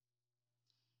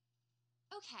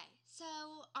Okay, so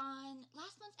on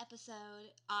last month's episode,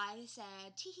 I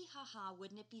said, tee hee ha ha,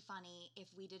 wouldn't it be funny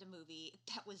if we did a movie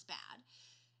that was bad?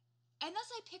 And thus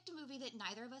I picked a movie that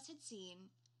neither of us had seen,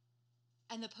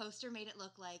 and the poster made it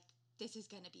look like this is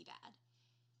gonna be bad.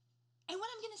 And what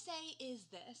I'm gonna say is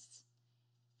this: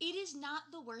 it is not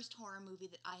the worst horror movie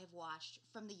that I have watched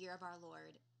from the year of our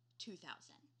Lord, 2000.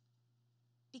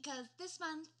 Because this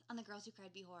month on The Girls Who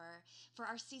Cried Be Horror, for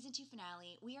our season 2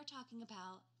 finale, we are talking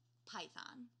about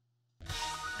Python.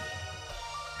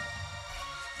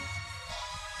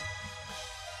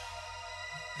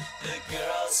 The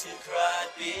Girls Who Cried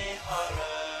Be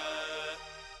Horror.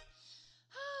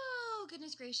 Oh,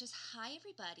 goodness gracious. Hi,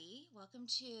 everybody. Welcome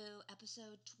to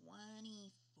episode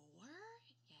 24?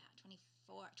 Yeah,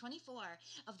 24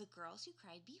 of The Girls Who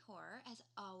Cried Be Horror. As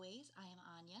always, I am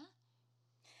Anya.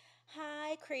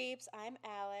 Hi, creeps. I'm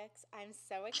Alex. I'm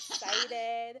so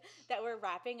excited that we're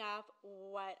wrapping up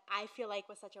what I feel like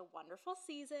was such a wonderful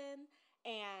season.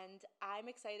 And I'm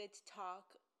excited to talk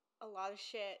a lot of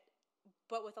shit,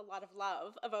 but with a lot of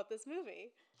love about this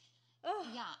movie. Ugh.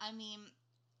 Yeah, I mean,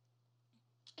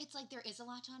 it's like there is a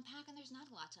lot to unpack and there's not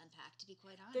a lot to unpack, to be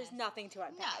quite honest. There's nothing to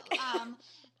unpack. No.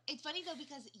 It's funny though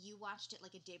because you watched it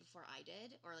like a day before I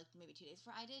did, or like maybe 2 days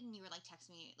before I did, and you were like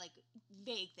texting me like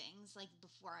vague things like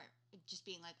before, just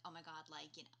being like, oh my god,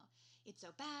 like, you know, it's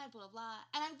so bad, blah blah blah.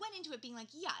 And I went into it being like,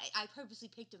 yeah, I purposely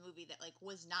picked a movie that like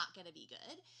was not gonna be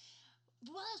good.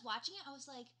 But while I was watching it, I was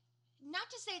like, not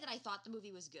to say that I thought the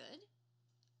movie was good.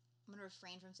 I'm gonna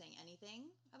refrain from saying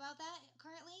anything about that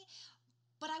currently,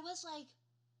 but I was like,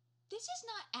 this is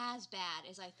not as bad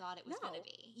as I thought it was No. going to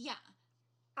be. Yeah.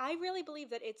 I really believe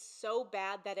that it's so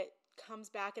bad that it comes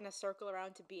back in a circle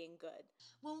around to being good.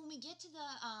 Well, when we get to the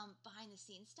behind the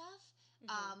scenes stuff,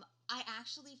 I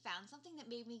actually found something that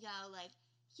made me go like,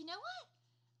 you know what?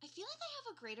 I feel like I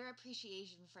have a greater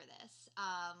appreciation for this.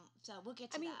 So we'll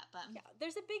get to that. But yeah,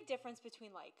 there's a big difference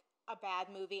between like a bad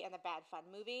movie and a bad fun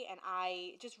movie, and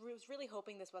I just was really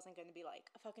hoping this wasn't going to be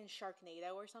like a fucking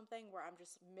Sharknado or something where I'm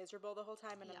just miserable the whole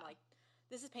time and I'm like,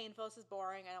 this is painful, this is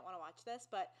boring, I don't want to watch this.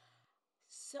 But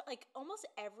so like almost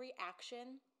every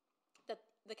action that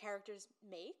the characters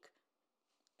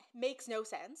makes no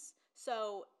sense.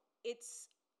 So it's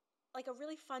like a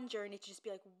really fun journey to just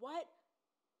be like, what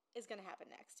is going to happen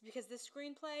next? Because the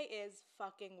screenplay is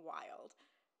fucking wild.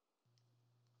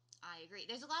 I agree.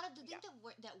 There's a lot of the thing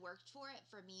that worked for it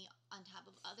for me on top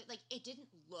of other, like, it didn't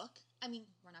look, I mean,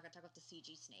 we're not going to talk about the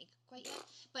CG snake quite yet,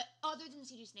 but other than the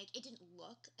CG snake, it didn't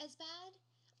look as bad.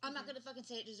 I'm not going to fucking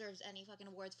say it deserves any fucking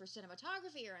awards for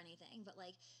cinematography or anything, but,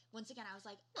 like, once again, I was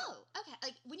like, oh, okay.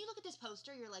 Like, when you look at this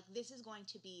poster, you're like, this is going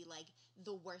to be, like,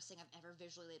 the worst thing I've ever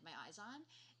visually laid my eyes on,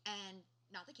 and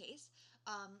not the case.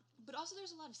 But also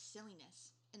there's a lot of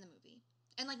silliness in the movie.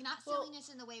 And, like, not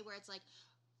silliness in the way where it's like,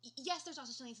 yes, there's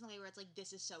also silliness in the way where it's like,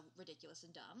 this is so ridiculous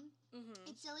and dumb. Mm-hmm.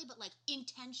 It's silly, but like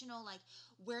intentional, like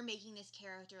we're making this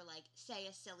character like say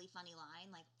a silly, funny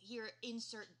line. Like here,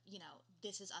 insert, you know,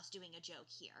 this is us doing a joke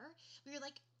here. Where you're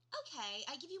like, okay,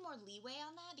 I give you more leeway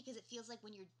on that because it feels like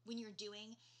when you're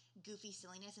doing goofy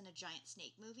silliness in a giant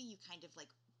snake movie, you kind of like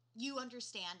you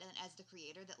understand and as the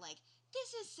creator that like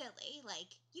this is silly. Like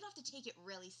you don't have to take it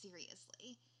really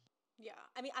seriously. Yeah,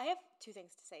 I mean, I have two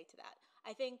things to say to that.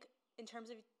 I think in terms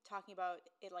of talking about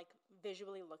it like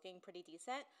visually looking pretty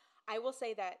decent, I will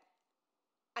say that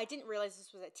I didn't realize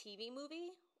this was a TV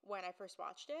movie when I first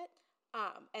watched it.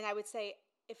 And I would say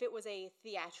if it was a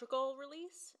theatrical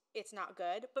release, it's not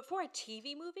good. But for a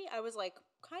TV movie, I was like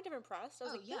kind of impressed.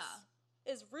 I was this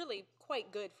is really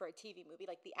quite good for a TV movie.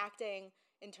 Like the acting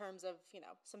in terms of, you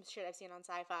know, some shit I've seen on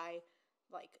Sci-Fi,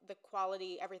 like the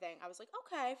quality, everything. I was like,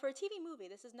 okay, for a TV movie,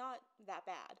 this is not that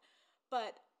bad.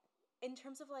 But in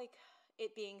terms of like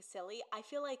it being silly, I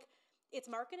feel like it's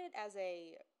marketed as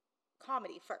a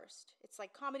comedy first. It's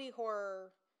like comedy,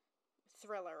 horror,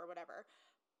 thriller, or whatever.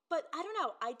 But I don't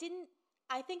know. I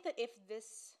think that if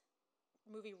this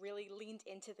movie really leaned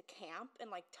into the camp and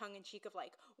like tongue in cheek of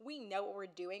like, we know what we're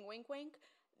doing, wink, wink,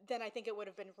 then I think it would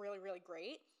have been really, really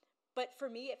great. But for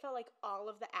me, it felt like all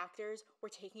of the actors were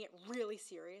taking it really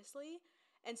seriously.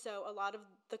 And so a lot of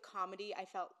the comedy I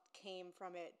felt came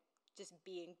from it just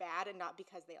being bad and not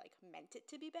because they like meant it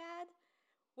to be bad,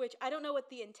 which I don't know what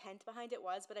the intent behind it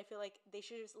was, but I feel like they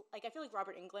should just like, I feel like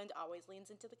Robert Englund always leans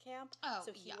into the camp.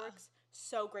 So he works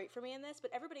so great for me in this, but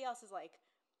everybody else is like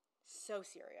so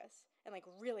serious and like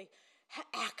really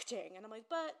acting. And I'm like,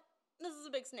 but this is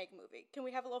a big snake movie. Can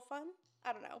we have a little fun?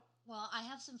 I don't know. Well, I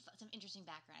have some interesting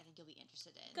background I think you'll be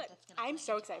interested in. Good. That's gonna I'm play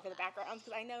so into excited all for the that. backgrounds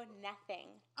because I know nothing.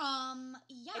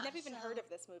 Yeah. I'd never even so- heard of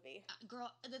this movie.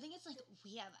 Girl, the thing is, like,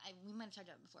 we might have talked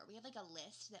about it before. We have, like, a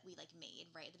list that we, like,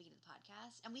 made right at the beginning of the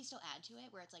podcast, and we still add to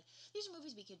it, where it's like, these are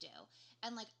movies we could do.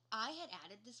 And, like, I had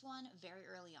added this one very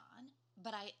early on,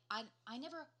 but I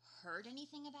never heard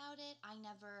anything about it. I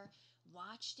never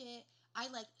watched it. I,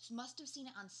 like, must have seen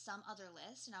it on some other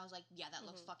list, and I was like, yeah, that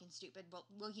looks fucking stupid, but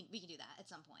we can do that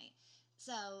at some point.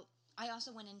 So, I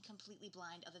also went in completely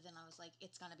blind, other than I was like,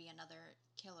 it's gonna be another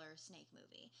killer snake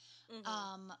movie.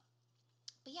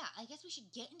 But yeah, I guess we should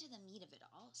get into the meat of it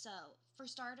all. So, for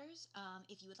starters,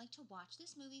 if you would like to watch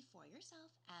this movie for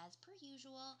yourself, as per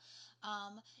usual,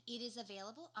 it is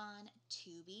available on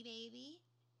Tubi, baby.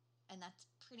 And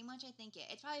that's pretty much, I think, it.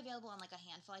 It's probably available on, like, a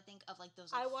handful, I think, of, like,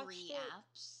 those, like, free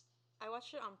apps. I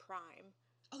watched it on Prime.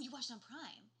 Oh, you watched it on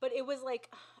Prime? But it was like,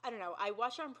 I don't know. I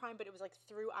watched it on Prime, but it was like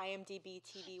through IMDb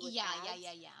TV with ads.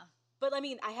 Yeah. But I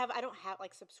mean, I don't have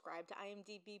like subscribed to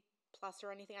IMDb Plus or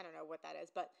anything. I don't know what that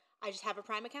is, but I just have a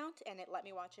Prime account and it let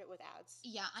me watch it with ads.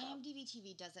 Yeah, So. IMDb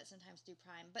TV does that sometimes through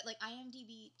Prime, but like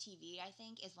IMDb TV, I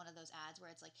think, is one of those ads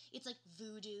where it's like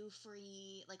Vudu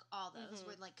free, like all those.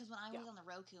 Where like, because when I was on the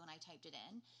Roku and I typed it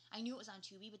in, I knew it was on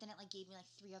Tubi, but then it like gave me like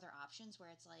 3 other options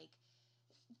where it's like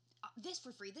this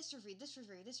for free, this for free, this for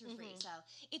free, this for free. So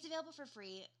it's available for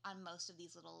free on most of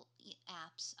these little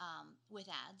apps with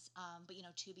ads. But you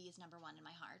know, Tubi is number one in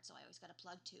my heart, so I always got to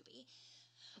plug Tubi.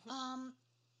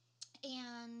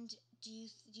 And do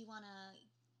you want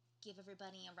to give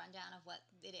everybody a rundown of what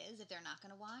it is if they're not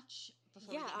going to watch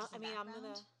before we get into some background?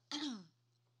 I'm gonna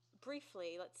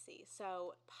briefly. Let's see.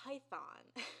 So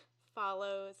Python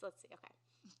follows. Let's see. Okay,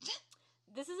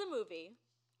 this is a movie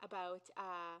about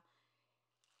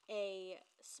a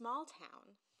small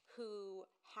town who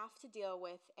have to deal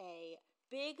with a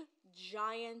big,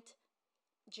 giant,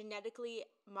 genetically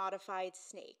modified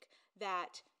snake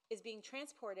that is being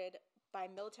transported by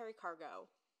military cargo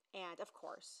and, of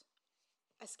course,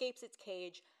 escapes its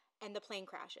cage and the plane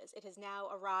crashes. It has now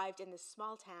arrived in this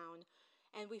small town,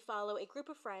 and we follow a group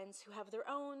of friends who have their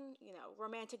own, you know,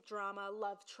 romantic drama,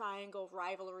 love triangle,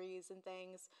 rivalries, and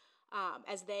things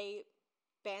as they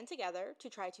band together to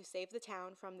try to save the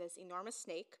town from this enormous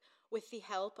snake with the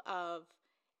help of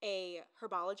a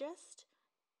herbologist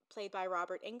played by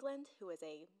Robert Englund, who is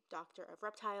a doctor of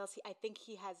reptiles. I think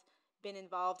he has been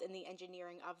involved in the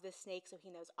engineering of this snake, so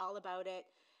he knows all about it.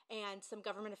 And some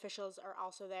government officials are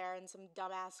also there, and some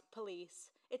dumbass police.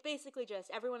 It's basically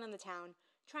just everyone in the town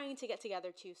trying to get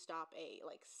together to stop a,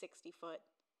 like, 60-foot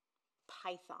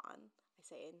python. I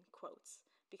say in quotes,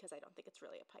 because I don't think it's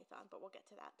really a python, but we'll get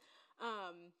to that.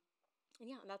 And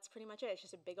yeah, that's pretty much it. It's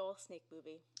just a big old snake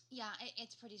movie. Yeah,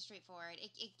 it's pretty straightforward.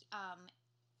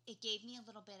 It gave me a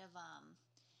little bit of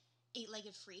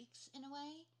Eight-Legged Freaks in a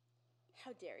way.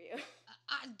 How dare you?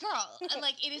 Girl,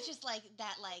 like it is just like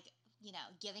that, like, you know,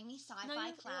 giving me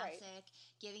sci-fi classic, right.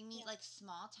 giving me like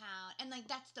small town, and like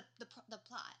that's the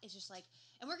plot. It's just like,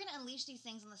 and we're gonna unleash these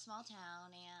things in the small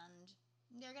town, and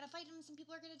they're gonna fight, and some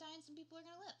people are gonna die, and some people are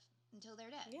gonna live until they're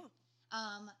dead. Yeah.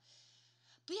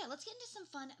 But yeah, let's get into some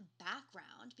fun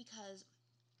background, because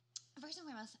first and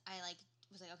foremost, I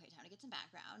was like, okay, time to get some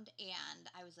background, and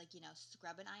I was like, you know,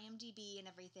 scrubbing IMDb and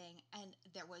everything, and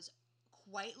there was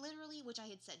quite literally, which I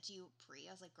had said to you I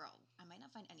was like, girl, I might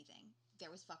not find anything. There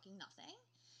was fucking nothing.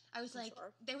 I was like, sure.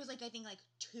 There was like, I think like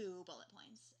 2 bullet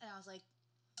points, and I was like,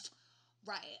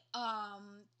 right,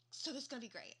 so this is gonna be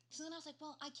great. So then I was like,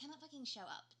 well, I cannot fucking show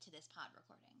up to this pod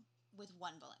recording with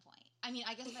 1 bullet point. I mean,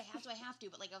 I guess if I have to, I have to,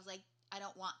 but like, I was like, I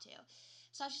don't want to.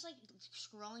 So I was just like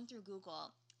scrolling through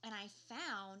Google, and I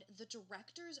found the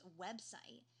director's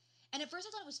website. And at first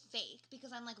I thought it was fake,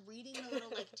 because I'm like reading the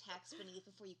little like text beneath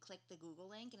before you click the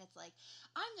Google link, and it's like,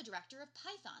 I'm the director of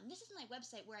Python. This is my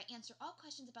website where I answer all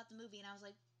questions about the movie. And I was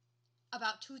like,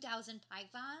 about 2,000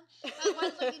 Python?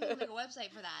 Why the fuck didn't you make a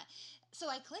website for that?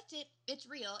 So I clicked it. It's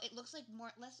real. It looks like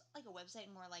less like a website,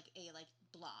 more like a like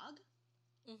blog.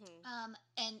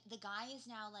 And the guy is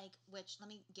now like, which,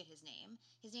 let me get his name.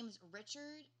 His name is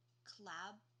Richard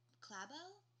Clabo.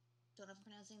 Don't know if I'm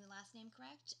pronouncing the last name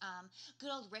correct.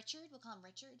 Good old Richard. We'll call him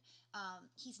Richard.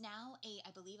 He's now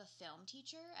I believe a film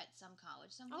teacher at some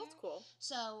college somewhere. Oh, that's cool.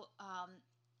 So,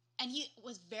 and he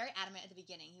was very adamant at the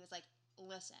beginning. He was like,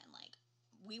 listen, like,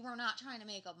 we were not trying to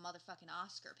make a motherfucking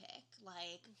Oscar pick.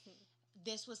 Like,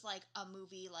 this was like a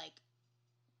movie, like,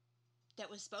 that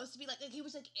was supposed to be like he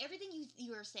was like, everything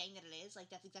you were saying that it is, like,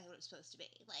 that's exactly what it's supposed to be.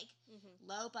 Like,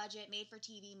 low budget, made for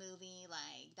TV movie,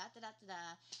 like, da da da da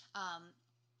da.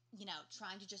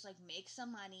 trying to just like make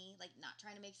some money, like not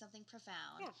trying to make something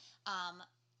profound. Yeah.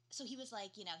 So he was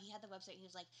like, he had the website. He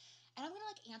was like, and I'm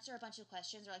gonna like answer a bunch of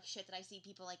questions or like shit that I see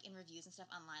people like in reviews and stuff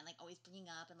online, like always bringing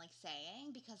up and like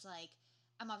saying, because like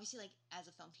I'm obviously like as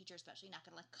a film teacher, especially not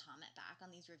gonna like comment back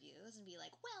on these reviews and be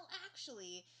like, well,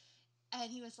 actually. And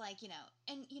he was like,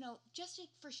 and just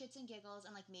for shits and giggles,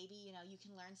 and like maybe you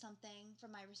can learn something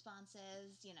from my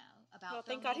responses, Well, about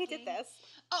thank God he did filmmaking. this.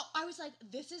 Oh, I was like,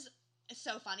 this is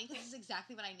so funny because this is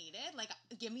exactly what I needed. Like,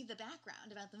 give me the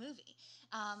background about the movie.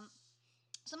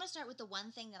 So I'm going to start with the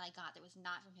one thing that I got that was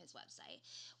not from his website,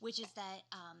 which is that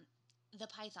the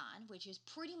Python, which is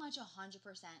pretty much 100%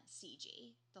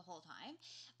 CG the whole time.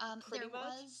 Pretty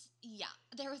much?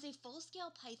 There was a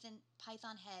full-scale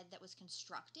Python head that was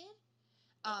constructed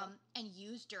Okay. and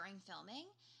used during filming,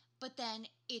 but then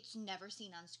it's never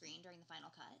seen on screen during the final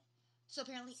cut. So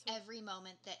apparently, So- every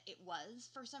moment that it was,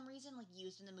 for some reason, like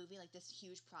used in the movie, like this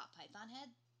huge prop python head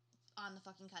on the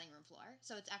fucking cutting room floor.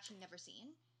 So it's actually never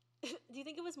seen. Do you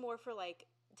think it was more for like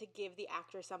to give the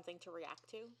actor something to react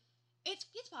to? It's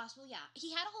possible, yeah.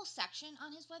 He had a whole section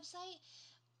on his website,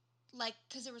 like,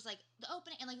 because there was like the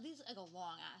opening and like these like a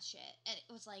long ass shit, and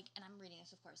it was like, and I'm reading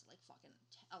this of course at like fucking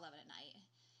 11 at night,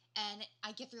 and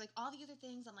I get through like all the other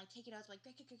things. I'm like taking notes, like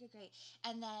great,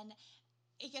 and then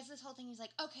it gets this whole thing. He's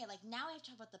like, okay, like now I have to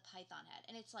talk about the python head,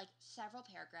 and it's like several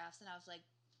paragraphs, and I was like,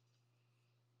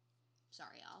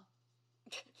 sorry, y'all.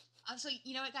 So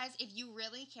you know what, guys? If you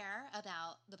really care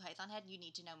about the python head, you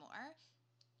need to know more.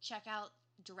 Check out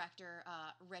director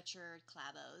Richard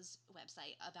Clabo's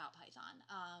website about Python.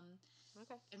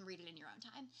 Okay. And read it in your own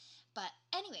time. But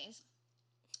anyways,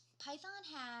 Python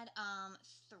had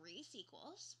 3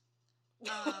 sequels.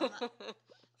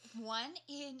 One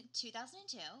in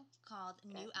 2002 called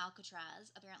New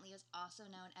Alcatraz. Apparently, is also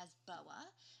known as Boa.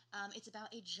 It's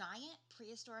about a giant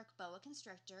prehistoric boa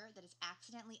constrictor that is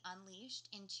accidentally unleashed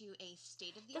into a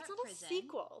state-of-the-art That's not prison a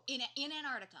sequel. in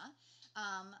Antarctica.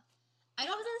 I That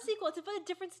don't wasn't a sequel. It's about a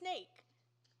different snake.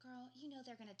 Girl, you know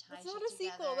they're gonna tie That's not shit a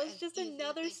sequel. together That's as just easy as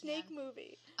another they snake can.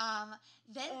 movie.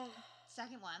 Then Ugh.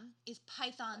 second one is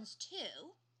Pythons 2,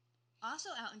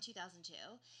 also out in 2002,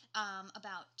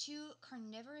 about 2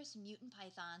 carnivorous mutant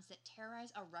pythons that terrorize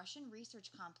a Russian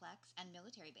research complex and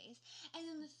military base. And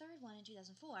then the third one in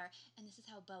 2004, and this is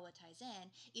how Boa ties in,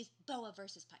 is Boa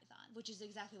versus Python, which is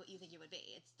exactly what you think it would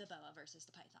be. It's the Boa versus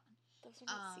the Python. Those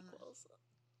are not sequels.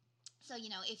 So,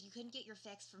 if you couldn't get your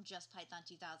fix from just Python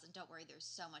 2000, don't worry, there's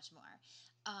so much more.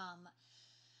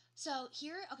 So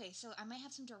I might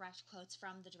have some direct quotes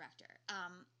from the director.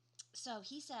 So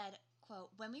he said, quote,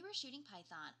 when we were shooting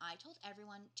Python, I told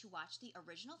everyone to watch the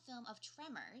original film of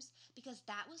Tremors because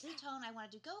that was the tone I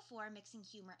wanted to go for, mixing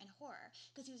humor and horror.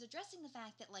 Because he was addressing the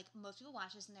fact that, like, most people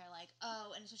watch this and they're like,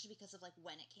 oh, and especially because of, like,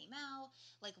 when it came out,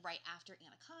 like, right after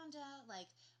Anaconda, like,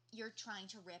 you're trying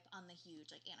to rip on the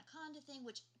huge like Anaconda thing,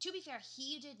 which to be fair,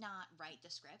 he did not write the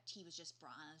script. He was just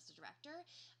brought on as the director.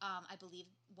 I believe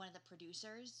one of the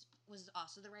producers was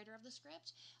also the writer of the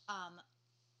script.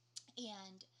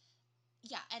 And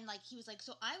yeah, and like he was like,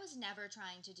 so I was never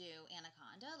trying to do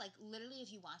Anaconda. Like literally,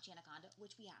 if you watch Anaconda,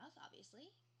 which we have,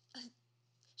 obviously,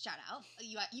 shout out,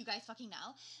 you guys fucking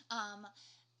know.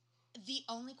 The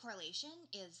only correlation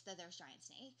is that there's giant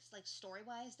snakes. Like story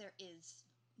wise, there is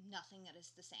nothing that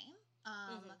is the same.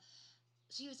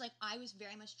 So he was like, I was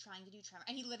very much trying to do Tremors.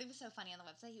 And he literally was so funny on the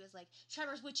website. He was like,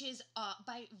 Tremors, which is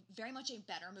by very much a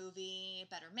better movie,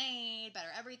 better made,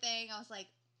 better everything. I was like,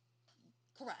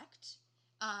 correct.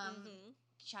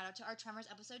 Shout out to our Tremors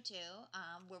episode 2,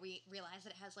 where we realized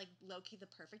that it has like low-key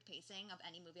the perfect pacing of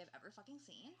any movie I've ever fucking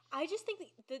seen. I just think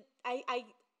that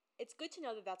it's good to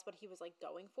know that that's what he was like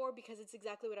going for, because it's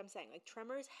exactly what I'm saying. Like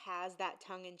Tremors has that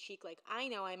tongue-in-cheek, like, I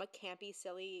know I'm a campy,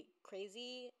 silly,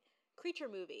 crazy creature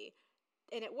movie,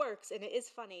 and it works and it is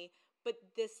funny, but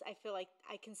this, I feel like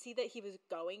I can see that he was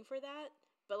going for that,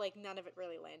 but like none of it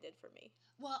really landed for me.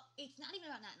 Well, it's not even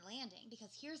about not landing,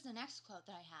 because here's the next quote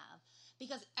that I have.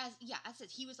 Because as I said,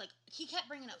 he was like, he kept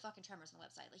bringing up fucking Tremors on the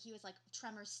website. Like he was like,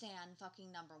 Tremors stan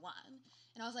fucking number 1.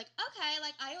 And I was like, okay,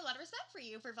 like I have a lot of respect for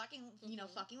you for fucking,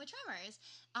 fucking with Tremors.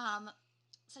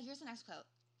 So here's the next quote.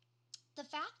 The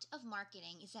fact of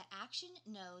marketing is that action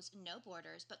knows no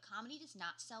borders, but comedy does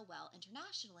not sell well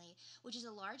internationally, which is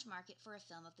a large market for a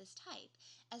film of this type.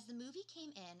 As the movie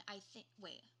came in, I think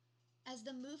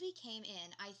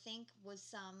was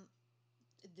some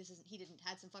he didn't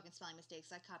had some fucking spelling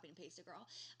mistakes. I copied and pasted, girl.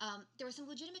 There was some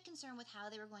legitimate concern with how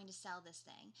they were going to sell this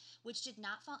thing, which did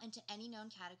not fall into any known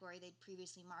category they'd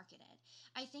previously marketed.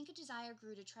 I think a desire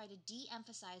grew to try to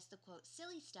de-emphasize the quote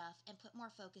silly stuff and put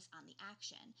more focus on the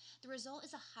action. The result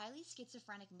is a highly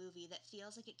schizophrenic movie that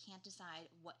feels like it can't decide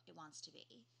what it wants to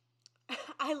be.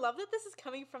 I love that this is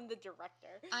coming from the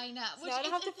director. I know. So now I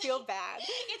don't have to feel bad.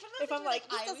 It's one of those if I'm like,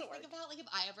 this I doesn't always work. think about, like, if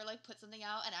I ever, like, put something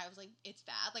out and I was like, it's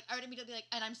bad. Like, I would immediately be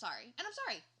like, and I'm sorry. And I'm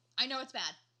sorry. I know it's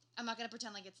bad. I'm not going to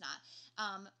pretend like it's not.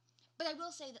 But I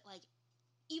will say that, like,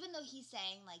 even though he's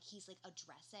saying, like, he's, like,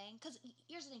 addressing, because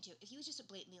here's the thing, too. If he was just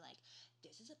blatantly like,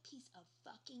 this is a piece of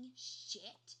fucking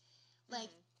shit,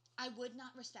 like, I would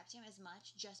not respect him as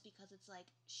much just because it's like,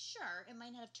 sure, it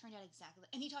might not have turned out exactly.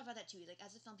 And he talked about that too. He's like,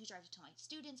 as a film teacher, I have to tell my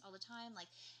students all the time,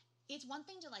 like, it's one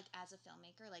thing to, like, as a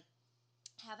filmmaker, like,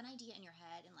 have an idea in your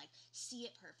head and, like, see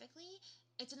it perfectly.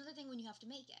 It's another thing when you have to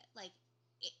make it. Like,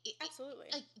 Absolutely.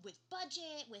 like, with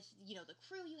budget, with, you know, the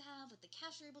crew you have, with the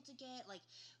cast you're able to get, like,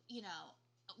 you know,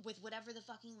 with whatever the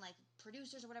fucking, like,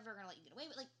 producers or whatever are gonna let you get away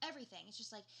with, like, everything. It's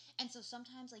just like, and so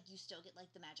sometimes, like, you still get, like,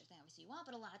 the magic thing obviously you want,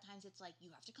 but a lot of times it's like,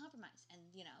 you have to compromise, and,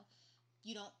 you know,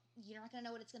 you're not gonna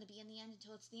know what it's gonna be in the end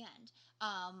until it's the end,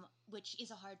 which is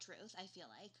a hard truth, I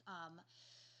feel like.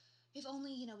 If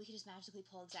only, you know, we could just magically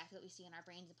pull exactly what we see in our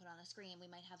brains and put it on the screen, we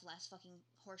might have less fucking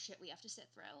horseshit we have to sit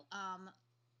through.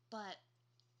 But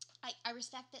I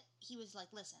respect that he was like,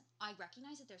 listen, I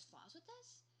recognize that there's flaws with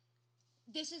this.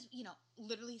 This is, you know,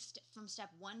 literally from step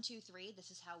 1, 2, 3,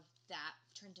 this is how that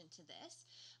turned into this.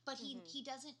 But he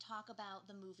doesn't talk about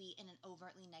the movie in an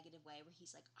overtly negative way where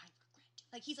he's like, I regret it.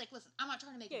 Like, he's like, listen, I'm not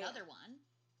trying to make another one.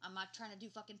 I'm not trying to do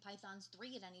fucking Pythons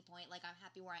 3 at any point. Like, I'm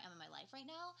happy where I am in my life right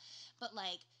now. But,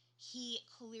 like, he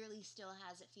clearly still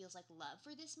has, it feels like, love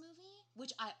for this movie,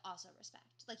 which I also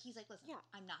respect. Like, he's like, listen,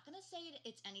 I'm not going to say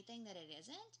it's anything that it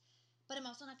isn't. But I'm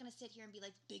also not going to sit here and be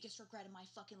like, biggest regret in my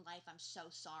fucking life. I'm so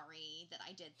sorry that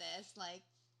I did this. Like,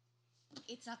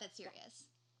 it's not that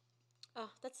serious. Oh,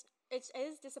 it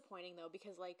is disappointing though,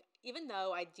 because like, even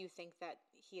though I do think that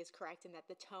he is correct in that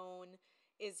the tone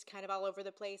is kind of all over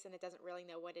the place and it doesn't really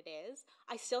know what it is,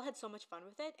 I still had so much fun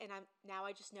with it. And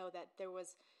I just know that there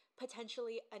was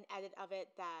potentially an edit of it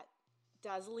that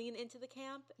does lean into the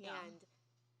camp and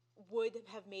would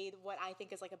have made what I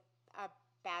think is like a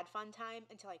bad fun time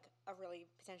into like a really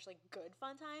potentially good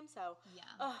fun time. So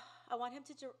I want him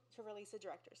to release a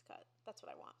director's cut. That's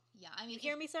what I want. Yeah, I mean, you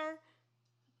hear me, sir?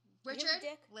 Richard,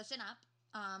 listen up.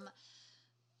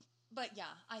 But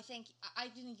yeah, I think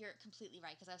you're completely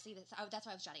right, because I was seeing this. That's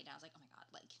why I was jotting it down. I was like, oh my god,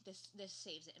 like this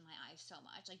saves it in my eyes so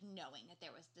much. Like, knowing that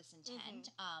there was this intent.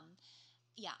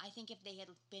 Yeah, I think if they had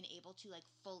been able to like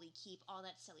fully keep all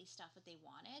that silly stuff that they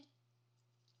wanted,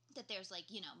 that there's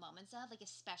like, you know, moments of, like,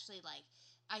 especially like,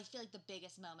 I feel like the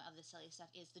biggest moment of the silly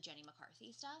stuff is the Jenny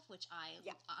McCarthy stuff, which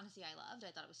honestly I loved.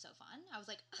 I thought it was so fun. I was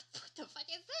like, what the fuck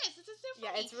is this? This is so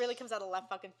funny. Yeah, it really comes out of left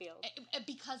fucking field.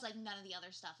 Because like none of the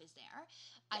other stuff is there.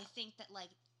 Yeah. I think that,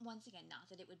 like, once again, not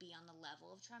that it would be on the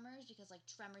level of Tremors, because like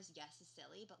Tremors, yes, is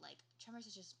silly, but like Tremors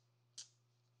is just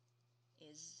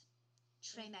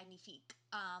très magnifique.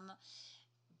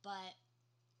 But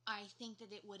I think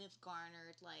that it would have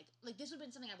garnered, like this would have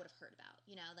been something I would have heard about,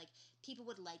 you know, like, people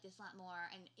would like this a lot more,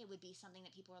 and it would be something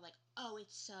that people were like, oh,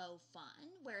 it's so fun,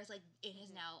 whereas, like, it has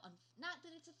now, not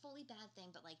that it's a fully bad thing,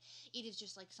 but, like, it is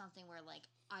just, like, something where, like,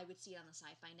 I would see it on the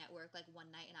Sci-Fi Network, like, one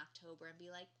night in October and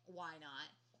be like, why not?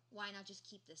 Why not just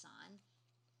keep this on?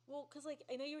 Well, because, like,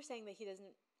 I know you were saying that he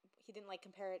didn't, like,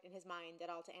 compare it in his mind at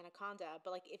all to Anaconda,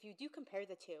 but, like, if you do compare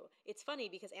the two, it's funny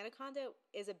because Anaconda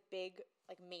is a big,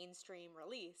 like, mainstream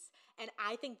release, and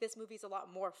I think this movie's a lot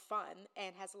more fun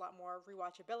and has a lot more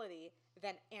rewatchability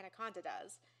than Anaconda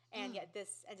does, and yet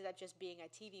this ended up just being a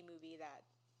TV movie that,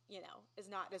 you know, is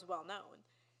not as well known.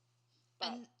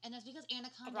 But and that's because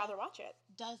Anaconda, I'd rather watch it,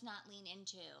 does not lean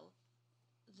into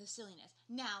the silliness.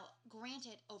 Now,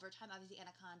 granted, over time, obviously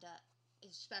Anaconda,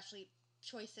 especially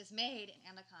choices made in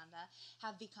Anaconda,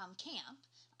 have become camp.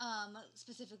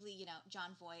 Specifically, you know,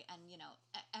 Jon Voight, and, you know,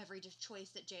 every just choice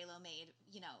that J-Lo made,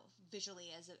 you know, visually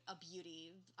as a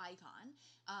beauty icon.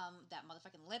 That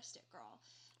motherfucking lipstick, girl.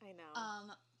 I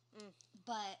know.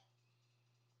 But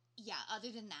yeah, other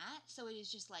than that, so it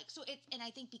is just like, so it, and I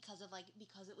think because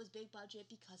it was big budget,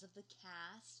 because of the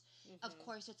cast, of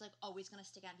course it's like always gonna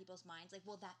stick out in people's minds, like,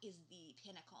 well, that is the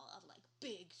pinnacle of like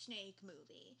big snake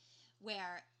movie,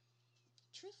 where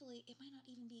truthfully, it might not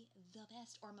even be the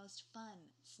best or most fun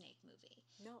snake movie.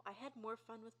 No, I had more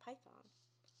fun with Python.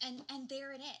 And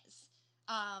there it is.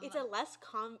 It's a less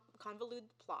convoluted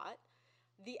plot.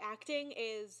 The acting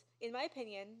is, in my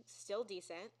opinion, still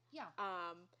decent. Yeah.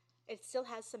 It still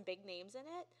has some big names in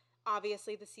it.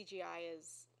 Obviously, the CGI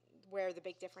is where the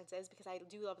big difference is because I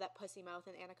do love that pussy mouth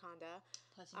in Anaconda.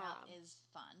 Pussy Mouth is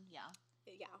fun. Yeah.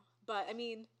 Yeah, but I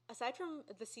mean, aside from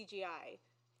the CGI,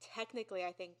 technically,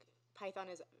 I think Python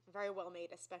is very well made,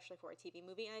 especially for a TV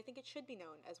movie, and I think it should be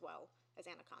known as well as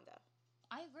Anaconda.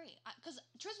 I agree. Because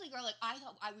truthfully, girl, like I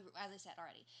thought, as I said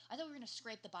already, I thought we were gonna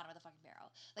scrape the bottom of the fucking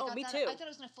barrel. Like, Oh, I me thought, too. I thought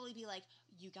it was gonna fully be like,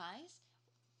 you guys,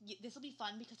 this will be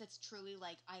fun because it's truly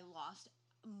like I lost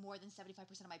more than 75%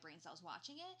 of my brain cells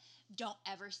watching it. Don't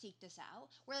ever seek this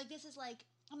out. Where like this is like,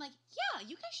 I'm like, yeah,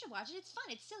 you guys should watch it. It's fun.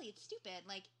 It's silly. It's stupid.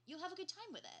 Like you'll have a good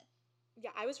time with it.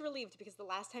 Yeah, I was relieved because the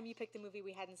last time you picked a movie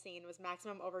we hadn't seen was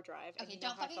Maximum Overdrive, and Okay, you know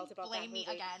don't how I fucking felt about blame that me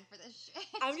movie. again for this shit.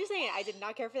 I'm just saying, I did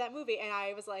not care for that movie, and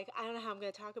I was like, I don't know how I'm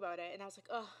going to talk about it, and I was like,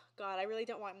 oh god, I really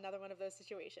don't want another one of those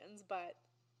situations, but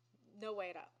no way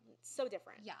it up. It's so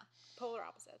different. Yeah. Polar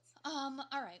opposites. All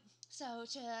right. So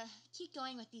to keep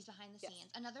going with these behind the Yes.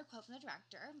 scenes, another quote from the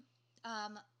director,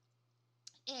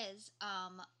 is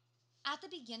at the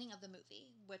beginning of the movie,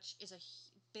 which is a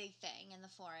big thing in the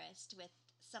forest with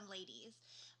some ladies.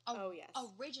 Oh, yes.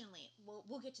 Originally,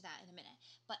 we'll get to that in a minute.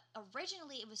 But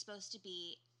originally, it was supposed to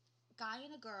be guy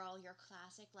and a girl, your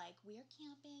classic, like, we're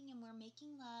camping and we're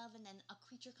making love, and then a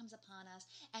creature comes upon us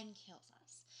and kills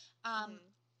us.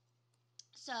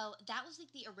 So that was like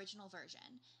the original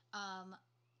version.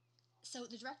 So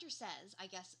the director says, I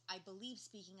believe,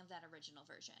 speaking of that original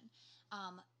version,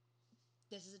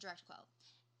 this is a direct quote.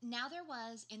 Now there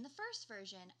was, in the first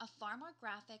version, a far more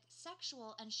graphic,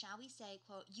 sexual, and shall we say,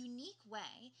 quote, unique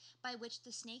way by which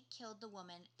the snake killed the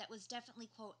woman that was definitely,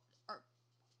 quote, or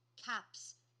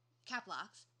cap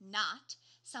locks, not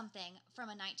something from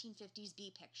a 1950s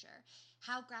B picture.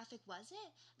 How graphic was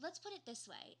it? Let's put it this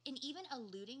way. In even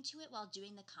alluding to it while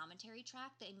doing the commentary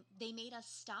track, they made us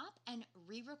stop and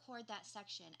re-record that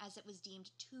section as it was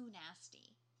deemed too nasty.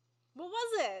 What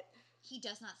was it? He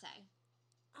does not say.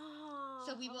 Oh,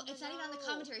 So we will. It's not even on the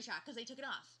commentary track because they took it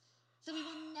off. So we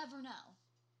will never know.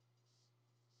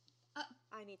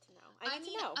 I need to know. I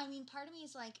need to know. I mean, part of me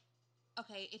is like,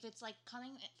 okay, if it's like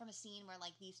coming from a scene where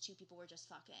like these two people were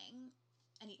just fucking,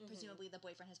 and presumably the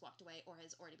boyfriend has walked away or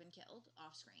has already been killed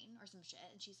off screen or some shit,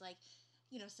 and she's like,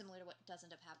 you know, similar to what does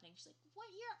end up happening. She's like,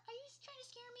 "What? Are you trying to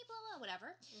scare me? Blah blah,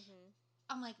 whatever."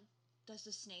 I'm like, does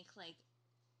the snake like?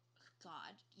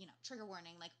 God, you know, trigger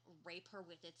warning, like rape her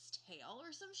with its tail or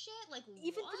some shit. Like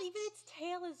even what? even its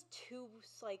tail is too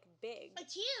like big.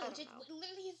 It's huge. It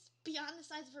literally is beyond the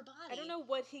size of her body. I don't know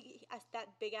what that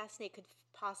big ass snake could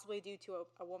possibly do to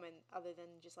a woman other than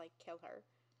just like kill her.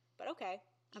 But okay,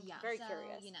 I'm very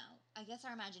curious. You know, I guess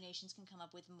our imaginations can come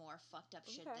up with more fucked up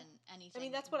shit than anything. I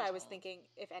mean, that's what I was thinking,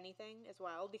 if anything, as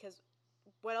well, because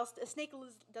what else? A snake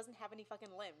doesn't have any fucking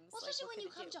limbs. Well, especially when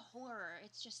you come to horror,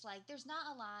 it's just like there's not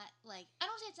a lot. Like, I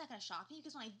don't say it's not gonna shock me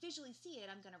because when I visually see it,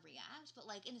 I'm gonna react. But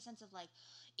like in the sense of like,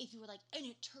 if you were like, and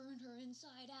it turned her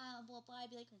inside out, blah blah,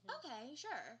 I'd be like, okay,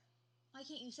 sure. Why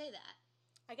can't you say that?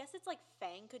 I guess it's like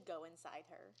Fang could go inside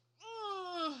her.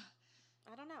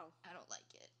 I don't know. I don't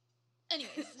like it.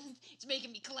 Anyways, it's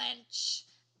making me clench.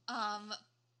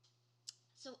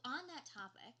 So on that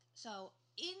topic, so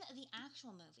in the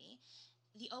actual movie,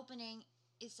 the opening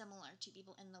is similar to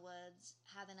people in the woods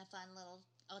having a fun little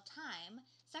time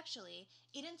sexually.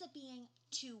 It ends up being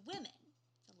two women,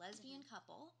 a lesbian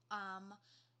couple.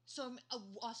 So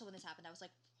also when this happened, I was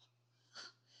like,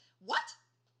 what?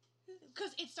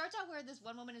 Because it starts out where this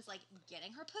one woman is like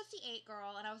getting her pussy ate,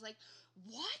 girl, and I was like,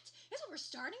 what? That's what we're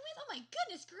starting with? Oh my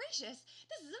goodness gracious,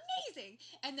 this is amazing.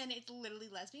 And then it's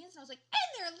literally lesbians, and I was like, and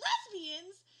they're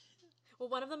lesbians. Well,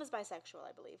 one of them is bisexual,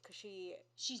 I believe, because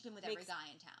she's been with every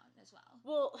guy in town as well.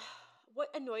 Well, what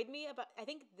annoyed me about, I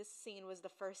think this scene was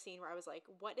the first scene where I was like,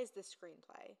 what is this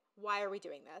screenplay? Why are we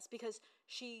doing this? Because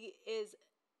she is,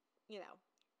 you know,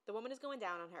 the woman is going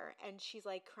down on her, and she's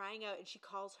like crying out, and she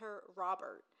calls her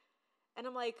Robert. And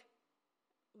I'm like,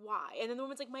 why? And then the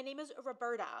woman's like, my name is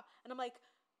Roberta. And I'm like,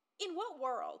 in what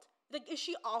world? Like, is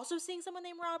she also seeing someone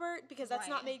named Robert? Because that's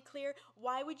not made clear.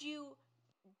 Why would you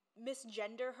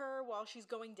misgender her while she's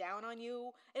going down on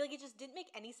you? And like, it just didn't make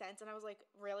any sense. And I was like,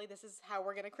 really? This is how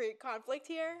we're gonna create conflict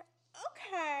here?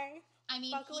 Okay. I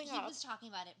mean, he was talking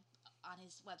about it on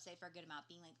his website for a good amount,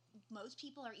 being like, most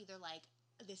people are either like,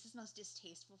 this is the most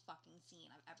distasteful fucking scene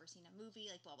I've ever seen in a movie,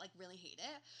 like, blah, like really hate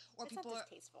it, or it's people not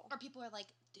distasteful. Or people are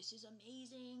like, this is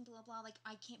amazing, blah blah, like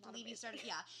I can't believe you started.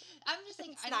 Yeah, I'm just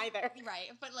like, neither. Right,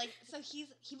 but like, so he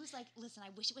was like, listen, I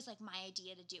wish it was like my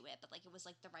idea to do it, but like it was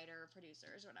like the writer or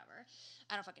producers or whatever.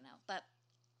 I don't fucking know, but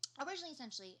originally,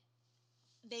 essentially,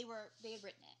 they had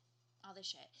written it, all this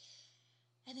shit,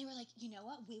 and they were like, you know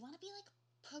what, we want to be like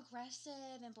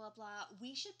progressive and blah blah.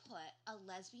 We should put a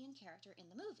lesbian character in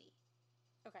the movie.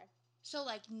 Okay. So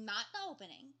like not the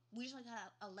opening. We just want to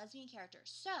have a lesbian character.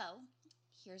 So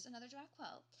here's another direct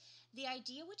quote. The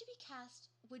idea would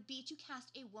be to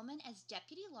cast a woman as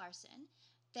Deputy Larson,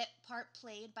 that part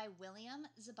played by William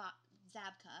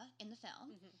Zabka in the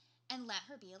film, Mm-hmm. and let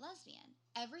her be a lesbian.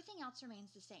 Everything else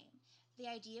remains the same. The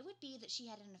idea would be that she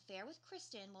had an affair with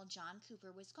Kristen while John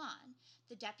Cooper was gone.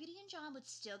 The deputy and John would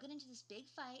still get into this big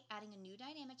fight, adding a new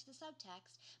dynamic to the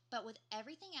subtext, but with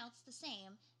everything else the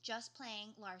same, just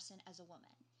playing Larson as a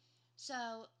woman.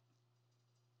 So,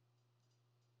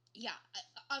 yeah.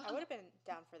 I would have been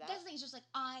down for that. That's the thing, it's just like,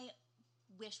 I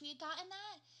wish we had gotten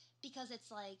that, because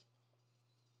it's like,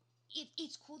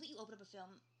 it's cool that you open up a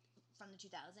film from the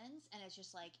 2000s, and it's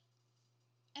just like,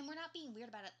 and we're not being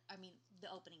weird about it. I mean, the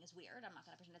opening is weird. I'm not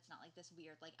gonna pretend it's not like this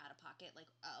weird, like out of pocket,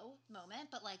 like oh moment.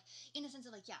 But like in a sense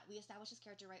of like, yeah, we established this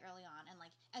character right early on, and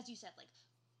like as you said, like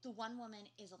the one woman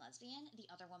is a lesbian, the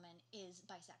other woman is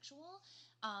bisexual,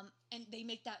 and they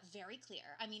make that very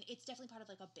clear. I mean, it's definitely part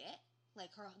of like a bit,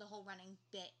 like the whole running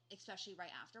bit, especially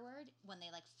right afterward when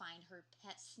they like find her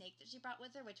pet snake that she brought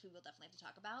with her, which we will definitely have to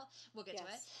talk about. We'll get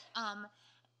to it.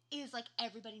 Is like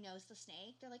everybody knows the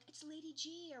snake. They're like, it's Lady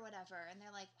G or whatever, and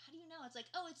they're like, how do you know? It's like,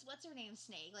 oh, it's what's her name,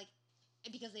 Snake, like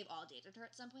because they've all dated her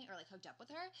at some point or like hooked up with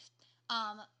her.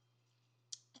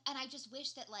 And I just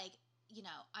wish that like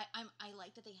I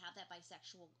like that they have that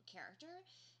bisexual character,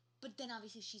 but then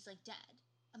obviously she's like dead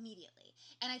immediately.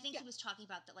 And I think he was talking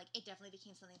about that like it definitely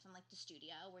became something from like the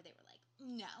studio where they were like,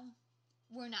 no,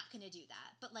 we're not gonna do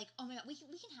that. But like, oh my god, we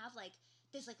can have like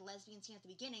this like lesbian scene at the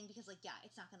beginning because like yeah,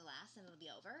 it's not gonna last and it'll be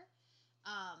over.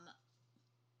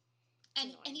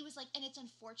 And he was like, and it's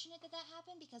unfortunate that that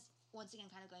happened because once again,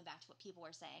 kind of going back to what people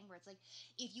were saying, where it's like,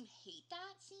 if you hate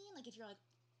that scene, like if you're like,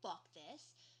 fuck this,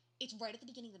 it's right at the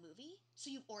beginning of the movie,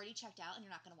 so you've already checked out and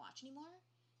you're not gonna watch anymore.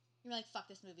 You're like, fuck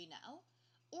this movie, no.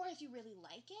 Or if you really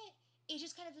like it, it's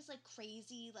just kind of this like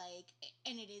crazy like,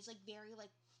 and it is like very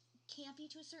like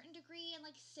campy to a certain degree and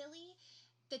like silly,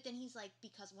 that then he's like,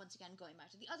 because once again going back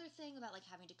to the other thing about like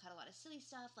having to cut a lot of silly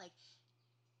stuff, like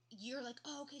you're like,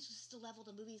 oh okay, so this is the level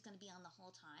the movie is going to be on the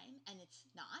whole time, and it's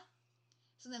not.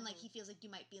 So then like he feels like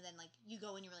you might be, then like you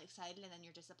go and you're really excited and then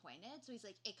you're disappointed, so he's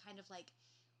like, it kind of like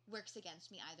works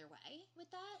against me either way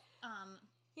with that.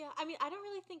 Yeah, I mean, I don't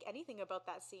really think anything about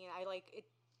that scene. I like it.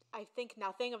 I think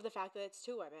nothing of the fact that it's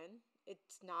two women.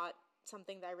 It's not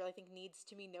something that I really think needs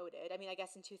to be noted. I mean, I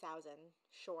guess in 2000,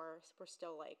 sure, we're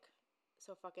still like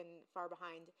so fucking far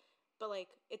behind. But like,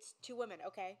 it's two women,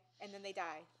 okay, and then they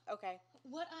die, okay.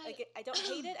 What I don't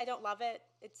hate it. I don't love it.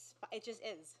 It just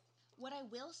is. What I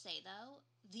will say though,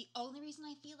 the only reason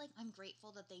I feel like I'm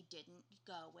grateful that they didn't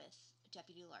go with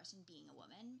Deputy Larson being a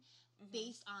woman,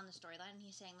 based on the storyline, and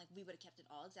he's saying like we would have kept it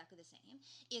all exactly the same,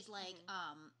 is like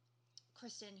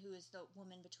Kristen, who is the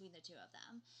woman between the two of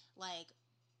them, like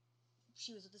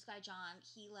she was with this guy John.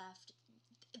 He left.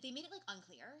 They made it like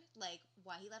unclear like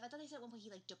why he left. I thought they said at one point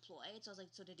he like deployed. So I was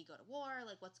like, so did he go to war?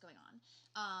 Like what's going on?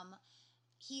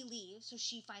 He leaves, so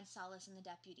she finds solace in the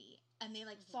deputy, and they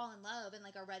like fall in love and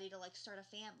like are ready to like start a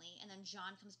family. And then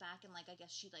John comes back and like I guess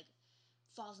she like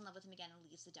falls in love with him again and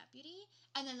leaves the deputy.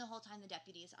 And then the whole time the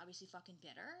deputy is obviously fucking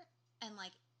bitter and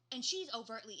like. And she's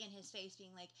overtly in his face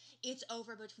being like, it's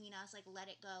over between us, like,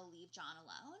 let it go, leave John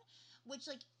alone.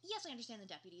 Which, like, yes, I understand the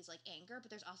deputy's, like, anger,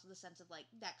 but there's also the sense of, like,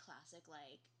 that classic,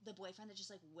 like, the boyfriend that just,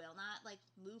 like, will not, like,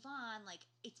 move on. Like,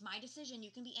 it's my decision.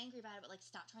 You can be angry about it, but, like,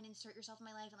 stop trying to insert yourself in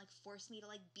my life and, like, force me to,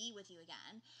 like, be with you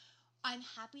again. I'm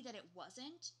happy that it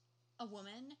wasn't a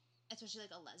woman,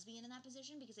 especially, like, a lesbian in that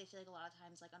position, because I feel like a lot of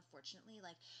times, like, unfortunately,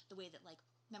 like, the way that, like,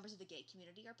 members of the gay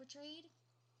community are portrayed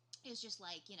is just,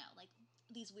 like, you know, like,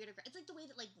 these weird, it's like the way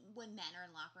that like when men are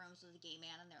in locker rooms with a gay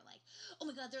man and they're like, oh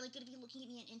my god, they're like gonna be looking at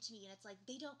me and into me, and it's like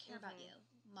they don't care about you,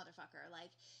 motherfucker.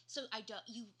 Like, so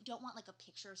you don't want like a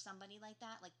picture of somebody like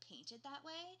that, like painted that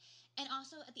way. And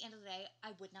also at the end of the day,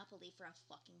 I would not believe for a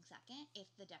fucking second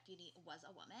if the deputy was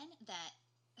a woman that,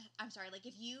 I'm sorry, like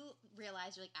if you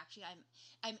realize you're like, actually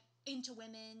I'm into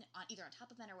women on either on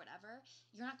top of men or whatever,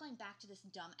 you're not going back to this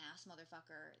dumb ass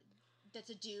motherfucker that's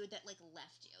a dude that like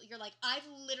left you. You're like, I've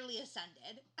literally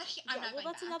ascended. I'm not well, going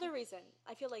that's back. another reason.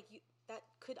 I feel like that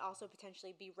could also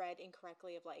potentially be read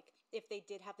incorrectly. Of like, if they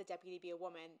did have the deputy be a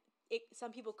woman,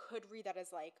 some people could read that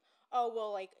as like, oh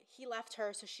well, like he left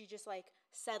her, so she just like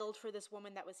settled for this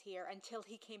woman that was here until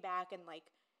he came back, and like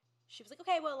she was like,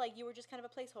 okay, well, like you were just kind of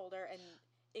a placeholder, and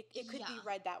it could be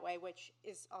read that way, which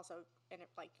is also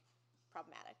like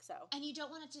problematic. So, and you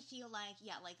don't want it to feel like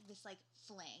like this like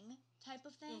fling type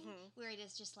of thing where it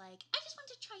is just like I just want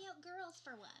to try out girls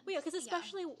for once. well, yeah, because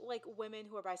especially like women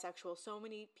who are bisexual, so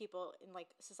many people in like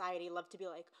society love to be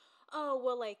like, oh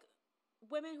well, like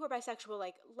women who are bisexual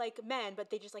like men, but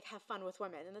they just like have fun with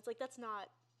women, and it's like that's not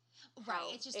right.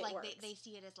 It's just like works. they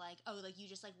see it as like, oh, like you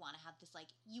just like want to have this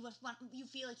like you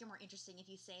feel like you're more interesting if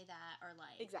you say that, or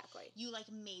like Exactly. you like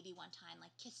maybe one time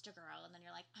like kissed a girl and then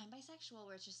you're like I'm bisexual,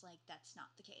 where it's just like that's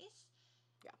not the case.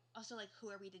 Yeah. Also, like, who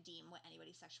are we to deem what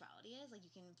anybody's sexuality is? Like, you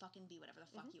can fucking be whatever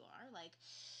the fuck you are. Like,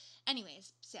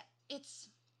 anyways, so yeah, it's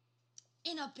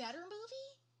in a better movie.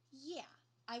 Yeah,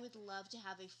 I would love to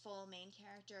have a full main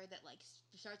character that like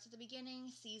starts at the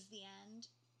beginning, sees the end,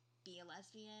 be a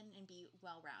lesbian, and be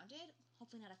well rounded.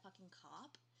 Hopefully, not a fucking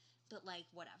cop, but like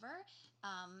whatever.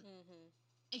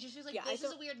 It just feels like this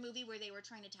is a weird movie where they were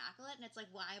trying to tackle it, and it's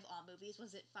like, why of all movies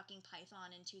was it fucking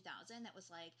Python in 2000 that was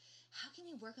like, how can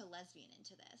we work a lesbian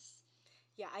into this?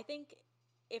 Yeah, I think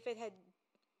if it had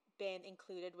been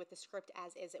included with the script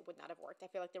as is, it would not have worked. I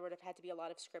feel like there would have had to be a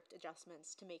lot of script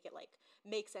adjustments to make it like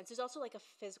make sense. There's also like a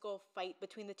physical fight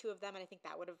between the two of them, and I think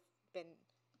that would have been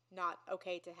not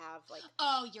okay to have like.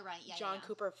 Oh, you're right. Yeah, John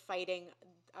Cooper fighting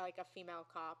like a female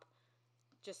cop,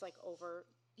 just like over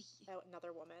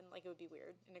another woman. Like it would be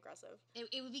weird and aggressive.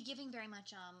 It would be giving very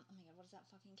much oh my god, what is that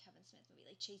fucking Kevin Smith movie,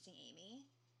 like Chasing Amy?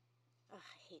 Ugh,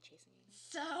 I hate Chasing Amy.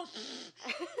 So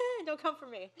don't come for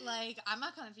me. Like, I'm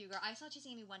not coming for you, girl. I saw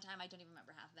Chasing Amy one time. I don't even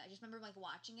remember half of that. I just remember like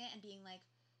watching it and being like,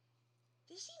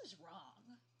 this seems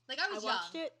wrong. Like I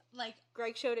watched young. it. Like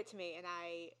Greg showed it to me, and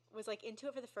I was like into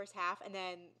it for the first half, and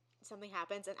then something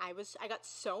happens, and I got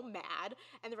so mad,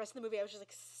 and the rest of the movie I was just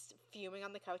like fuming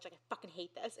on the couch, like I fucking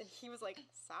hate this, and he was like,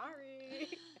 sorry.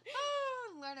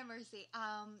 Oh, Lord have mercy.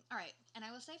 All right, and I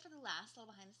will say for the last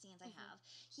little behind the scenes I have,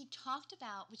 he talked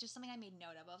about, which is something I made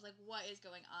note of. I was like, what is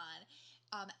going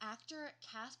on? Actor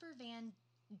Casper Van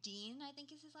Dien, I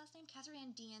think is his last name. Casper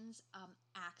Van Dien's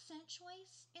accent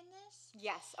choice in this.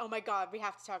 Yes. Oh my god, we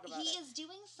have to talk about it. He is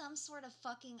doing some sort of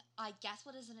fucking, I guess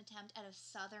what is an attempt at a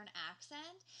southern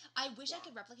accent. I wish I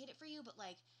could replicate it for you, but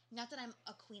like, not that I'm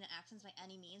a queen at accents by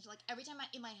any means. Like every time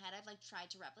in my head I've like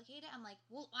tried to replicate it, I'm like,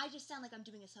 well, I just sound like I'm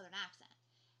doing a southern accent.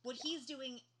 What he's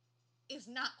doing is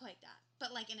not quite that,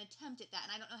 but like an attempt at that,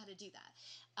 and I don't know how to do that.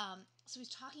 So he's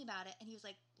talking about it, and he was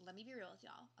like, let me be real with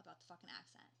y'all about the fucking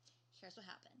accent. Here's what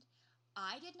happened.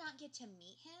 I did not get to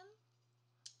meet him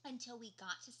until we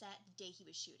got to set the day he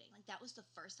was shooting. Like that was the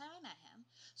first time I met him.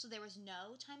 So there was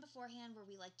no time beforehand where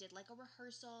we like did like a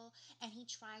rehearsal and he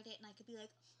tried it and I could be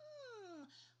like,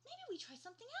 maybe we try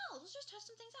something else. Let's just test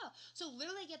some things out. So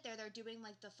literally get there, they're doing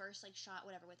like the first like shot,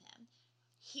 whatever with him.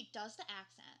 He does the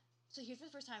accent. So here's for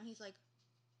the first time, he's like,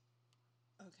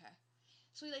 okay.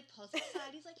 So he like pulls me aside.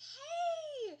 He's like,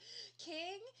 hey,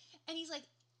 King. And he's like,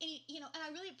 and he, and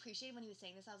I really appreciated when he was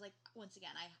saying this. I was like, once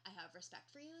again, I have respect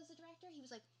for you as a director. He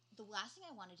was like, the last thing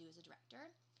I want to do as a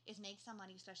director is make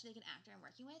somebody, especially like an actor I'm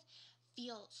working with,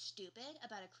 feel stupid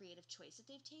about a creative choice that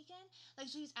they've taken.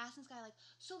 Like, so he's asking this guy, like,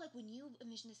 so, like, when you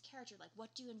envision this character, like, what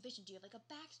do you envision? Do you have, like, a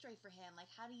backstory for him? Like,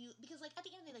 how do you... Because, like, at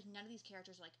the end of the day, like, none of these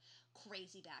characters are, like,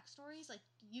 crazy backstories. Like,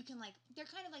 you can, like... They're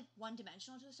kind of, like,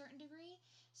 one-dimensional to a certain degree.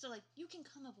 So, like, you can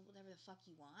come up with whatever the fuck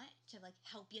you want to, like,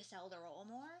 help you sell the role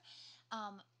more.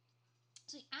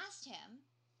 So he asked him,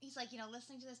 he's like,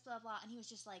 listening to this, blah, blah, and he was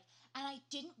just like, and I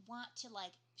didn't want to,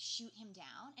 like, shoot him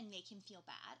down and make him feel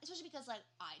bad, especially because, like,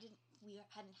 we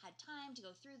hadn't had time to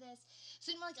go through this.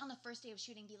 So I didn't want, like, on the first day of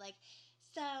shooting be like,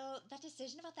 so that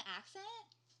decision about the accent?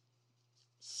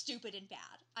 Stupid and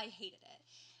bad. I hated it.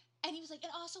 And he was like,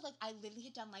 and also, like, I literally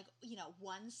had done, like,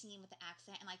 one scene with the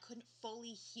accent and I couldn't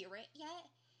fully hear it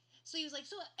yet. So he was like,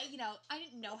 so, I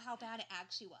didn't know how bad it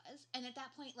actually was. And at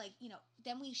that point, like,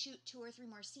 then we shoot 2 or 3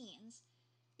 more scenes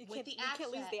with the accent. You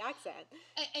can't lose the accent.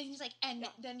 And he's like, and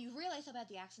then you realize how bad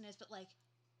the accent is, but, like,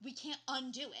 we can't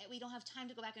undo it. We don't have time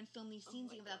to go back and film these scenes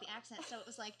even without the accent. So it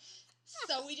was like,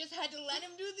 so we just had to let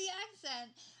him do the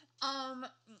accent.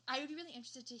 I would be really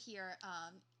interested to hear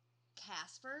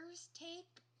Casper's take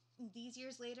these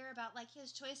years later about, like,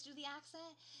 his choice to do the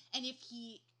accent. And if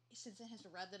he... since it has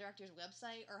read the director's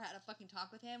website or had a fucking talk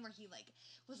with him where he like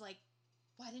was like,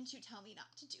 why didn't you tell me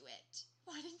not to do it?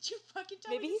 Why didn't you fucking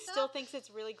tell me? Maybe he stop? still thinks it's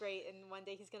really great, and one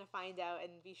day he's gonna find out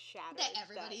and be shattered that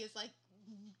everybody is like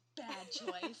bad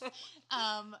choice.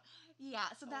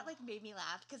 Yeah, so that like made me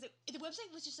laugh because the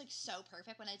website was just like so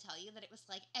perfect when I tell you that it was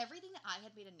like everything that I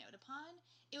had made a note upon.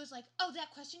 It was like, oh,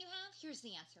 that question you have, here's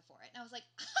the answer for it. And I was like,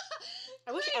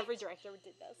 I wish Great. every director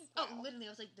did this. Oh, Wow. literally, I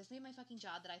was like, this made my fucking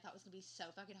job that I thought was gonna be so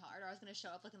fucking hard, or I was gonna show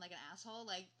up looking like an asshole.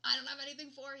 Like, I don't have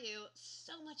anything for you.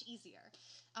 So much easier.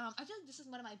 I feel like this is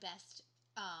one of my best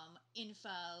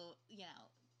info,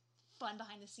 fun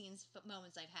behind the scenes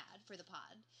moments I've had for the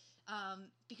pod,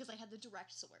 because I had the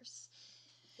direct source.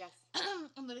 Yes.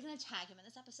 I'm literally gonna tag him in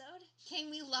this episode.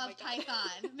 King, we love my God.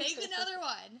 Python. Make another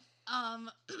one.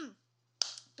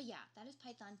 But yeah, that is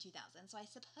Python 2000. So I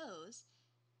suppose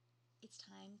it's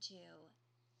time to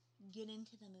get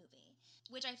into the movie,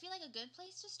 which I feel like a good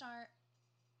place to start.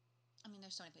 I mean,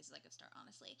 there's so many places I could start,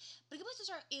 honestly. But a good place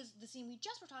to start is the scene we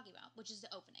just were talking about, which is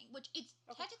the opening. Which it's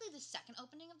technically the second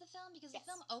opening of the film, because the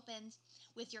film opens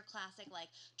with your classic, like,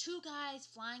 two guys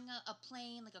flying a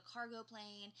plane, like a cargo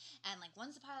plane, and, like,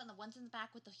 one's the pilot and the one's in the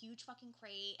back with the huge fucking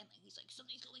crate, and, like, he's like,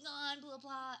 something's going on, blah,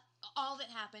 blah. All of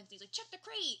it happens. He's like, check the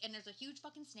crate! And there's a huge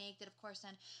fucking snake that, of course,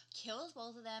 then kills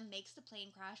both of them, makes the plane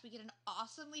crash. We get an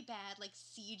awesomely bad, like,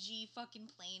 CG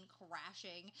fucking plane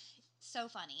crashing. So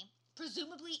funny.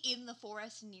 Presumably in the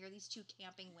forest near these two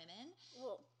camping women.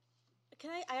 Well,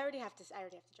 I already have to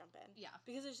jump in. Yeah.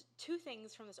 Because there's two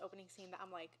things from this opening scene that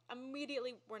I'm like,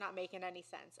 immediately, we're not making any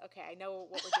sense. Okay, I know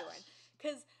what we're doing.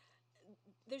 Because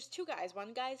there's two guys.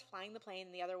 One guy's flying the plane,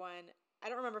 and the other one, I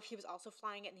don't remember if he was also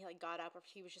flying it and he, like, got up, or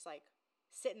if he was just, like,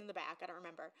 sitting in the back. I don't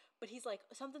remember. But he's like,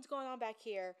 something's going on back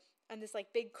here on this,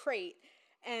 like, big crate.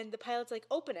 And the pilot's like,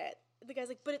 open it. The guy's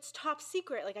like, but it's top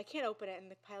secret. Like, I can't open it.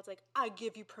 And the pilot's like, I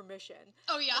give you permission.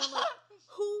 Oh, yeah. And I'm like,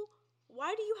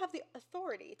 why do you have the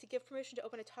authority to give permission to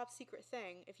open a top secret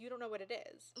thing if you don't know what it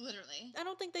is? Literally. I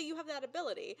don't think that you have that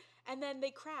ability. And then they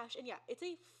crash. And yeah, it's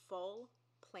a full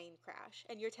plane crash.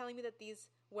 And you're telling me that these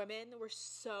women were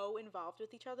so involved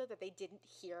with each other that they didn't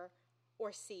hear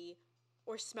or see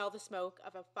or smell the smoke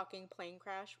of a fucking plane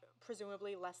crash,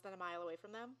 presumably less than a mile away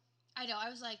from them? I know,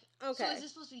 I was like, Okay. so is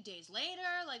this supposed to be days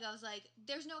later? Like, I was like,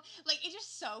 there's no, like, it's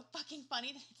just so fucking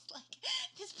funny that it's like,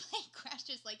 this plane crash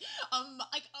is like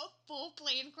a full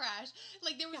plane crash.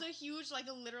 Like, there was a huge, like,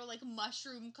 a literal, like,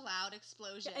 mushroom cloud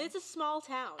explosion. Yeah, and it's a small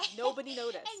town. Nobody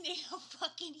noticed. And they don't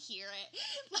fucking hear it.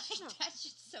 Like, No. that's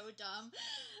just so dumb.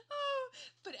 Oh.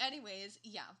 But anyways,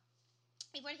 yeah.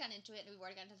 We've already gotten into it, and we've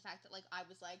already gotten into the fact that, like, I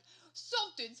was like,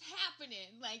 something's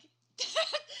happening. Like,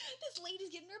 this lady's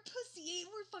getting her pussy,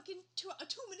 and we're fucking 2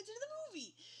 minutes into the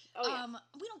movie. Oh, yeah.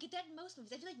 We don't get that in most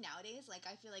movies. I feel like nowadays, like,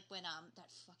 I feel like when,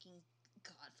 that fucking,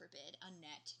 God forbid,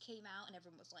 Annette came out, and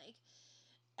everyone was like,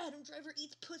 Adam Driver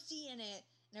eats pussy in it.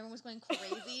 And everyone was going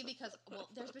crazy because, well,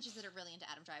 there's bitches that are really into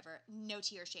Adam Driver. No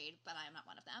tear shade, but I am not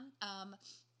one of them.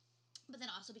 But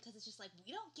then also because it's just like,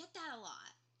 we don't get that a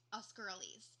lot, us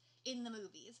girlies, in the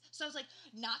movies. So I was like,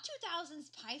 not 2000s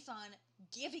Python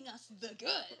giving us the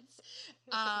goods.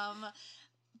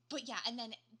 But yeah, and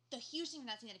then the huge thing in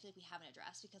that scene that I feel like we haven't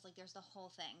addressed, because, like, there's the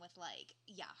whole thing with, like,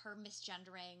 yeah, her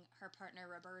misgendering her partner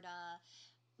Roberta.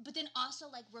 But then also,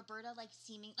 like, Roberta, like,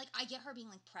 seeming, like, I get her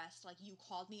being, like, pressed, like, you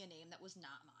called me a name that was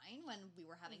not mine when we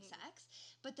were having sex.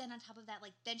 But then on top of that,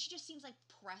 like, then she just seems, like,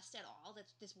 pressed at all that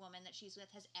this woman that she's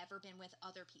with has ever been with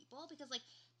other people. Because, like,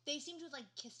 they seem to have, like,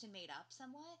 kissed and made up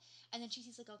somewhat. And then she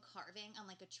sees, like, a carving on,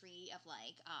 like, a tree of,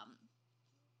 like,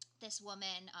 this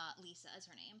woman, Lisa is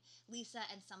her name. Lisa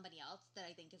and somebody else that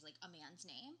I think is, like, a man's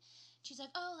name. She's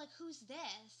like, oh, like, who's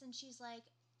this? And she's like,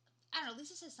 I don't know,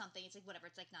 Lisa says something. It's like, whatever,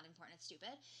 it's, like, not important, it's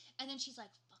stupid. And then she's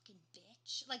like, fucking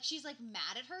bitch. Like, she's, like,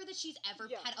 mad at her that she's ever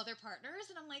had other partners.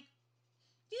 And I'm like,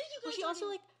 feel like you guys she also,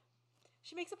 like,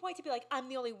 she makes a point to be like, I'm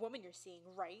the only woman you're seeing,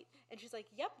 right? And she's like,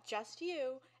 yep, just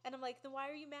you. And I'm like, then why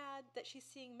are you mad that she's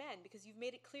seeing men? Because you've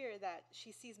made it clear that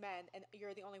she sees men and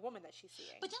you're the only woman that she's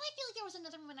seeing. But then I feel like there was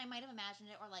another one, I might have imagined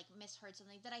it or, like, misheard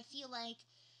something, that I feel like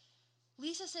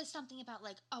Lisa says something about,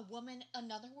 like, a woman,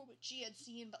 another woman she had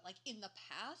seen, but, like, in the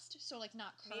past, so, like,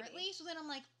 not currently. Maybe. So then I'm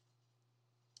like,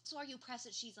 so are you pressed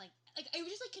that she's, like, it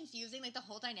was just, like, confusing, like, the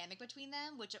whole dynamic between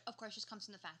them, which, of course, just comes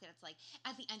from the fact that it's, like,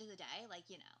 at the end of the day, like,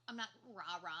 you know, I'm not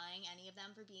rah-rahing any of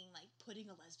them for being, like, putting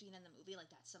a lesbian in the movie, like,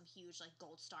 that's some huge, like,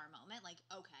 gold star moment, like,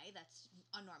 okay, that's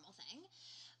a normal thing.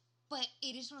 But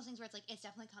it is one of those things where it's, like, it's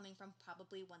definitely coming from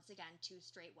probably, once again, 2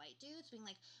 straight white dudes being,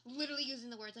 like, literally using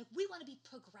the words, like, we want to be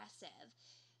progressive.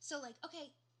 So, like,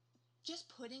 okay, just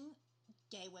putting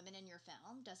gay women in your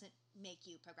film doesn't make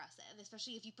you progressive,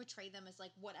 especially if you portray them as,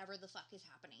 like, whatever the fuck is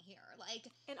happening here. Like,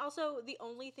 and also, the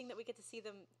only thing that we get to see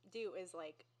them do is,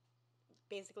 like,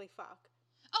 basically fuck.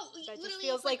 Oh, that literally, just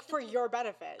feels like for your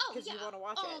benefit because you want to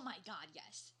watch it. Oh my god,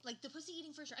 yes. Like, the pussy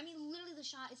eating for sure. I mean, literally, the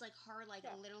shot is, like, her, like,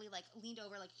 literally, like, leaned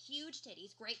over, like, huge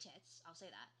titties, great tits. I'll say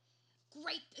that.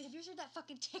 Great. Have you heard that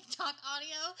fucking TikTok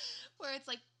audio where it's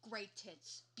like, great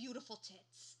tits, beautiful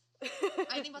tits?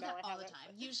 I think about No, that I all the haven't,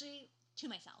 time. but Usually to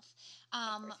myself.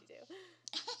 of course you do.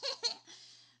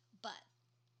 But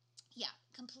yeah,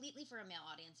 completely for a male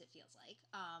audience, it feels like.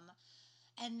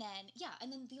 And then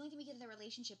the only thing we get in their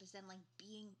relationship is then like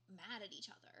being mad at each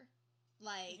other,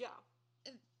 like Yeah.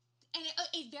 and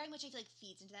it very much I feel like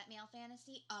feeds into that male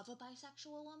fantasy of a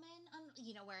bisexual woman,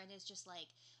 where it is just like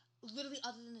literally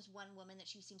other than this one woman that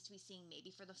she seems to be seeing maybe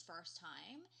for the first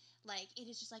time, like it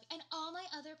is just like, and all my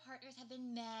other partners have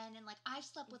been men, and like I've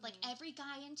slept with like every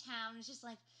guy in town. It's just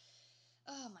like,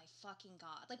 oh my fucking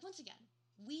god! Like once again,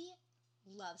 we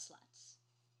love sluts.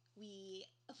 We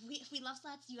love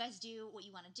sluts. You guys do what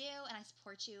you want to do, and I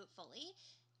support you fully.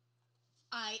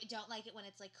 I don't like it when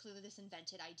it's like clearly this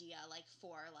invented idea like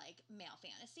for like male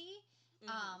fantasy.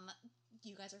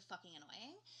 You guys are fucking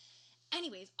annoying.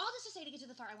 Anyways, all this to say to get to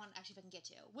the part I wanted to actually fucking get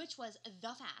to, which was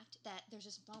the fact that there's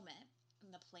this moment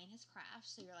and the plane has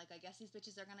crashed, so you're like, I guess these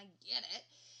bitches are gonna get it.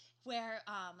 Where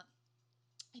I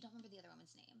don't remember the other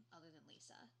woman's name other than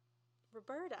Lisa.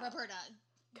 Roberta.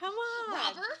 Come on.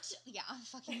 Robert. Yeah,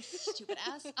 fucking stupid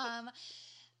ass.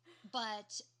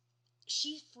 But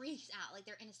she freaks out. Like,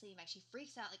 they're in a sleeping bag. She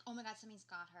freaks out. Like, oh my god, something's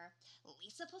got her.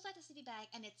 Lisa pulls out the sleeping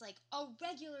bag, and it's like a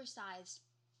regular sized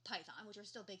python, which are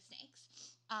still big snakes.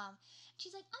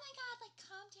 She's like, oh my god, like,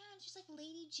 calm down. She's like,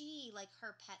 Lady G, like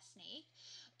her pet snake.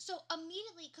 So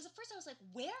immediately, because at first I was like,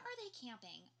 where are they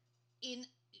camping? In,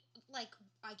 like,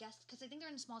 I guess, because I think they're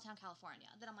in small town California.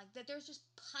 That I'm like, that there's just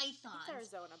pythons.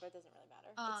 It's Arizona, but it doesn't really matter.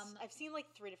 I've seen like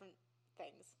 3 different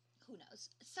things. Who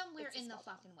knows? Somewhere It's a in the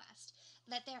small town. fucking West.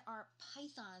 That there are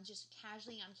pythons just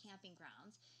casually on camping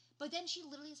grounds. But then she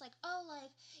literally is like, oh,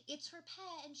 like, it's her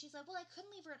pet. And she's like, well, I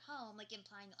couldn't leave her at home. Like,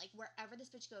 implying that, like, wherever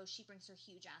this bitch goes, she brings her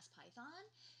huge-ass python.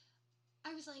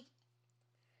 I was like,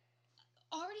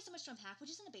 already so much to unpack,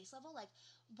 which is on the base level. Like,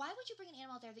 why would you bring an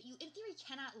animal out there that you, in theory,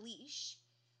 cannot leash?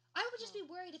 I would just be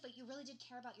worried if, like, you really did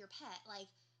care about your pet, like,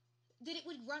 that it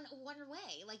would run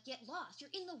away, like, get lost.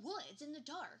 You're in the woods, in the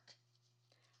dark.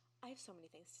 I have so many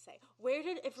things to say.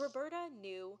 If Roberta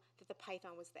knew that the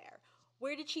python was there,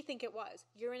 where did she think it was?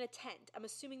 You're in a tent. I'm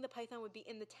assuming the python would be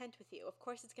in the tent with you. Of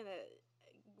course it's going to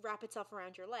wrap itself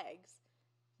around your legs.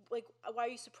 Like, why are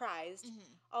you surprised?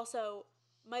 Also,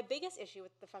 my biggest issue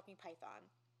with the fucking python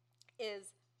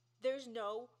is there's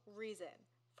no reason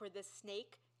for this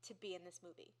snake to be in this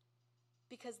movie.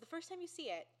 Because the first time you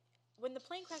see it, when the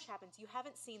plane crash happens, you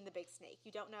haven't seen the big snake.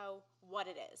 You don't know what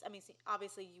it is. I mean,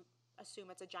 obviously you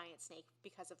assume it's a giant snake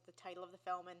because of the title of the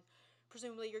film, and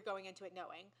presumably you're going into it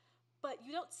knowing. But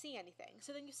you don't see anything.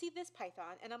 So then you see this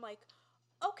python, and I'm like,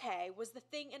 okay, was the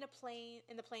thing in the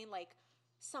plane like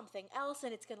something else,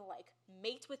 and it's gonna like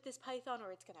mate with this python,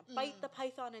 or it's gonna bite the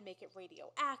python and make it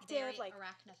radioactive? Very like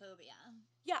arachnophobia.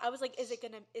 Yeah, I was like, is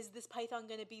this python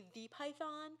gonna be the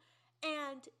python?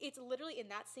 And it's literally in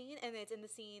that scene, and it's in the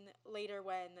scene later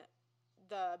when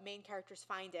the main characters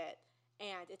find it,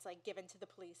 and it's like given to the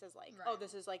police as like, oh,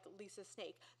 this is like Lisa's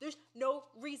snake. There's no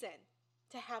reason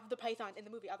to have the python in the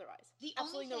movie otherwise. The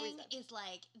Absolutely only thing no reason. is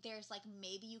like, there's like,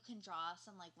 maybe you can draw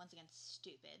some like, once again,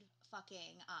 stupid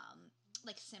fucking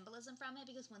like symbolism from it,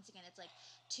 because once again it's like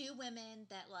 2 women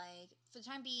that like for the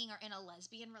time being are in a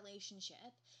lesbian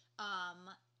relationship,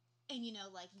 and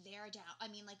like they're down. I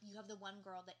mean, like, you have the one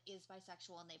girl that is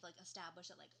bisexual, and they've like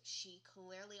established that like she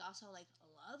clearly also like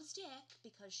loves dick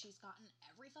because she's gotten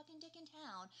every fucking dick in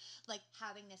town. Like,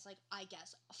 having this like, I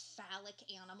guess, phallic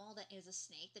animal that is a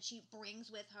snake that she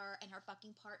brings with her, and her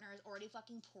fucking partner is already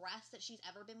fucking pressed that she's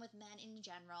ever been with men in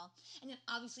general. And then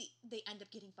obviously they end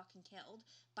up getting fucking killed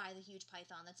by the huge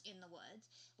python that's in the woods.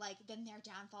 Like, then their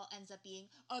downfall ends up being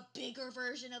a bigger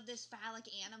version of this phallic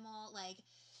animal. Like,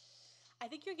 I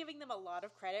think you're giving them a lot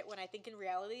of credit when I think in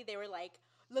reality they were like,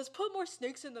 let's put more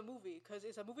snakes in the movie because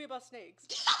it's a movie about snakes.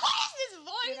 what is this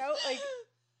voice? You know, like,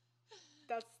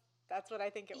 that's what I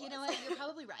think it was. You know what? You're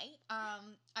probably right.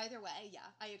 Either way, yeah,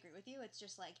 I agree with you. It's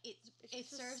just like it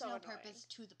serves so no annoying. purpose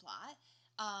to the plot.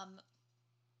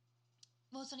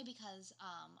 Well, it's funny because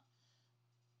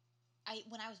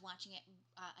when I was watching it,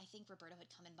 I think Roberto had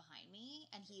come in behind me,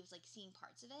 and he was like seeing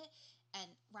parts of it. And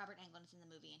Robert Englund is in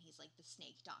the movie, and he's like the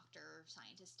snake doctor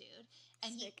scientist dude.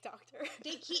 And snake doctor.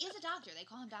 He is a doctor. They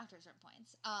call him doctor at certain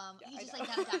points. He's just I like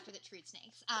not a doctor that treats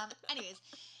snakes. Anyways,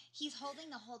 he's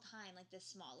holding the whole time like this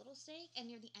small little snake, and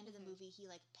near the end of the movie, he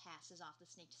like passes off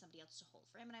the snake to somebody else to hold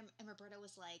for him. And Roberto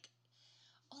was like,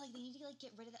 oh, like they need to like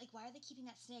get rid of that. Like, why are they keeping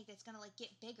that snake that's gonna like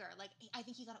get bigger? Like, I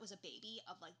think he thought it was a baby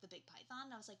of like the big python.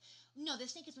 And I was like, no,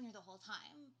 this snake has been here the whole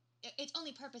time. Its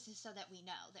only purpose is so that we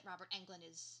know that Robert Englund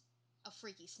is a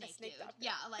freaky snake snake dude. doctor.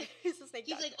 Yeah, like he's the snake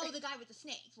he's doctor. like, oh, the guy with the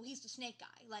snake. Well, he's the snake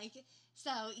guy. Like,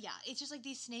 so yeah, it's just like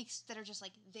these snakes that are just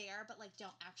like there, but like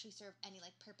don't actually serve any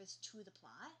like purpose to the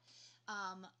plot.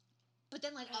 But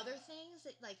then like other things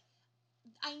that like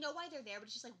I know why they're there, but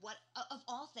it's just like what of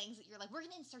all things that you're like, we're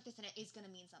gonna insert this and it is gonna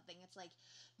mean something. It's like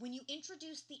when you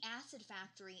introduce the acid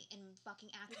factory in fucking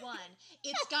Act 1,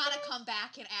 it's gotta come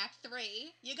back in Act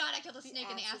 3. You gotta kill the snake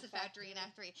in the acid factory in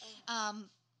Act 3.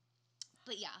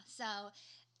 But yeah, so.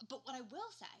 But what I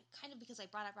will say, kind of because I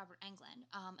brought up Robert Englund,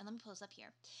 and let me pull this up here,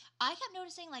 I kept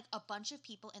noticing like a bunch of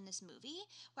people in this movie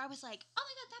where I was like, oh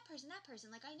my god, that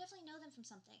person, like I definitely know them from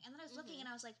something. And then I was looking and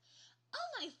I was like, oh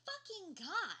my fucking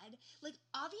god, like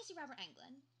obviously Robert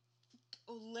Englund,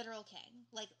 literal king,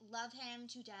 like love him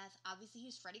to death. Obviously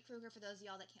he's Freddy Krueger for those of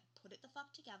y'all that can't put it the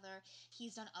fuck together.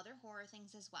 He's done other horror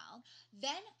things as well.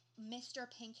 Then Mr.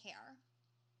 Pink Hair,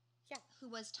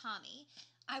 who was Tommy.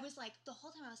 I was like, the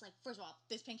whole time I was like, first of all,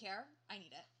 this pink hair, I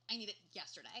need it. I need it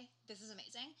yesterday. This is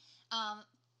amazing.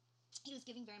 He was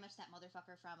giving very much that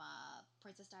motherfucker from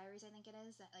Princess Diaries, I think it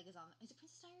is. That like is it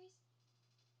Princess Diaries?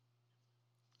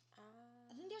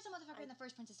 I think there's a motherfucker in the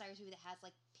first Princess Diaries movie that has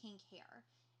like pink hair.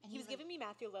 And he was giving me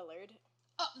Matthew Lillard.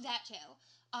 Oh, that too.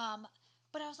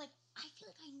 But I was like, I feel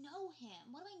like I know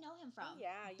him. What do I know him from? Oh,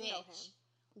 yeah, you know him.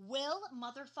 Will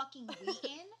motherfucking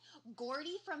Wheaton,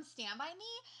 Gordy from Stand By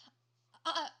Me.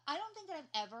 I don't think that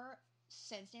I've ever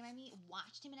since Stand By Me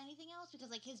watched him in anything else because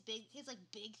like his big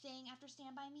thing after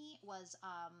Stand By Me was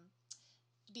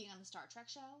being on the Star Trek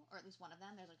show, or at least one of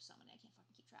them. There's like so many I can't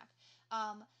fucking keep track.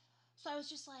 So I was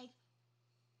just like,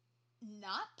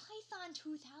 not Python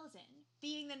 2000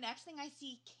 being the next thing I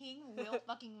see King Will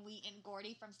fucking Wheaton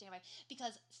Gordy from Stand By,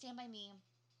 because Stand By Me.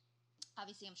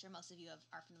 Obviously, I'm sure most of you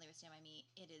are familiar with Stand By Me.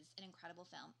 It is an incredible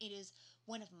film. It is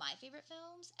one of my favorite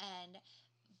films, and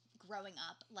growing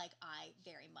up, like I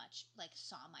very much like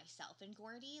saw myself in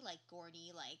Gordy. Like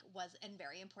Gordy, like was a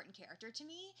very important character to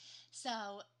me.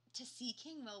 So to see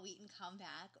King Will Wheaton come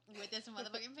back with this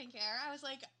motherfucking pink hair, I was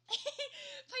like,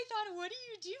 Python, what are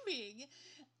you doing?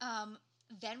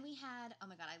 Then we had, oh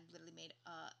my god, I literally made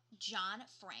John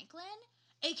Franklin,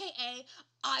 aka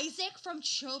Isaac from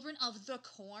Children of the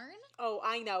Corn. Oh,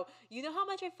 I know. You know how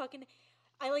much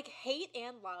I like hate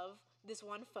and love this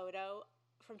one photo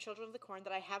from Children of the Corn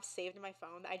that I have saved in my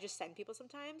phone that I just send people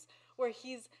sometimes, where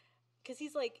he's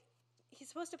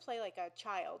supposed to play like a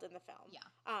child in the film. Yeah.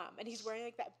 And he's wearing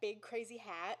like that big crazy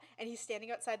hat, and he's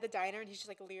standing outside the diner, and he's just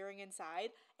like leering inside.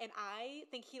 And I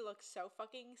think he looks so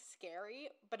fucking scary,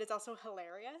 but it's also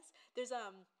hilarious. There's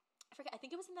I forget. I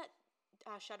think it was in that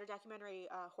Shudder documentary,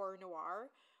 Horror Noir,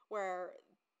 where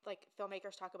like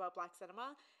filmmakers talk about black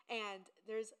cinema, and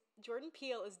there's Jordan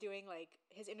Peele is doing like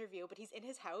his interview, but he's in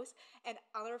his house, and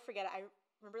I'll never forget it. I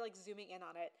remember like zooming in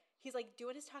on it. He's like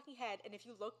doing his talking head, and if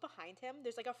you look behind him,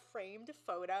 there's like a framed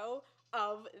photo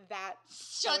of that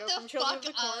photo from Children of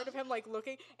the Corn of him like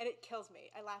looking, and it kills me.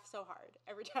 I laugh so hard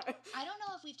every time. I don't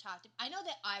know if we've talked. I know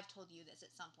that I've told you this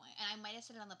at some point, and I might have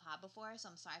said it on the pod before, so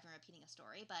I'm sorry if I'm repeating a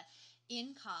story. But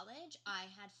in college, I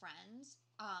had friends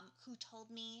who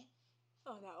told me.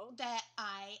 Oh no. That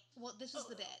this was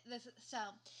the bit. So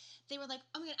they were like,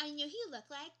 oh my god, I knew who you look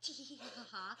like.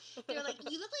 They were like,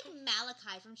 you look like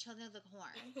Malachi from Children of the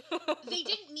Corn. They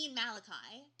didn't mean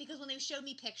Malachi, because when they showed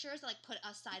me pictures, like put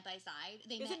us side by side,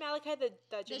 they meant... Is it Malachi the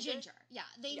ginger? The ginger, yeah.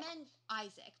 They meant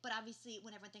Isaac, but obviously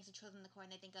when everyone thinks of Children of the Corn,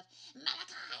 they think of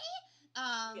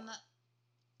Malachi.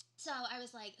 So I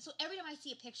was like, so every time I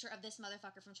see a picture of this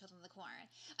motherfucker from Children of the Corn,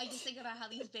 I just think about how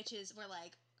these bitches were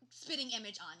like spitting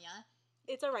image on ya.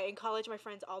 It's alright. In college, my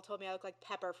friends all told me I look like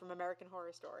Pepper from American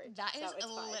Horror Story. That is a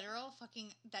literal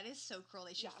fucking... That is so cruel.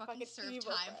 They should fucking serve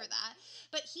time for that.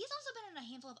 But he's also been in a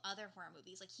handful of other horror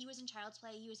movies. Like, he was in Child's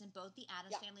Play. He was in both the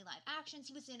Addams Family live actions.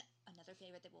 He was in another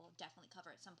favorite that we'll definitely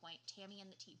cover at some point, Tammy and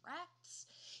the T-Rex.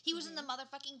 He was in the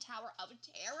motherfucking Tower of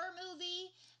Terror movie.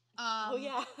 Oh,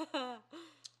 yeah.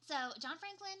 So, John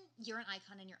Franklin, you're an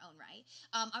icon in your own right.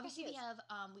 Obviously, we have,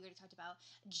 we already talked about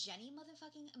Jenny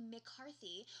motherfucking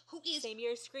McCarthy, who is... Same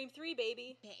year as Scream 3,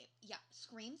 baby. Babe, yeah,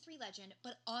 Scream 3 legend,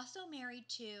 but also married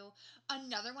to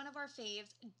another one of our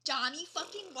faves, Donnie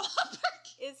fucking Wahlberg.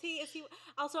 Is he?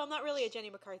 Also, I'm not really a Jenny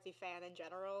McCarthy fan in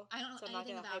general. I don't know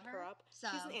anything about her. Up. So.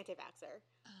 She's an anti-vaxxer.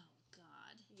 Oh,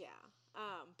 God. Yeah.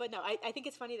 But no, I think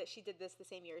it's funny that she did this the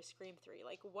same year as Scream 3.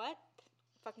 Like, what?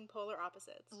 Fucking polar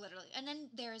opposites. Literally. And then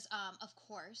there's, of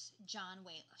course, Sean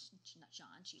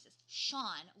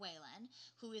Whalen,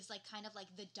 who is, like, kind of like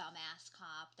the dumbass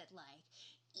cop that, like,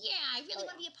 yeah, I really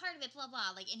want to be a part of it, blah,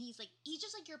 blah. Like, and he's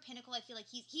just, like, your pinnacle. I feel like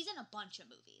he's in a bunch of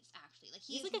movies, actually. Like,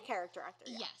 he's like a character actor,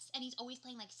 yeah. Yes. And he's always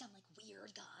playing, like, some, like,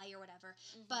 weird guy or whatever.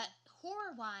 Mm-hmm. But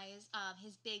horror-wise,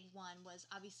 his big one was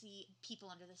obviously People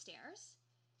Under the Stairs.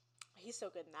 He's so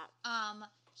good in that.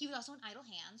 He was also in Idle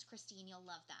Hands. Christine, you'll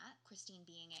love that. Christine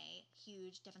being a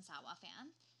huge Devon Sawa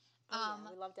fan.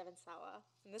 We love Devon Sawa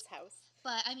in this house.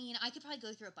 But, I mean, I could probably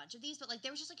go through a bunch of these, but, like,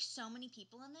 there was just, like, so many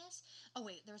people in this. Oh,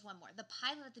 wait, there was one more. The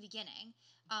pilot at the beginning,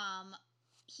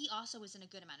 he also was in a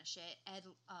good amount of shit. Ed,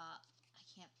 I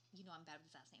can't, I'm bad with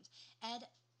his last names. Ed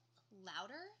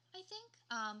Lauder, I think.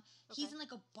 He's in,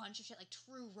 like, a bunch of shit, like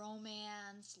True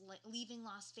Romance, like Leaving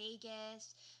Las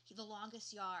Vegas, The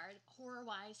Longest Yard.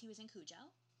 Horror-wise, he was in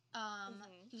Cujo.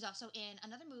 He was also in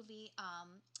another movie,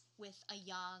 with a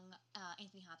young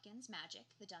Anthony Hopkins, Magic,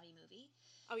 the dummy movie.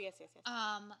 Oh, yes.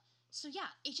 So yeah,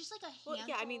 it's just like a handful. Well,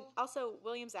 yeah, I mean, also,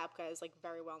 William Zabka is, like,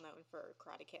 very well known for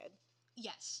Karate Kid.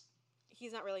 Yes.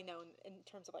 He's not really known in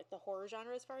terms of, like, the horror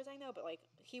genre as far as I know, but, like,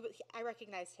 I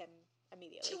recognized him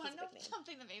immediately. Do you want He's a to know big name.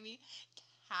 something that made me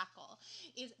cackle?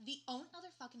 Is the only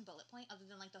other fucking bullet point, other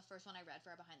than, like, the first one I read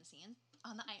for behind the scenes,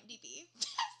 on the IMDb,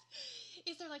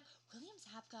 is they're like, William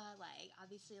Zabka, like,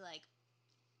 obviously, like,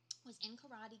 was in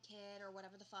Karate Kid or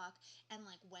whatever the fuck, and,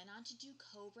 like, went on to do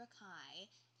Cobra Kai,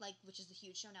 like, which is the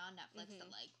huge show now on Netflix that,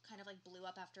 like, kind of, like, blew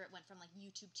up after it went from, like,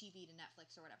 YouTube TV to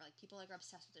Netflix or whatever. Like, people, like, are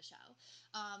obsessed with the show.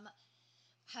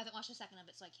 Haven't watched a second of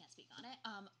it, so I can't speak on it.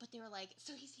 But they were like,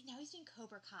 so now he's doing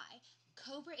Cobra Kai.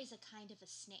 Cobra is a kind of a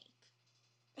snake.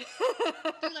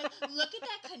 They're like, look at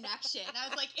that connection. I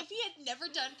was like, if he had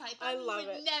never done Python, he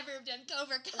would never have done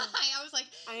Cobra Kai. I was like,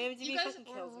 you guys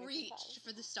reached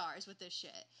for the stars with this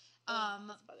shit.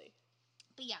 That's funny.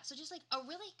 But yeah, so just like a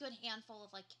really good handful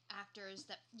of like actors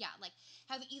that like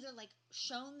have either like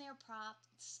shown their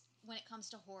props when it comes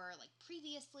to horror like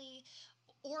previously,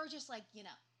 or just like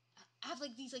have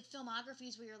like these like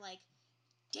filmographies where you're like,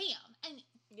 damn, and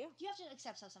you have to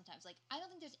accept stuff sometimes. Like, I don't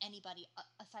think there's anybody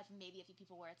aside from maybe a few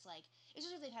people where it's like,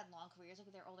 especially if they've had long careers, like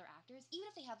with their older actors, even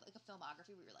if they have like a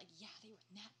filmography where you're like, yeah, they were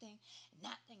in that thing and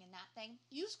that thing and that thing.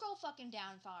 You scroll fucking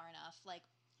down far enough, like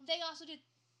they also did.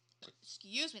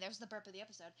 Excuse me, there's the burp of the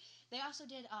episode. They also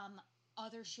did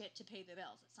other shit to pay the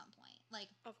bills at some point.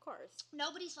 Like, of course,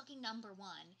 nobody's fucking number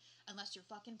one unless you're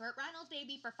fucking Burt Reynolds,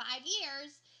 baby, for 5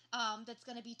 years. That's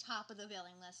gonna be top of the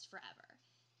billing list forever.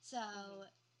 So.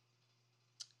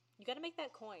 You gotta make that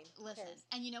coin. Listen,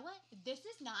 and you know what? This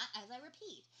is not, as I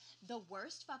repeat, the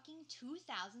worst fucking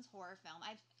 2000s horror film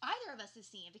either of us has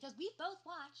seen, because we both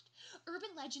watched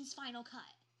Urban Legends Final Cut.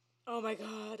 Oh my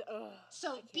god. Ugh,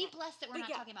 so be blessed that we're not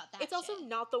talking about that. It's also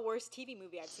not the worst TV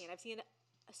movie I've seen. There was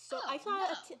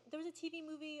a TV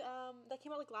movie that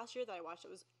came out like last year that I watched.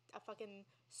 It was a fucking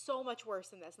so much worse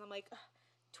than this, and I'm like,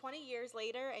 20 years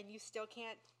later, and you still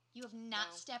can't. You have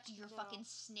not stepped your fucking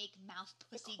snake mouth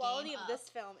pussy game up. The quality of this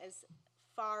film is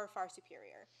far, far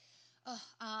superior.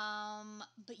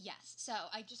 But yes, so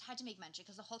I just had to make mention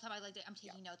because the whole time I'm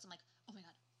taking notes. I'm like, oh my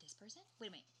god, this person? Wait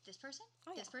a minute, this person?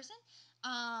 This person?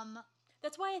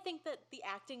 That's why I think that the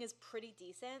acting is pretty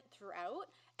decent throughout,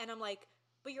 and I'm like,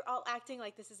 but you're all acting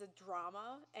like this is a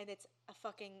drama, and it's a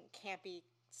fucking campy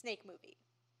snake movie.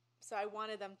 So I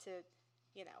wanted them to,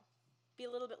 be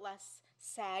a little bit less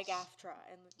SAG-AFTRA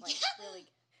and like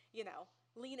really,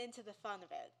 lean into the fun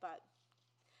of it, but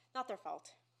not their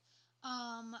fault.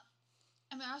 I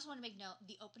also want to make note,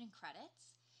 the opening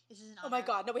credits. This is an honor. Oh my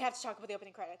god, no, we have to talk about the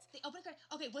opening credits. The opening credits.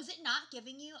 Okay, was it not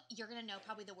giving you, you're going to know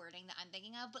probably the wording that I'm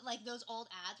thinking of, but like those old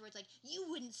ads where it's like, you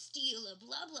wouldn't steal a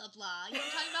blah, blah, blah. You know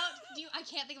what I'm talking about? I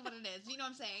can't think of what it is. You know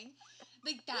what I'm saying?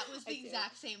 Like that was the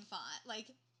exact same font.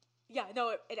 Like, yeah,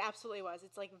 no, it absolutely was.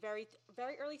 It's like very,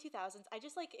 very early 2000s. I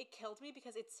just like, it killed me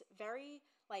because it's very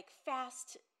like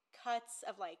fast cuts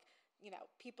of like,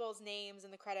 people's names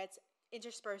in the credits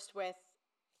interspersed with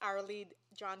our lead,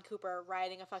 John Cooper,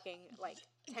 riding a fucking like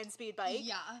 10-speed bike.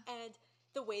 Yeah. And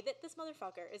the way that this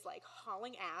motherfucker is like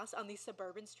hauling ass on these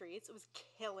suburban streets was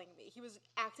killing me. He was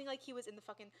acting like he was in the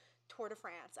fucking Tour de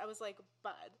France. I was like,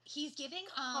 bud. He's giving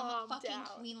fucking down.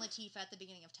 Queen Latifah at the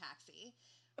beginning of Taxi.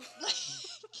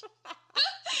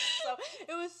 So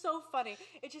it was so funny.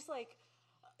 It just like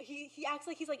he acts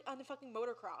like he's like on the fucking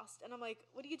motocross, and I'm like,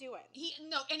 what are you doing?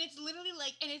 And it's literally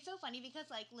like, and it's so funny because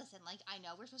like, listen, like I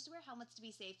know we're supposed to wear helmets to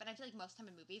be safe, but I feel like most time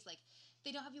in movies like they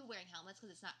don't have people wearing helmets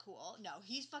because it's not cool. No,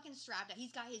 he's fucking strapped up.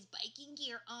 He's got his biking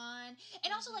gear on,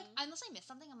 and also like unless I miss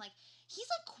something, I'm like, he's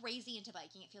like crazy into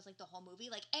biking. It feels like the whole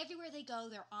movie, like everywhere they go,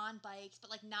 they're on bikes,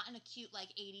 but like not in a cute like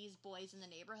 80s boys in the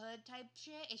neighborhood type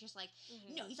shit. It's just like,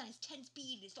 he's on his 10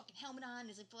 speed, his fucking helmet on,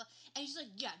 and he's like,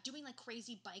 doing like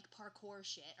crazy bike parkour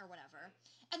shit or whatever.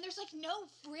 And there's like no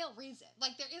real reason.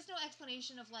 Like there is no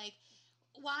explanation of like,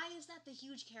 why is that the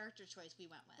huge character choice we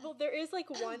went with? Well, there is like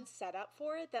one setup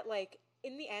for it that like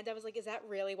in the end I was like, is that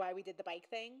really why we did the bike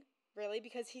thing? Really?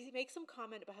 Because he makes some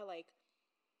comment about how like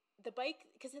the bike,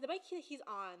 because the bike he's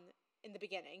on in the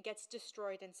beginning gets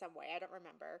destroyed in some way. I don't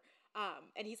remember.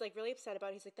 And he's like really upset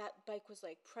about it. He's like, that bike was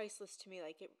like priceless to me.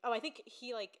 Like, I think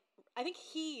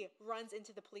he runs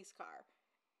into the police car,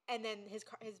 and then his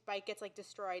bike gets like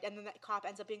destroyed, and then that cop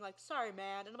ends up being like, sorry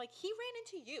man, and I'm like, he ran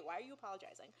into you, why are you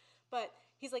apologizing? But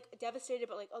he's like devastated,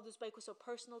 but like, oh, this bike was so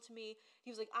personal to me. He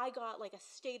was like, I got like a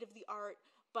state of the art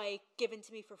bike given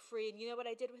to me for free, and you know what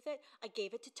I did with it? I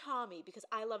gave it to Tommy because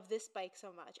I love this bike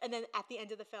so much. And then at the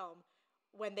end of the film,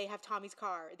 when they have Tommy's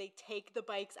car, they take the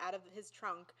bikes out of his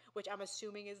trunk, which I'm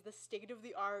assuming is the state of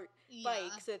the art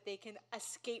bike, so that they can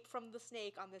escape from the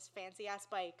snake on this fancy ass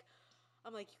bike.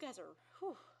 I'm like, you guys are,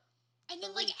 whew. And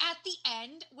then, like, at the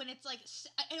end, when it's, like,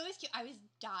 it always cute. I was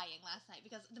dying last night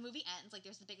because the movie ends, like,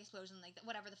 there's the big explosion, like,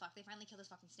 whatever the fuck. They finally kill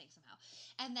this fucking snake somehow.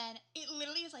 And then it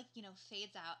literally is, like,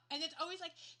 fades out. And it's always,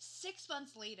 like, 6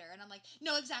 months later. And I'm like,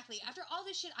 no, exactly. After all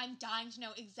this shit, I'm dying to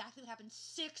know exactly what happened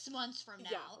 6 months from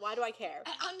now. Yeah, why do I care?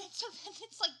 And so then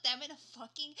it's, like, them in a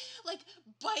fucking, like,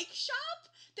 bike shop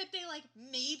that they, like,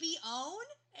 maybe own.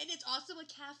 And it's also a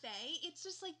cafe. It's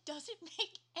just, like, doesn't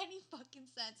make any fucking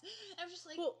sense. I'm just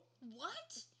like, well,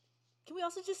 what? Can we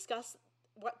also discuss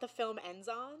what the film ends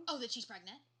on? Oh, that she's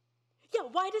pregnant? Yeah,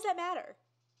 why does that matter?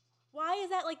 Why is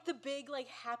that, like, the big, like,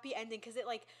 happy ending? Because it,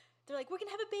 like, they're like, we're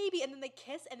gonna have a baby, and then they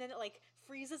kiss, and then it, like,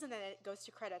 freezes, and then it goes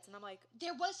to credits, and I'm like,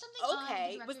 there was something on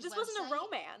the director's this website. Wasn't a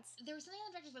romance. There was something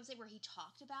on the director's website where he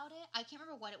talked about it. I can't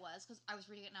remember what it was, because I was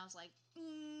reading it, and I was like,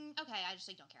 okay, I just,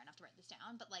 like, don't care enough to write this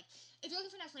down. But, like, if you're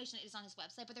looking for an explanation, it is on his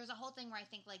website. But there was a whole thing where I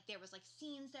think, like, there was, like,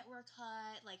 scenes that were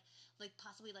cut, like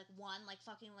possibly, like, one, like,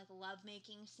 fucking, like,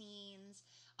 love-making scenes.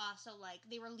 Also, like,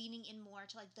 they were leaning in more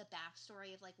to, like, the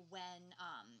backstory of, like, when,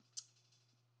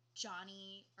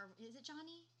 Johnny, or is it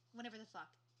Johnny? Whatever the fuck.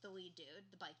 The lead dude,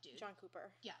 the bike dude. John Cooper.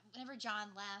 Yeah, whenever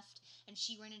John left and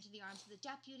she ran into the arms of the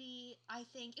deputy, I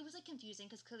think it was, like, confusing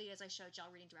because clearly, as I showed y'all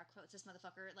reading direct quotes, this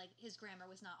motherfucker, like, his grammar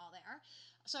was not all there.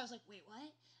 So I was like, wait, what?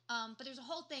 But there's a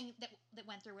whole thing that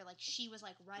went through where, like, she was,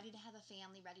 like, ready to have a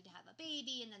family, ready to have a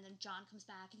baby, and then John comes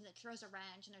back and he, like, throws a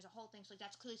wrench, and there's a whole thing. So, like,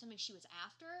 that's clearly something she was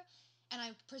after. And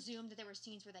I presumed that there were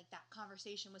scenes where, like, that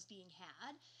conversation was being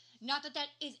had. Not that that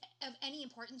is of any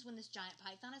importance when this giant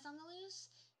python is on the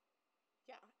loose.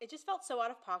 Yeah, it just felt so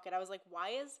out of pocket. I was like, why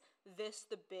is this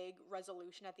the big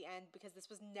resolution at the end? Because this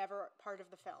was never part of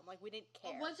the film. Like, we didn't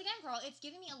care. Once again, girl, it's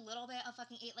giving me a little bit of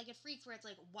fucking Eight-Legged Freaks where it's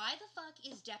like, why the fuck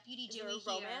is Deputy Dewey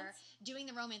here doing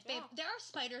the romance? Yeah. Babe, there are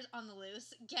spiders on the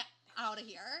loose. Get out of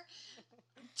here.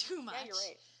 Too much. Yeah, you're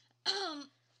right.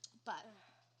 But,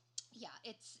 yeah,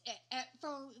 it's...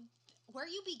 from where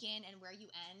you begin and where you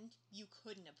end, you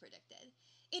couldn't have predicted.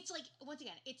 It's like, once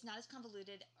again, it's not as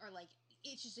convoluted or, like,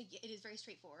 it's just, like, it is very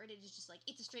straightforward. It is just, like,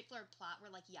 it's a straightforward plot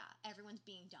where, like, yeah, everyone's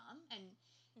being dumb and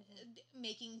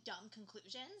making dumb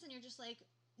conclusions, and you're just like,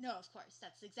 no, of course,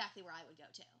 that's exactly where I would go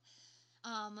to.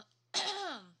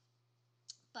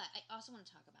 But I also want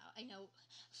to talk about, I know,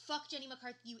 fuck Jenny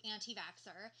McCarthy, you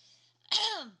anti-vaxxer,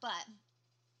 but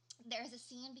there's a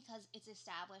scene because it's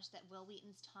established that Will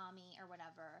Wheaton's Tommy or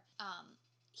whatever,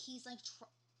 he's, like,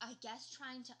 I guess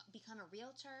trying to become a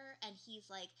realtor, and he's,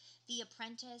 like, the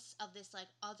apprentice of this, like,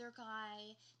 other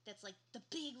guy that's, like, the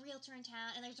big realtor in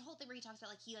town, and there's a whole thing where he talks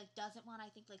about, like, he, like, doesn't want to, I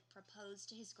think, like, propose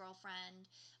to his girlfriend,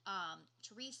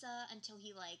 Teresa, until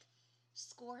he, like,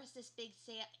 scores this big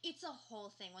sale. It's a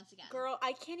whole thing, once again. Girl,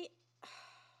 I can't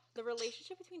the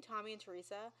relationship between Tommy and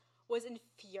Teresa was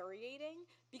infuriating,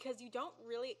 because you don't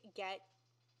really get,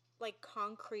 like,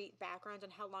 concrete background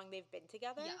on how long they've been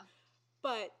together. Yeah.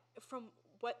 But from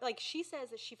what, like, she says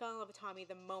that she fell in love with Tommy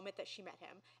the moment that she met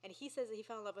him, and he says that he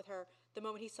fell in love with her the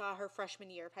moment he saw her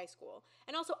freshman year of high school.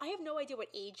 And also, I have no idea what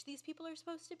age these people are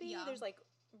supposed to be. Yeah. There's, like,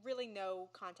 really no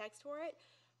context for it.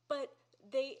 But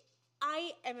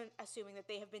I am assuming that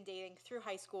they have been dating through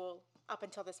high school up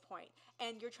until this point,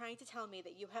 and you're trying to tell me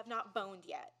that you have not boned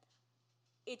yet.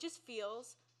 It just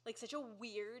feels like such a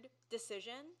weird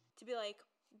decision to be like,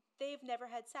 they've never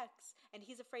had sex, and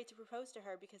he's afraid to propose to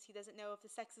her because he doesn't know if the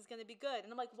sex is going to be good.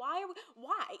 And I'm like, why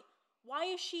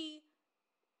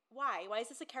is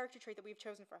this a character trait that we've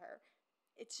chosen for her?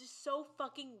 It's just so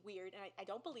fucking weird, and I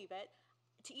don't believe it.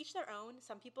 To each their own.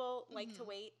 Some people like to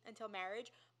wait until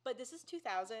marriage, but this is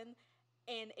 2000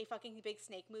 in a fucking big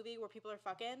snake movie where people are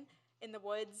fucking in the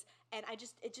woods, and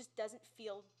it just doesn't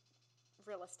feel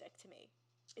realistic to me.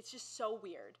 It's just so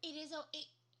weird. It is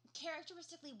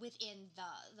characteristically within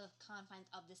the confines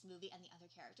of this movie and the other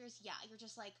characters, yeah, you're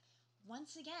just like,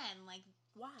 once again, like,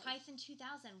 Why? Python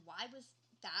 2000. Why was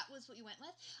that was what you went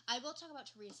with? I will talk about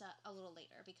Teresa a little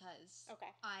later because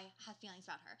I have feelings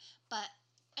about her. But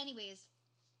anyways,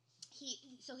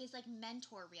 his like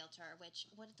mentor realtor, which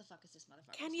what the fuck is this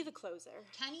motherfucker? Kenny the Closer.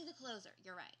 Kenny the Closer.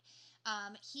 You're right.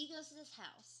 He goes to this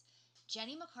house.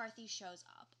 Jenny McCarthy shows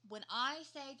up. When I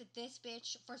say that this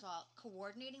bitch, first of all,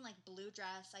 coordinating like blue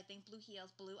dress, I think blue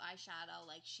heels, blue eyeshadow,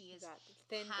 like she is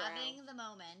having the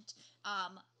moment.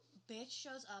 Bitch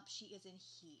shows up. She is in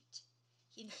heat.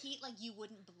 In heat like you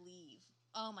wouldn't believe.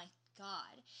 Oh my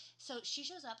god. So she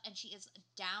shows up and she is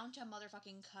down to a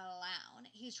motherfucking clown.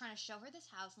 He's trying to show her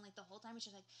this house and like the whole time it's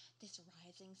just like this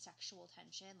rising sexual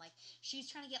tension. Like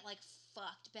she's trying to get like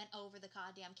fucked, bent over the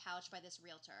goddamn couch by this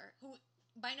realtor who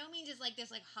by no means is like this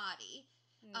like hottie.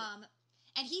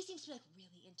 And he seems to be like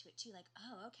really into it too. Like,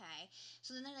 oh, okay.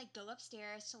 So then they like go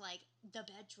upstairs to like the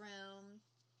bedroom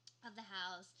of the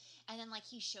house, and then like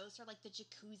he shows her like the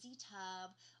jacuzzi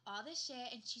tub, all this shit,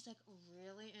 and she's like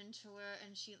really into it.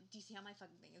 And do you see how my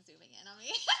fucking thing is zooming in on me?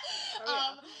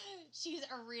 She's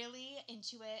really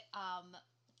into it.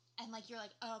 And like you're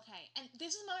like, oh, okay. And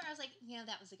this is the moment I was like,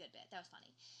 that was a good bit. That was funny,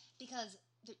 because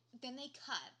then they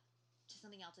cut to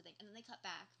something else, I think, and then they cut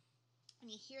back. And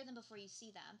you hear them before you see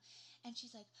them. And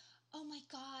she's like, oh my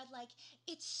god, like,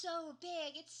 it's so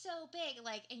big,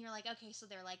 like, and you're like, okay, so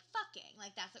they're, like, fucking,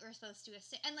 like, that's what we're supposed to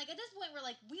assume. And, like, at this point, we're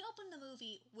like, we opened the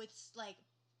movie with, like,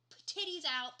 titties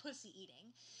out, pussy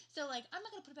eating. So, like, I'm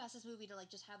not gonna put past this movie to, like,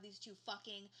 just have these two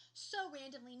fucking so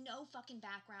randomly, no fucking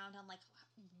background on, like,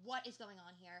 what is going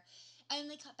on here. And then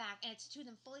they cut back, and it's two of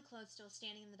them fully clothed, still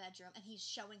standing in the bedroom, and he's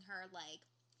showing her, like,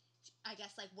 I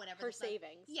guess, like, whatever. Her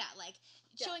savings. Like, like,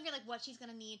 showing her, like, what she's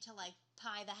gonna need to, like,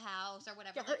 buy the house or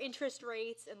whatever. Yeah, her interest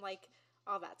rates and, like,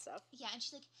 all that stuff. Yeah, and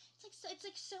she's like,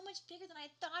 it's so much bigger than I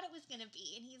thought it was gonna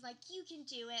be. And he's like, you can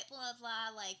do it, blah,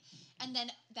 blah, like, and then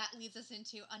that leads us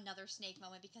into another snake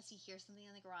moment because he hears something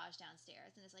in the garage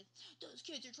downstairs and it's like, those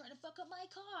kids are trying to fuck up my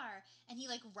car. And he,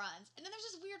 like, runs. And then there's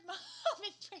this weird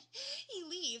moment where he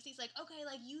leaves. He's like, okay,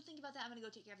 like, you think about that. I'm gonna go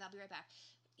take care of that. I'll be right back.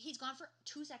 He's gone for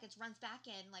 2 seconds, runs back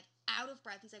in, like, out of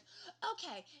breath. He's like,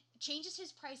 okay, changes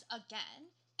his price again.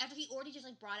 After he already just,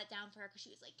 like, brought it down for her because she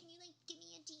was like, can you, like, give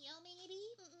me a deal, maybe?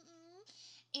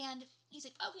 And he's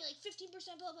like, okay, like, 15%,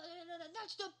 blah, blah, blah, blah, blah,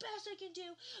 that's the best I can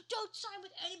do. Don't sign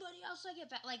with anybody else till I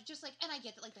get back. Like, just, like, and I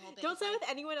get that, like, the whole bit. Don't sign with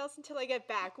anyone else until I get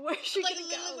back. Where's she like, gonna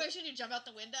literally, go? where should you jump out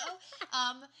the window?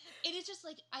 It is just,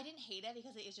 like, I didn't hate it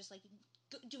because it is just, like,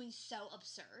 doing so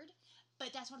absurd.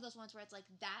 But that's one of those ones where it's, like,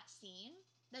 that scene,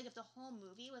 like, if the whole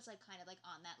movie was, like, kind of, like,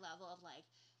 on that level of, like,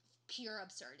 pure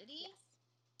absurdity. Yes.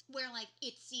 Where, like,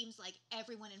 it seems like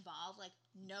everyone involved, like,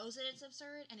 knows that it's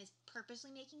absurd and is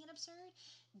purposely making it absurd,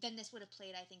 then this would have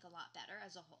played, I think, a lot better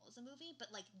as a whole as a movie.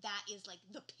 But, like, that is, like,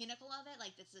 the pinnacle of it.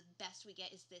 Like, that's the best we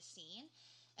get is this scene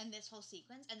and this whole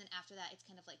sequence. And then after that, it's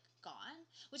kind of, like, gone.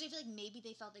 Which I feel like maybe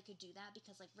they felt they could do that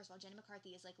because, like, first of all, Jenny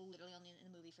McCarthy is, like, literally only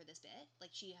in the movie for this bit.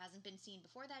 Like, she hasn't been seen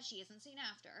before that. She isn't seen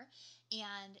after.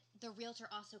 And the realtor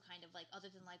also kind of, like,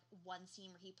 other than, like, one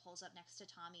scene where he pulls up next to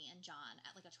Tommy and John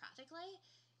at, like, a traffic light,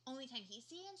 only time he's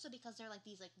seen. So because they're like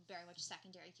these like very much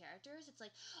secondary characters, it's like,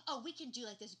 oh, we can do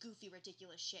like this goofy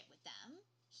ridiculous shit with them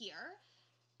here,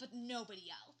 but nobody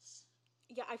else.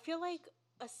 Yeah, I feel like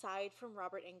aside from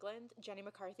Robert Englund, Jenny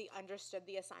McCarthy understood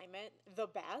the assignment the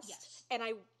best. Yes. And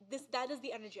that is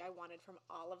the energy I wanted from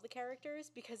all of the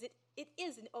characters because it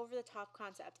is an over the top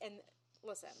concept. And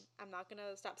listen, I'm not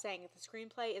gonna stop saying it, the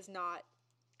screenplay is not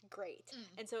great.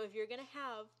 And so if you're gonna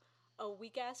have a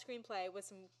weak-ass screenplay with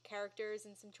some characters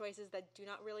and some choices that do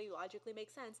not really logically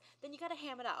make sense, then you gotta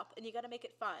ham it up and you gotta make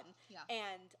it fun. Yeah.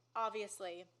 And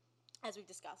obviously, as we've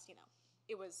discussed,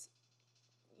 it was,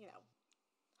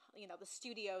 the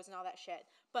studios and all that shit.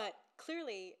 But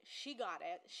clearly, she got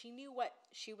it. She knew what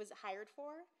she was hired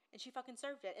for, and she fucking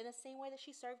served it in the same way that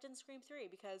she served in Scream 3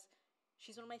 because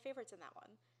she's one of my favorites in that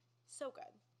one. So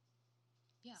good.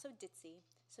 Yeah. So ditzy.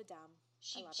 So dumb.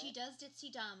 She does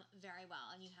ditzy dumb very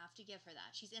well, and you have to give her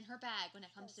that. She's in her bag when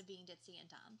it comes to being ditzy and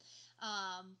dumb.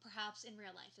 Perhaps in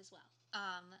real life as well.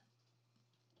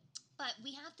 But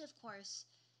we have to, of course,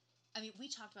 I mean, we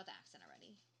talked about the accent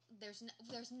already.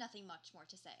 There's nothing much more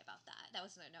to say about that. That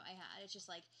was another note I had. It's just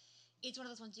like, it's one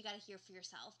of those ones you gotta hear for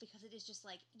yourself because it is just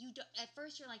like, at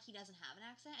first you're like, he doesn't have an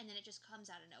accent, and then it just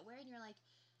comes out of nowhere, and you're like,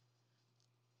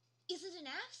 is it an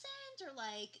accent, or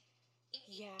like,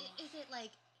 is it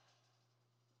like,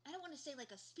 I don't want to say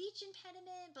like a speech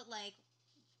impediment, but like,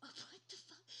 what the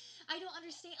fuck? I don't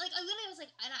understand. Like, I literally was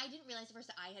like, and I didn't realize at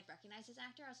first that I had recognized this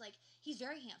actor. I was like, he's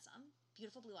very handsome,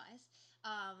 beautiful blue eyes.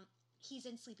 He's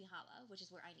in Sleepy Hollow, which is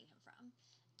where I knew him from.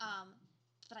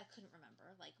 but I couldn't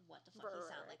remember like what the fuck Right, he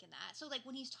right, sounded right. like in that. So like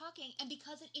when he's talking, and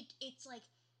because it's like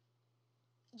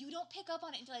you don't pick up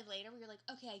on it until like later, where you're like,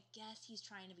 okay, I guess he's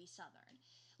trying to be Southern.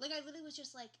 Like I literally was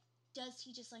just like, does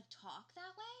he just like talk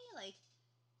that way? Like,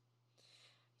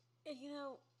 And, you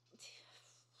know,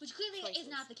 which clearly is choices.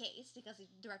 not the case because the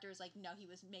director was like, no, he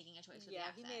was making a choice with the Yeah,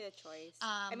 accent. he made a choice.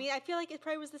 I mean, I feel like it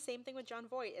probably was the same thing with John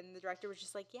Voight, and the director was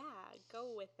just like, "Yeah,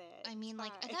 go with it." I mean, It's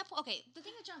like at fine." that point, okay. The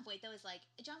thing with John Voight though is like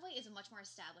John Voight is a much more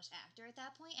established actor at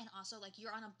that point, and also like you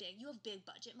have big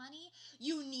budget money.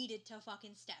 You needed to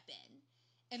fucking step in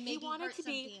and He maybe wanted hurt to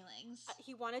some be,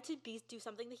 feelings. do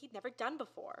something that he'd never done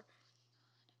before,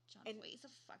 John and Voight is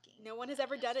a fucking. no one has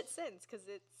ever done it since because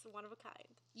it's one of a kind.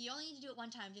 You only need to do it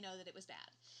one time to know that it was bad.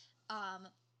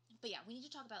 But yeah, we need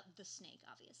to talk about the snake,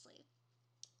 obviously.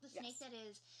 The snake Yes. that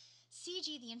is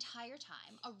CG the entire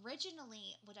time.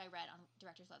 Originally, what I read on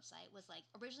director's website was like,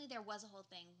 originally there was a whole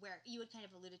thing where you had kind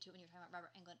of alluded to it when you were talking about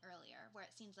Robert Englund earlier, where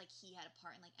it seems like he had a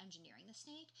part in like engineering the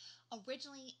snake.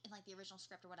 Originally, in like the original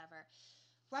script or whatever,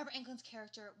 Robert Englund's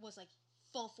character was like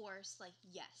full force, like,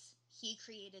 yes, he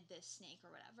created this snake or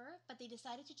whatever, but they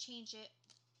decided to change it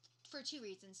for two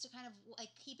reasons, to kind of like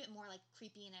keep it more like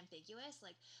creepy and ambiguous.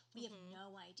 Like we have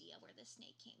no idea where this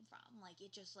snake came from. Like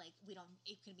it just like we don't.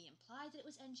 It could be implied that it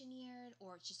was engineered,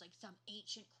 or it's just like some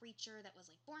ancient creature that was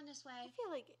like born this I way.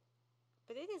 feel like,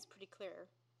 but it is pretty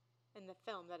clear in the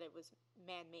film that it was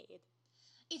man-made.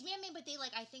 It's man-made, but they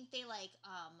like I think they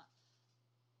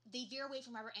veer away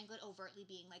from Robert Englund overtly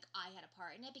being like I had a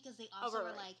part in it, because they also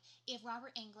were right. like, if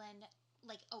Robert Englund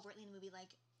like overtly in the movie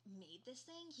like made this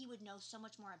thing, he would know so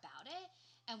much more about it,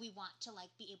 and we want to like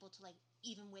be able to like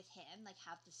even with him like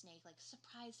have the snake like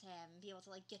surprise him, be able to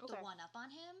like get the Okay. one up on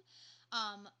him.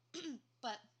 um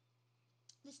but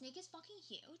the snake is fucking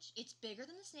huge. It's bigger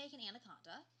than the snake in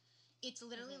Anaconda. It's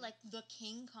literally like the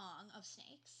King Kong of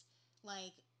snakes,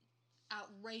 like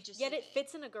outrageously Yet it big.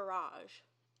 fits in a garage.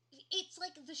 It's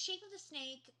like the shape of the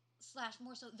snake slash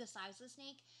more so the size of the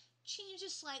snake changes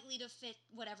slightly to fit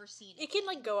whatever scene It it's can in.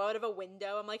 like go out of a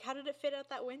window. I'm like, how did it fit out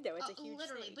that window? It's a huge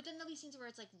Literally, snake. but then there'll be scenes where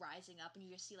it's like rising up and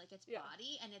you just see like its Yeah.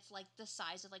 body, and it's like the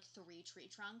size of like 3 tree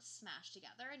trunks smashed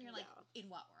together, and you're like, Yeah. in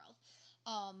what world?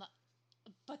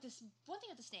 But this one thing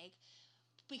with the snake,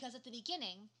 because at the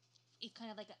beginning, it kind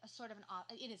of like a sort of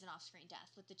it is an off-screen death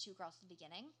with the two girls at the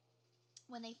beginning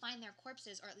when they find their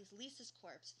corpses, or at least Lisa's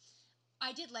corpse.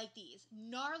 I did like these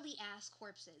gnarly ass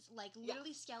corpses, like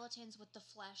literally skeletons with the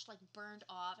flesh like burned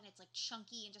off, and it's like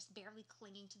chunky and just barely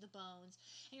clinging to the bones.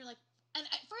 And you're like, and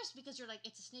at first, because you're like,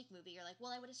 it's a snake movie, you're like,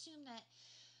 well, I would assume that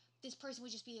this person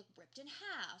would just be like ripped in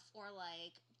half, or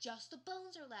like just the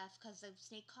bones are left because the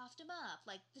snake coughed him up.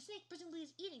 Like the snake presumably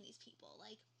is eating these people.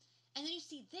 Like, and then you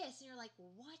see this, and you're like,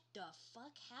 what the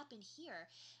fuck happened here?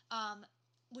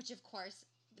 Which of course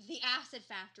the acid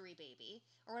factory baby,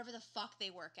 or whatever the fuck they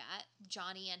work at,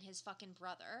 Johnny and his fucking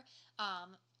brother,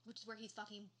 which is where he's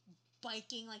fucking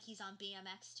biking like he's on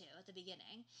BMX too at the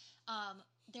beginning.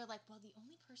 They're like, well, the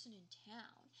only person in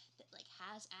town that like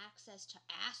has access to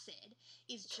acid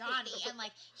is Johnny, and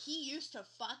like he used to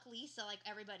fuck Lisa like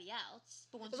everybody else.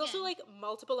 But once There's again, also like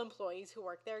multiple employees who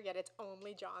work there, yet it's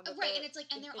only John. right, and it's like,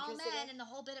 and they're all interested men, in. and the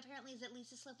whole bit apparently is that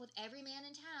Lisa slept with every man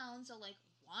in town, so like,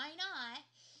 why not?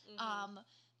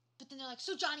 But then they're like,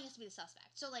 so Johnny has to be the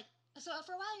suspect. So like, so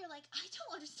for a while you're like, I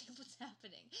don't understand what's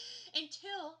happening,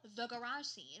 until the garage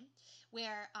scene,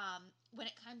 where when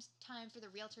it comes time for the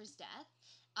realtor's death,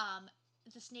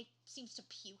 the snake seems to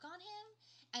puke on him,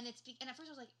 and and at first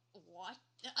I was like, what?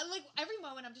 Like every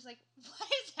moment I'm just like, what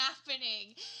is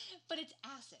happening? But it's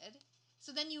acid.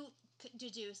 So then you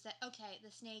deduce that, okay, the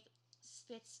snake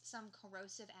spits some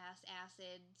corrosive ass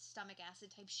acid, stomach acid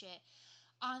type shit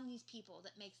on these people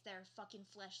that makes their fucking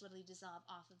flesh literally dissolve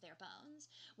off of their bones,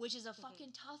 which is a fucking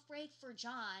tough break for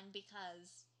John,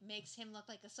 because makes him look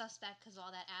like a suspect because of all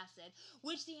that acid,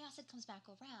 which the acid comes back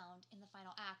around in the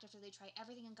final act after they try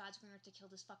everything in God's green earth to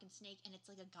kill this fucking snake, and it's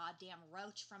like a goddamn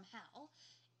roach from hell.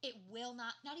 It will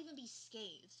not even be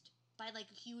scathed by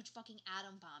like a huge fucking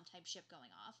atom bomb type ship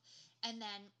going off. And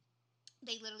then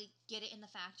they literally get it in the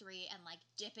factory and like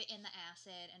dip it in the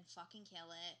acid and fucking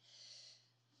kill it.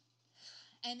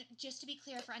 And just to be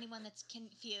clear for anyone that's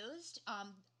confused,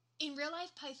 in real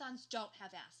life, pythons don't have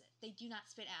acid. They do not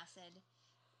spit acid.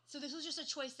 So this was just a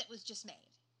choice that was just made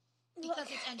because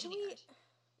it's engineered.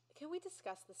 Can we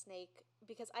discuss the snake?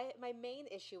 Because my main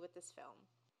issue with this film,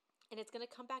 and it's going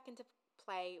to come back into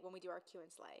play when we do our Q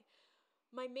and Slay.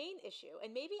 My main issue,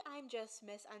 and maybe I'm just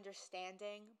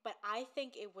misunderstanding, but I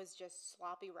think it was just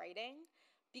sloppy writing,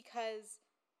 because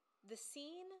the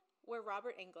scene where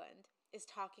Robert Englund is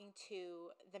talking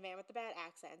to the man with the bad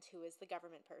accent, who is the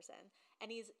government person,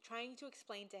 and he's trying to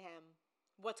explain to him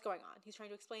what's going on. He's trying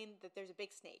to explain that there's a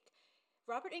big snake.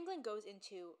 Robert Englund goes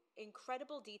into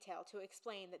incredible detail to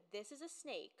explain that this is a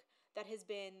snake that has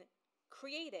been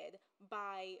created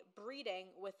by breeding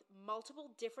with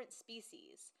multiple different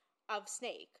species of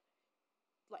snake,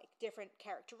 like different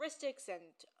characteristics and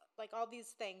like all these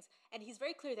things. And he's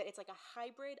very clear that it's like a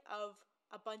hybrid of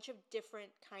a bunch of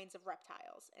different kinds of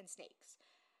reptiles and snakes.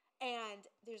 And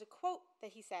there's a quote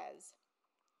that he says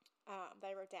that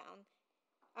I wrote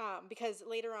down because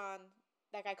later on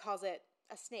that guy calls it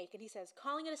a snake, and he says,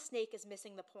 calling it a snake is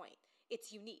missing the point.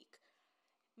 It's unique.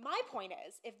 My point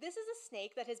is, if this is a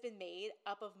snake that has been made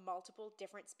up of multiple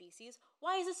different species,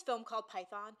 why is this film called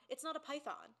Python? It's not a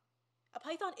python. A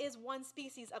python is one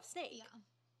species of snake. Yeah.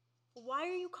 Why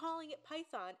are you calling it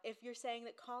python if you're saying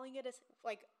that calling it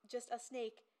just a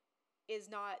snake is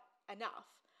not enough?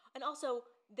 And also,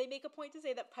 they make a point to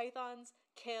say that pythons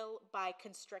kill by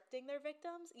constricting their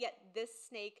victims, yet this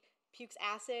snake pukes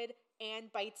acid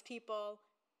and bites people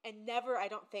and never, I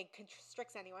don't think,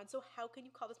 constricts anyone. So how can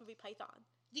you call this movie Python?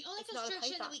 The only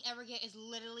constriction that we ever get is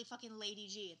literally fucking Lady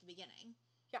G at the beginning.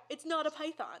 Yeah, it's not a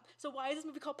python. So why is this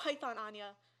movie called Python,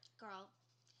 Anya? Girl,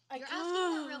 you're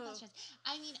asking the real questions.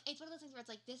 I mean, it's one of those things where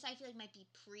it's like, this I feel like might be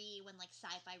when like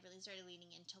sci-fi really started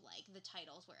leaning into like the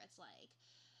titles where it's like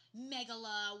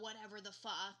Megala, whatever the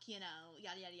fuck, you know,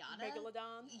 yada yada yada.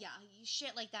 Megalodon? Yeah,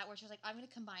 shit like that where it's just like, I'm going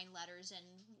to combine letters and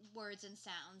words and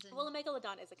sounds. And well, a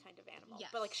megalodon is a kind of animal,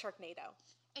 yes. But like Sharknado.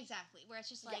 Exactly, where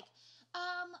it's just like,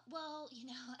 well, you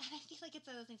know, and I feel like it's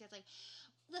one of those things that's like,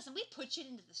 listen, we put shit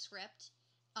into the script.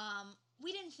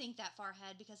 We didn't think that far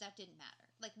ahead because that didn't matter.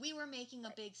 Like, we were making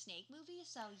a big snake movie,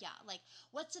 so yeah, like,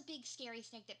 what's a big scary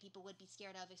snake that people would be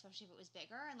scared of, especially if it was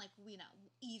bigger? And like, you know,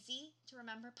 easy to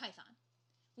remember, Python.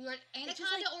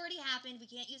 Anaconda already happened. We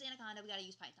can't use Anaconda. We gotta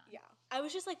use Python. Yeah. I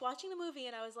was just like watching the movie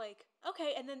and I was like,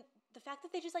 okay. And then the fact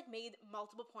that they just like made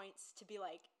multiple points to be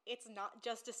like, it's not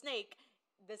just a snake.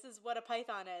 This is what a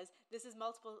python is. This is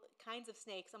multiple kinds of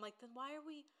snakes. I'm like, then why are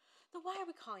we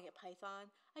calling it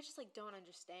Python? I just like don't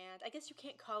understand. I guess you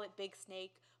can't call it Big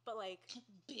Snake, but like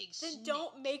big then snake.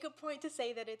 don't make a point to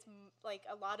say that it's like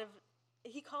a lot of.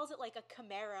 He calls it like a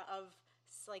chimera of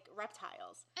like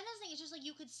reptiles. And that's the thing, it's just like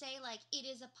you could say like it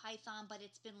is a python, but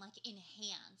it's been like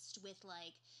enhanced with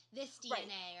like this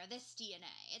DNA or this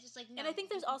DNA. It's just like no. And I think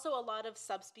there's also a lot of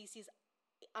subspecies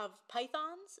of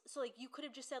pythons. So like you could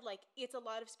have just said like it's a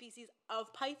lot of species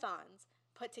of pythons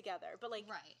put together. But like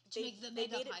they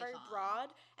made it very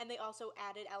broad, and they also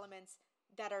added elements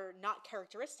that are not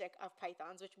characteristic of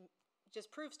pythons, which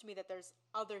just proves to me that there's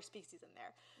other species in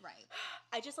there. Right.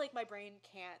 I just like my brain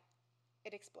can't.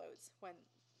 It explodes when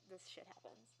this shit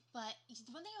happens. But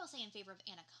the one thing I will say in favor of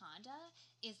Anaconda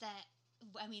is that,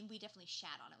 I mean, we definitely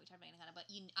shat on it. We talked about Anaconda, but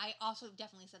I also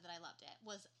definitely said that I loved it.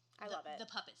 I love it. The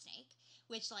puppet snake,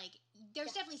 which like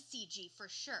there's definitely CG for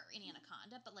sure in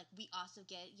Anaconda, but like we also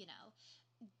get, you know,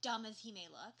 dumb as he may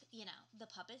look, you know, the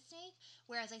puppet snake.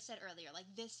 Whereas I said earlier,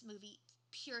 like this movie,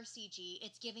 pure CG.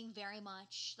 It's giving very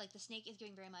much, like the snake is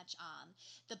giving very much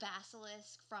the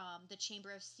basilisk from the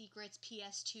Chamber of Secrets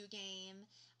PS2 game.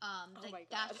 Like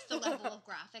that's the level of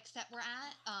graphics that we're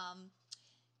at.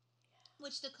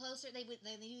 Which the closer they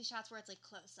do shots where it's like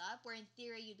close up, where in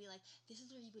theory you'd be like, this is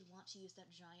where you would want to use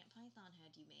that giant python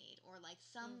head you made, or like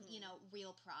some you know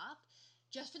real prop.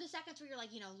 Just for the seconds where you're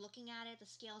like, you know, looking at it,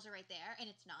 the scales are right there, and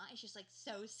it's not. It's just like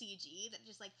so CG that it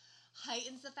just like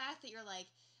heightens the fact that you're like,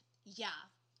 yeah,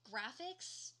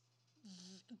 graphics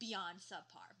beyond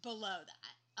subpar, below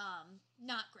that.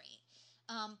 Not great.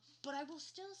 But I will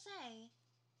still say,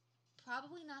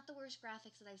 probably not the worst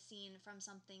graphics that I've seen from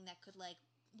something that could like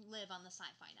live on the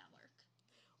Sci-Fi Network.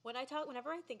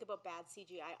 Whenever I think about bad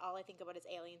CGI, all I think about is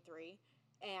Alien 3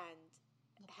 and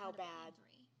how bad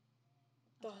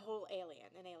the whole Alien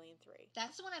in Alien 3.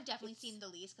 That's the one I've definitely seen the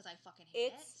least because I fucking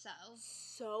hate it.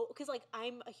 So, because like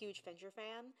I'm a huge Fincher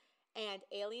fan. And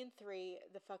Alien 3,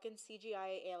 the fucking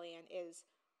CGI Alien is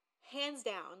hands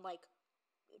down, like,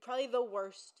 probably the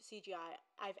worst CGI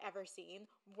I've ever seen.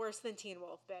 Worse than Teen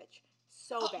Wolf, bitch.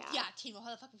 So bad. Yeah, Teen Wolf.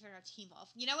 How the fuck we figured out Teen Wolf?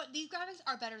 You know what? These graphics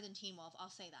are better than Teen Wolf. I'll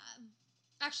say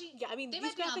that. Actually, yeah, I mean,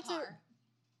 these graphics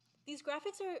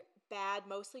are bad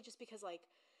mostly just because, like,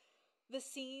 the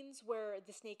scenes where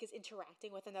the snake is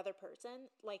interacting with another person,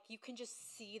 like, you can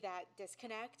just see that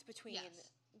disconnect between... Yes.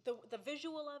 The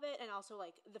visual of it, and also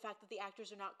like the fact that the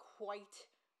actors are not quite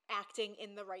acting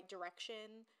in the right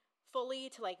direction fully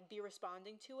to like be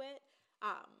responding to it.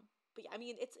 But yeah, I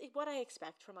mean it's what I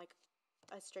expect from like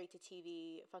a straight to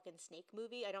TV fucking snake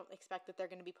movie. I don't expect that they're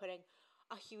going to be putting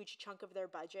a huge chunk of their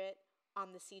budget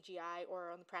on the CGI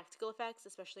or on the practical effects,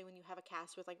 especially when you have a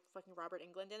cast with like fucking Robert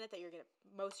Englund in it, that you're gonna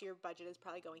most of your budget is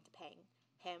probably going to paying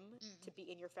him to be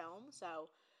in your film. So,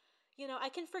 I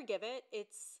can forgive it.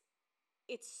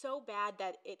 It's so bad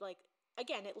that it like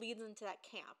again it leads into that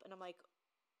camp, and I'm like,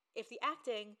 if the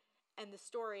acting and the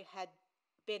story had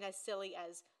been as silly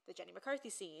as the Jenny McCarthy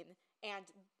scene and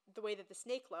the way that the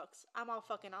snake looks, I'm all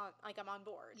fucking on, like I'm on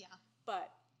board. Yeah.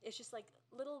 But it's just like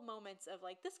little moments of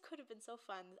like this could have been so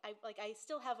fun. I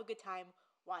still have a good time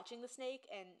watching the snake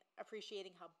and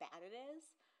appreciating how bad it is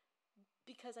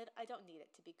because I don't need it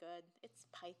to be good. It's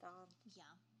Python.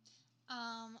 Yeah.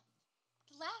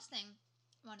 The last thing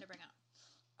I wanted to bring up,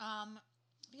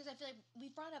 because I feel like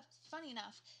we brought up, funny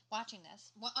enough, watching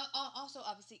this. Well, also,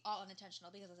 obviously, all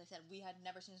unintentional because, as I said, we had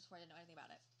never seen this before, didn't know anything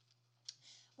about it.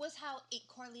 Was how it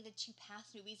correlated to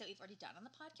past movies that we've already done on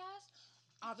the podcast.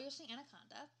 Obviously,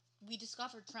 Anaconda. We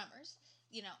discovered Tremors.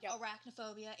 Yep.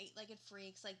 Arachnophobia, Eight-Legged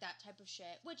Freaks, like that type of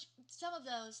shit. Which some of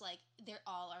those, like, they're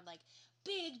all are like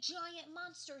big giant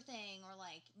monster thing or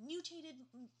like mutated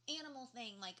animal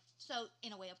thing. Like, so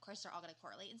in a way, of course, they're all going to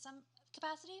correlate in some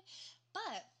capacity.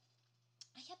 But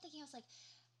I kept thinking, I was like,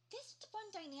 this one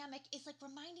dynamic is like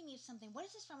reminding me of something. What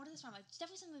is this from? What is this from? It's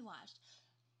definitely something we watched.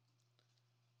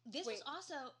 This was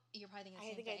also, you're probably thinking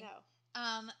the same thing.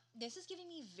 I know. This is giving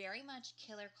me very much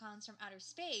Killer Clowns from Outer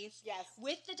Space. Yes.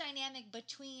 With the dynamic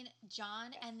between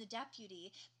John and the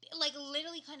deputy, like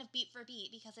literally kind of beat for beat,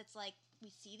 because it's like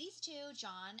we see these two,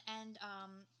 John and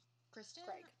Kristen,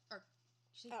 Greg. or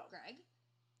Greg.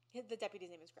 The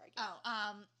deputy's name is Greg.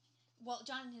 Yeah. Well,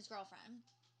 John and his girlfriend.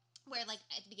 Where, like,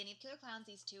 at the beginning of Killer Clowns,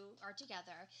 these two are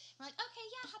together. We're like, okay,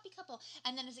 yeah, happy couple.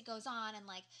 And then as it goes on, and,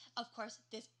 like, of course,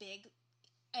 this big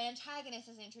antagonist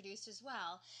is introduced as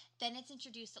well. Then it's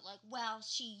introduced that, like, well,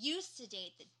 she used to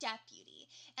date the deputy.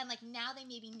 And, like, now they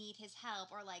maybe need his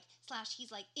help. Or, like, /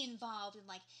 he's, like, involved and,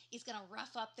 like, is gonna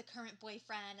rough up the current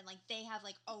boyfriend. And, like, they have,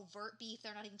 like, overt beef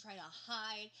they're not even trying to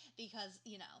hide because,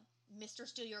 Mr.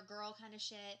 Steal Your Girl kind of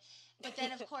shit. But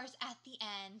then, of course, at the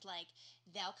end, like,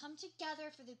 they'll come together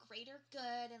for the greater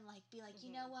good and, like, be like, you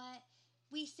know what?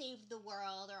 We saved the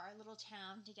world or our little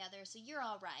town together, so you're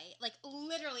all right. Like,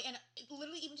 literally, and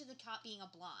literally even to the cop being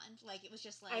a blonde. Like, it was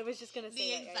just, like... I was just going to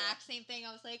say the exact same thing.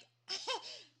 I was like,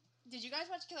 did you guys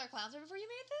watch Killer Clowns before you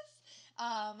made this?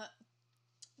 I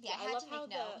love how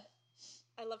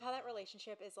I love how that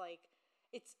relationship is, like,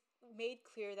 it's made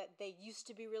clear that they used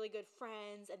to be really good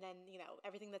friends, and then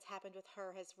everything that's happened with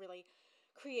her has really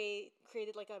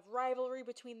created like a rivalry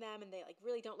between them, and they like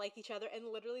really don't like each other, and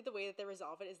literally the way that they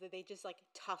resolve it is that they just like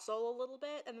tussle a little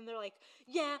bit, and then they're like,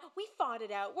 yeah, we fought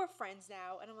it out, we're friends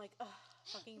now. And I'm like, ugh,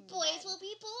 fucking boys men. will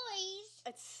be boys.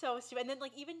 It's so stupid. And then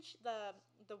like even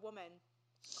the woman,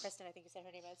 Kristen, I think you said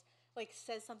her name is, like,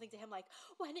 says something to him like,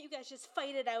 why don't you guys just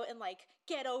fight it out and, like,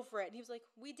 get over it? And he was like,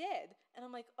 we did. And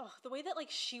I'm like, oh, the way that,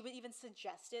 like, she would even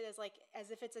suggest it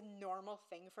as if it's a normal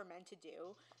thing for men to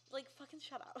do. Like, fucking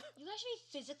shut up. You guys should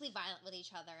be physically violent with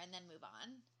each other and then move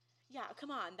on. Yeah, come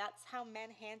on. That's how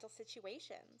men handle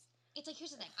situations. It's like,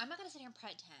 here's the thing. I'm not going to sit here and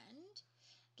pretend.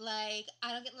 Like,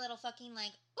 I don't get a little fucking,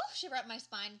 like, shiver up my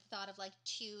spine at the thought of, like,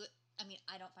 I'm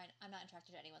not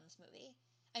attracted to anyone in this movie.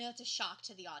 I know it's a shock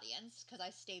to the audience because I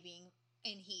stay being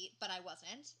in heat, but I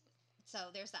wasn't.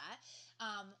 So there's that.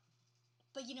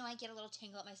 But, I get a little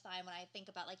tingle at my spine when I think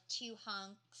about, like, two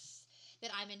hunks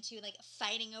that I'm into, like,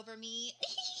 fighting over me.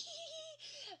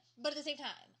 But at the same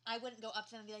time, I wouldn't go up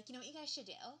to them and be like, you know what you guys should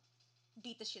do?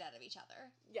 Beat the shit out of each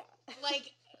other. Yeah.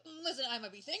 Like, listen, I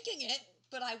might be thinking it,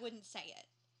 but I wouldn't say it.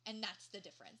 And that's the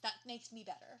difference. That makes me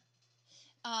better.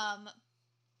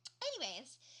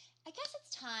 Anyways, I guess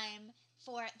it's time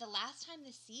for the last time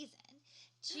this season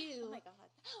to... Oh my god.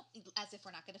 As if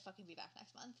we're not going to fucking be back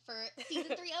next month. For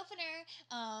season 3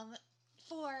 opener.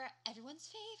 For everyone's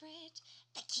favorite,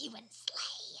 the Keywind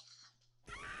Slay.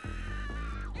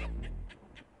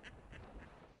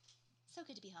 So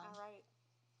good to be home. All right.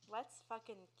 Let's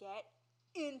fucking get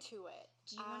into it.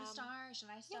 Do you want to start? Should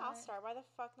I start? Yeah, I'll start. Why the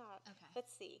fuck not? Okay.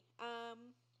 Let's see. All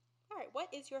right.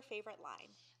 What is your favorite line?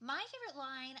 My favorite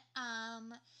line,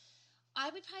 I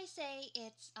would probably say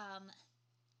it's,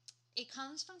 it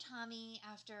comes from Tommy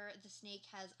after the snake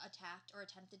has attacked or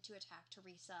attempted to attack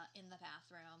Teresa in the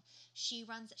bathroom. She's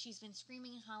been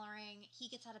screaming and hollering.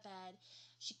 He gets out of bed.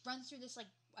 She runs through this,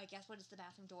 like, I guess what is the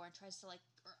bathroom door and tries to, like,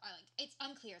 it's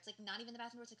unclear. It's, like, not even the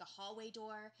bathroom door. It's, like, a hallway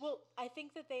door. Well, I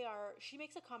think that she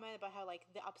makes a comment about how, like,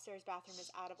 the upstairs bathroom is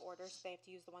out of order, so they have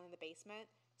to use the one in the basement.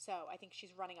 So I think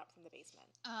she's running up from the basement.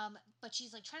 But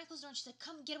she's like trying to close the door, and she's like,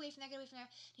 "Come, get away from there, get away from there."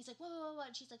 And he's like, "Whoa, whoa, whoa!"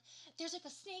 And she's like, "There's like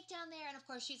a snake down there." And of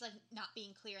course, she's like not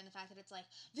being clear in the fact that it's like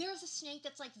there's a snake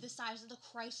that's like the size of the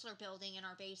Chrysler Building in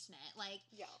our basement. Like,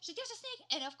 Yeah. she's like, "There's a snake,"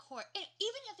 and of course,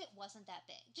 even if it wasn't that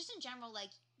big, just in general,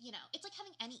 like it's like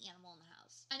having any animal in the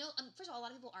house. I know. First of all, a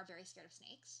lot of people are very scared of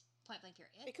snakes. Point blank.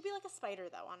 Period. It could be like a spider,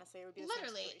 though. Honestly, it would be the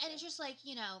Literally, same and it's just like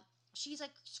she's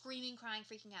like screaming, crying,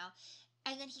 freaking out,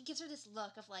 and then he gives her this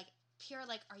look of like pure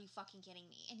like, "Are you fucking kidding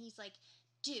me?" And he's like,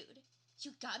 "Dude,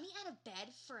 you got me out of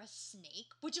bed for a snake?"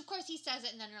 Which of course he says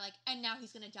it, and then you're like, and now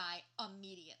he's gonna die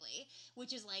immediately.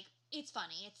 Which is like, it's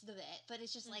funny, it's the bit, but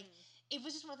it's just like, it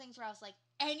was just one of the things where I was like,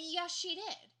 and yes, she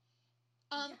did.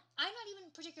 I'm not even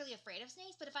particularly afraid of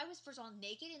snakes, but if I was first of all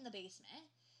naked in the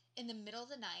basement in the middle of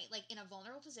the night, like in a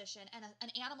vulnerable position, and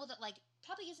an animal that like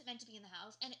probably isn't meant to be in the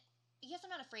house, and yes,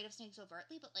 I'm not afraid of snakes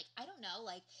overtly, but like I don't know,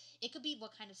 like it could be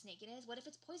what kind of snake it is. What if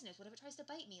it's poisonous? What if it tries to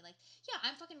bite me? Like, yeah,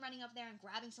 I'm fucking running up there and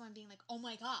grabbing someone, being like, "Oh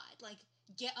my god, like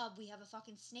get up, we have a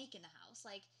fucking snake in the house."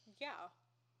 Like, Yeah.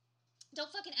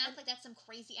 don't fucking act like that's some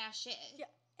crazy ass shit. Yeah.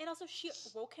 And also, she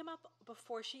woke him up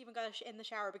before she even got in the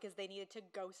shower because they needed to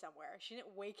go somewhere. She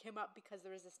didn't wake him up because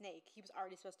there was a snake. He was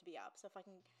already supposed to be up. So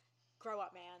fucking grow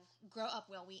up, man. Grow up,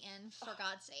 Will Wheaton, for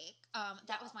God's sake.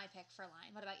 That was my pick for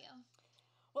line. What about you?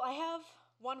 Well, I have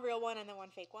one real one and then one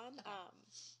fake one. Okay.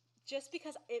 Just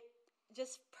because it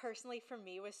just personally for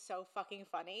me was so fucking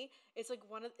funny. It's like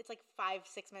it's like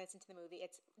 5-6 minutes into the movie.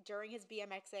 It's during his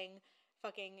BMXing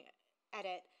fucking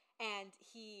edit, and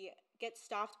he gets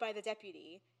stopped by the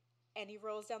deputy, and he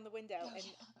rolls down the window, and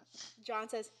John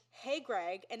says, "Hey,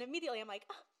 Greg," and immediately I'm like,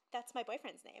 oh, that's my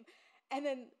boyfriend's name. And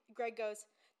then Greg goes,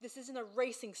 "This isn't a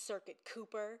racing circuit,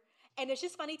 Cooper." And it's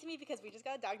just funny to me because we just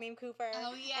got a dog named Cooper.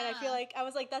 Oh, yeah. And I feel like, I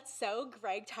was like, that's so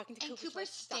Greg talking to And Cooper. Cooper Like,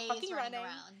 stays stop fucking running running.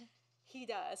 around. He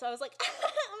does. So I was like,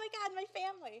 oh my God, my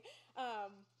family.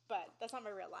 But that's not my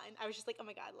real line. I was just like, oh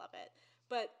my God, love it.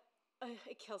 But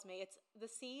it kills me. It's the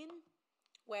scene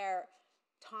where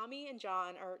Tommy and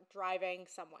John are driving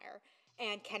somewhere,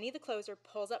 and Kenny the closer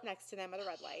pulls up next to them at a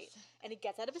red light, and he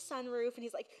gets out of his sunroof, and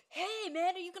he's like, "Hey,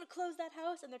 man, are you going to close that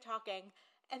house?" And they're talking,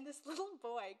 and this little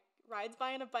boy rides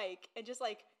by on a bike and just,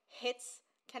 like, hits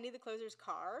Kenny the closer's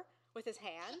car with his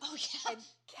hand. Oh, yeah. And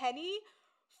Kenny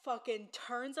fucking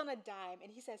turns on a dime,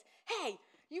 and he says, "Hey,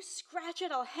 you scratch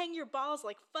it, I'll hang your balls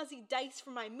like fuzzy dice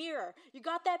from my mirror. You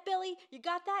got that, Billy? You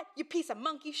got that? You piece of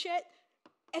monkey shit?"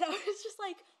 And I was just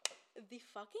like, the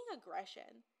fucking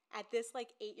aggression at this, like,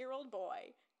 8-year-old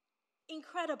boy.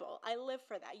 Incredible. I live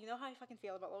for that. You know how I fucking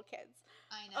feel about little kids.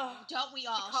 I know. Don't we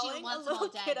all? Calling She wants a them all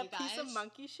little dead, kid you a guys. piece of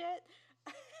monkey shit.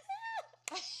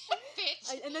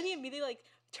 Bitch. And then he immediately, like,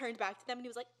 turned back to them and he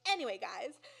was like, "Anyway,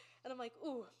 guys." And I'm like,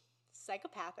 ooh,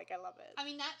 psychopathic. I love it. I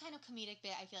mean, that kind of comedic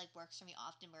bit I feel like works for me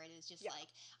often, where it is just like,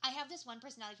 I have this one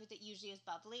personality trait that usually is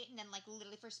bubbly, and then like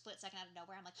literally for a split second out of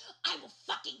nowhere, I'm like, "I will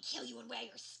fucking kill you and wear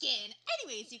your skin."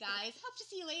 Anyways, you guys, hope to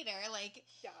see you later. Like,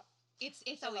 Yeah. it's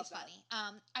I always love that. funny.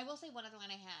 I will say one other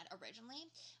one I had originally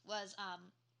was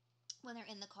when they're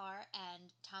in the car and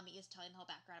Tommy is telling the whole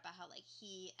background about how like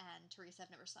he and Teresa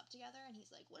have never slept together, and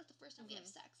he's like, "What if the first time we have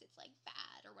sex it's like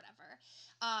bad or whatever?"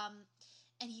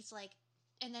 And he's like,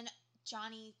 and then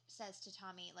Johnny says to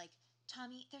Tommy like,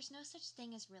 "Tommy, there's no such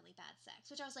thing as really bad sex,"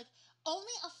 which I was like,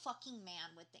 only a fucking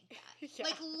man would think that. Yeah.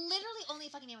 Like, literally only a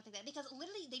fucking man would think that, because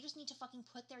literally they just need to fucking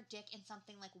put their dick in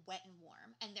something like wet and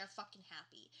warm and they're fucking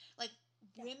happy. Like,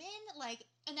 women, like,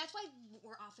 and that's why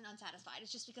we're often unsatisfied.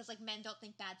 It's just because like men don't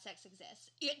think bad sex exists.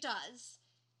 It does.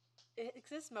 It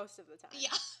exists most of the time.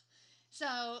 Yeah.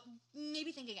 So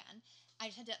maybe think again. I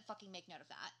just had to fucking make note of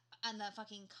that. And the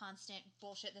fucking constant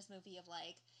bullshit in this movie of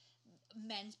like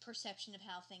men's perception of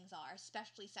how things are,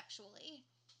 especially sexually.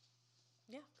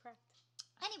 Yeah, correct.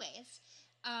 Anyways,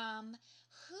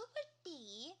 who would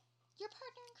be your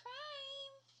partner in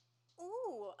crime?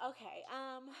 Ooh, okay.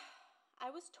 I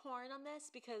was torn on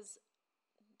this because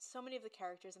so many of the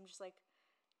characters, I'm just like,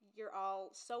 you're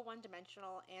all so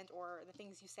one-dimensional, and or the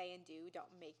things you say and do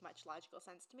don't make much logical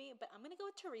sense to me. But I'm gonna go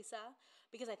with Teresa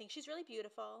because I think she's really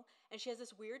beautiful, and she has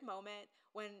this weird moment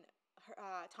when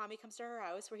Tommy comes to her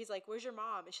house where he's like, "Where's your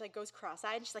mom?" And she like goes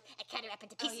cross-eyed, and she's like, "I cut her up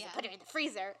into pieces and put her in the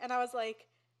freezer." And I was like,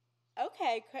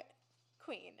 okay,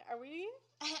 Queen, are we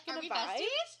Are we vibe?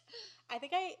 besties? I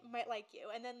think I might like you.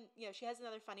 And then, she has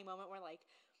another funny moment where, like,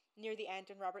 near the end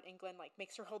when Robert Englund, like,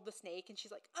 makes her hold the snake, and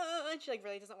she's like, and she, like,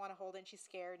 really doesn't want to hold it, and she's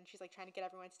scared, and she's, like, trying to get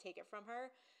everyone to take it from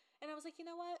her. And I was like, you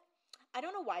know what? I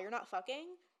don't know why you're not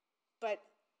fucking, but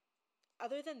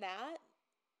other than that,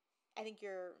 I think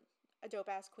you're a dope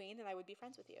ass queen, and I would be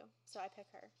friends with you. So I pick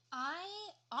her. I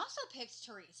also picked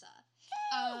Teresa.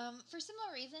 For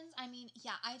similar reasons. I mean,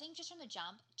 yeah, I think just from the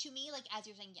jump, to me, like, as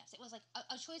you're saying, yes, it was like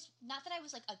a choice. Not that I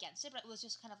was like against it, but it was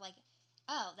just kind of like,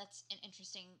 oh, that's an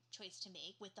interesting choice to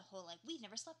make with the whole like we've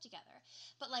never slept together.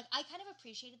 But like, I kind of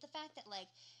appreciated the fact that like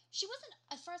she wasn't,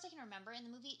 as far as I can remember in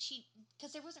the movie,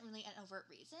 because there wasn't really an overt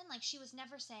reason. Like, she was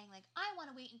never saying like I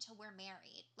want to wait until we're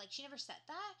married. Like, she never said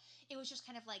that. It was just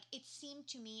kind of like it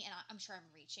seemed to me, and I'm sure I'm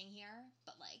reaching here,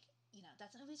 but like, you know,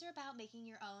 that's what movies are about, making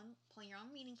your own, pulling your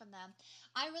own meaning from them.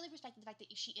 I really respected the fact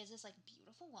that she is this like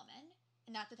beautiful woman.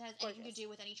 Not that that has anything to do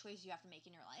with any choice you have to make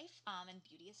in your life. And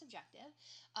beauty is subjective.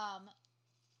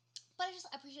 But I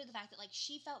just appreciated the fact that like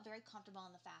she felt very comfortable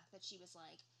in the fact that she was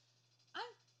like,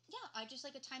 I just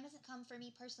like a time hasn't come for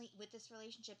me personally with this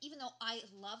relationship, even though I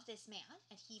love this man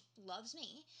and he loves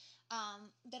me,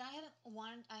 that I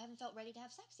haven't felt ready to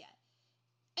have sex yet.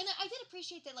 And I did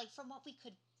appreciate that, like, from what we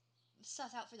could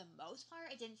suss out for the most part,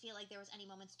 it didn't feel like there was any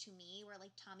moments to me where like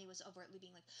Tommy was overtly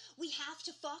being like, we have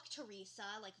to fuck Teresa,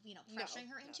 like, you know, pressuring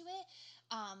her into it.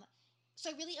 So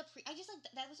I really I just like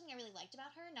that was something I really liked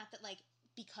about her. Not that like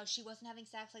because she wasn't having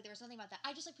sex, like there was nothing about that.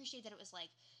 I just appreciate that it was like,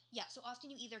 yeah. So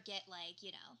often you either get like, you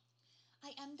know,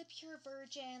 I am the pure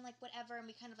virgin, like whatever, and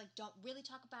we kind of like don't really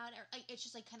talk about it. Or, like, it's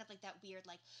just like kind of like that weird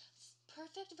like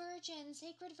perfect virgin,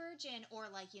 sacred virgin, or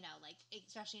like, you know, like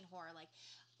especially in horror, like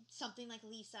something like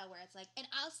Lisa, where it's like, and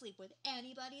I'll sleep with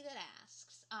anybody that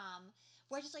asks.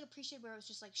 Where I just like appreciate where it was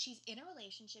just like she's in a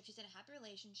relationship, she's in a happy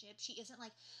relationship. She isn't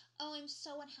like, oh, I'm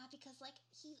so unhappy because like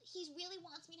he really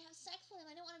wants me to have sex with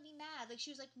him. I don't want to be mad. Like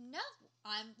she was like, no,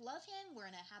 I love him. We're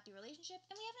in a happy relationship,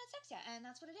 and we haven't had sex yet, and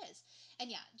that's what it is.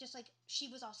 And yeah, just like she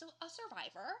was also a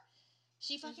survivor.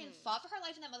 She fucking fought for her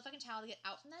life in that motherfucking tower to get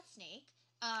out from that snake.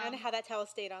 And how that towel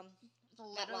stayed on.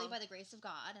 Literally by the grace of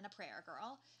God and a prayer,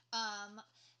 girl.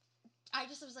 I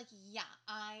just was like, yeah,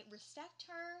 I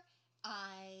respect her.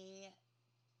 I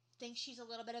think she's a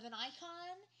little bit of an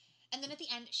icon. And then at the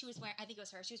end, she was wearing, I think it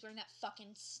was her, she was wearing that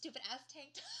fucking stupid ass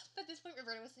tank top. At this point,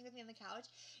 Roberta was sitting with me on the couch.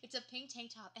 It's a pink tank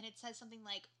top, and it says something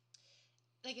like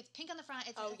it's pink on the front.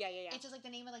 It says, It says like the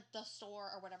name of like the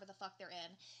store or whatever the fuck they're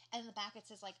in. And in the back, it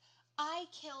says like, I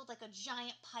killed like a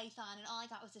giant python, and all I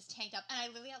got was this tank top. And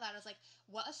I literally out loud was like,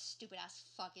 what a stupid ass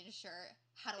fucking shirt.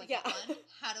 How do I get one?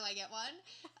 How do I get one?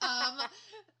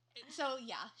 So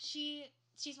yeah,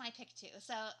 she's my pick too.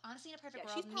 So honestly, in a perfect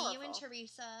world, me, you, and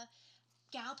Teresa,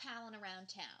 gal palling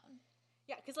around town.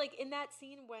 Yeah, because like in that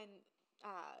scene when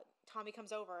Tommy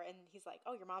comes over and he's like,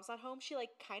 oh, your mom's not home, she like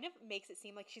kind of makes it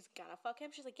seem like she's gonna fuck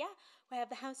him. She's like, yeah, we have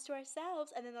the house to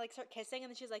ourselves. And then they like start kissing, and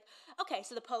then she's like, okay,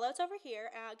 so the pullout's over here,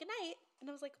 good night. And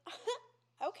I was like,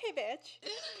 okay, bitch,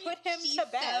 put him to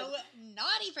bed. She's so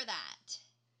naughty for that.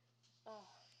 Oh,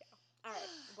 yeah. All right,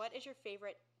 what is your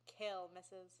favorite kill,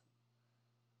 Mrs.?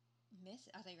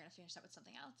 I thought you were gonna finish that with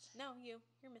something else. No, you're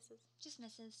Mrs. Just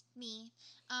Mrs. Me.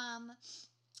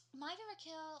 My favorite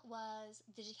kill was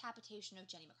the decapitation of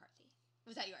Jenny McCarthy.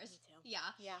 Was that yours? Me too.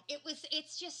 Yeah. Yeah.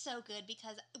 It's just so good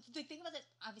because the thing about it,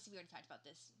 obviously we already talked about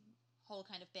this whole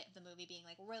kind of bit of the movie being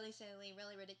like really silly,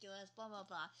 really ridiculous, blah blah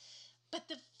blah. But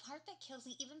the part that kills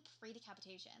me, even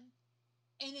pre-decapitation,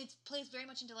 and it plays very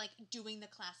much into like doing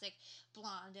the classic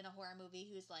blonde in a horror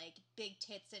movie who's like big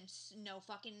tits and no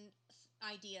fucking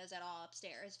ideas at all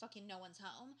upstairs, fucking no one's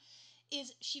home,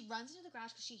 is she runs into the garage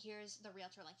because she hears the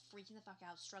realtor like freaking the fuck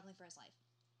out, struggling for his life.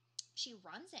 She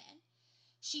runs in,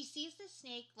 she sees the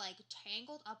snake like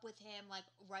tangled up with him, like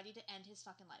ready to end his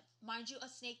fucking life. Mind you, a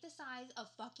snake the size of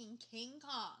fucking King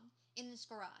Kong in this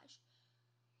garage.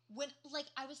 When, like,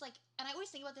 I was like, and I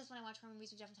always think about this when I watch horror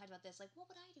movies, we definitely talked about this, like,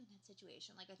 what would I do in that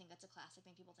situation? Like, I think that's a classic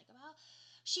thing people think about.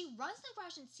 She runs to the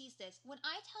garage and sees this. When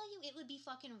I tell you it would be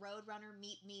fucking Roadrunner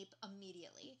Meep Meep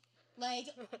immediately. Like,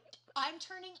 I'm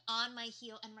turning on my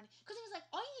heel and running. Because it was like,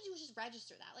 all you need to do is just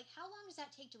register that. Like, how long does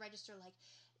that take to register, like,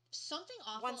 something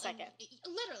awful? 1 second.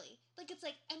 Literally. Like, it's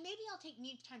like, and maybe I'll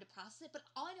need time to process it, but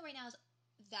all I know right now is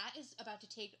that is about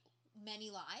to take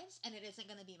many lives, and it isn't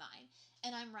going to be mine.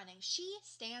 And I'm running. She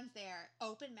stands there,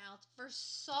 open mouthed, for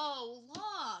so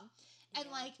long. And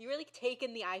like, you really take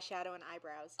in the eyeshadow and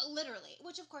eyebrows. Literally,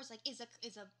 which of course like is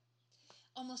a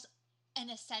almost an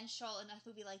essential in a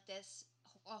movie like this,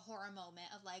 a horror moment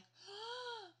of like,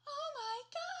 oh my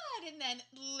god, and then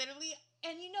literally,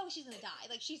 and you know she's gonna die.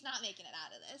 Like, she's not making it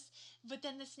out of this. But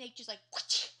then the snake just like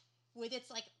with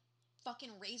its like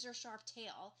fucking razor sharp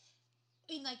tail,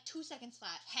 in like 2 seconds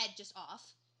flat, head just off.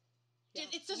 Yeah.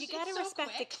 You gotta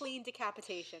respect quick. the clean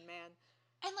decapitation, man.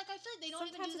 And like, I feel like they don't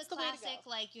even do the classic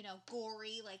like, you know,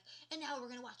 gory like, and now we're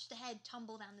gonna watch the head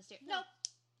tumble down the stairs. No.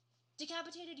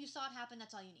 Decapitated, you saw it happen,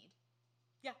 that's all you need.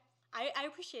 Yeah. I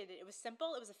appreciated it. It was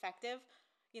simple. It was effective.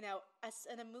 You know, as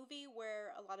in a movie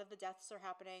where a lot of the deaths are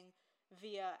happening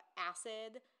via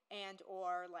acid and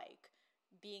or like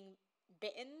being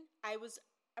bitten, I was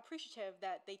appreciative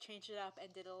that they changed it up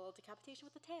and did a little decapitation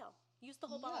with the tail. Used the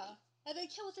whole body. And they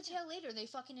kill with the tail later. They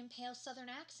fucking impale Southern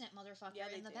accent motherfucker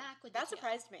in the back with that the tail.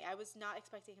 surprised me. I was not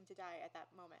expecting him to die at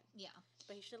that moment. Yeah.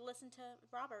 But he should have listened to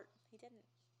Robert. He didn't.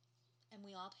 And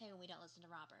we all pay when we don't listen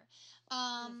to Robert.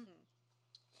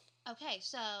 Okay,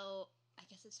 so I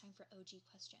guess it's time for OG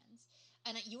questions.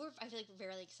 And you were, I feel like,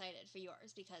 very excited for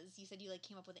yours because you said you like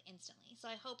came up with it instantly. So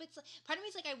I hope it's part of me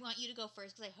is like I want you to go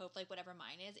first because I hope like whatever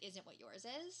mine is isn't what yours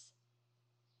is.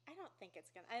 I don't think it's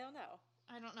gonna. I don't know.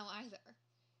 I don't know either.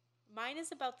 Mine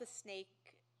is about the snake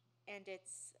and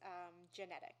its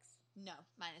genetics. No,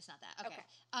 mine is not that. Okay. Okay.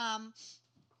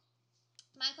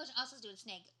 My question also has to do with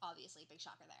snake, obviously. Big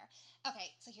shocker there.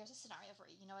 Okay, so here's a scenario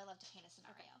for you. You know I love to paint a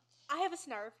scenario. Okay. I have a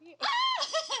scenario for you.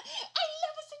 I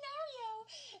love a scenario!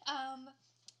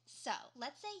 So,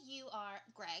 let's say you are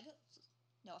Greg.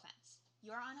 No offense.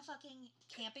 You're on a fucking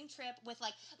camping trip with,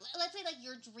 like, let's say, like,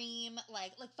 your dream,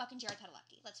 like fucking Jared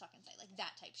Padalecki. Let's fucking say, like,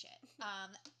 that type shit.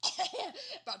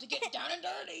 About to get down and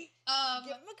dirty.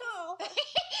 Give him a call.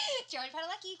 Jared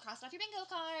Padalecki, crossed off your bingo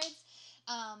cards.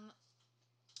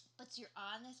 But so you're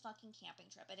on this fucking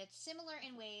camping trip, and it's similar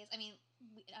in ways. I mean,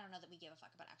 I don't know that we give a fuck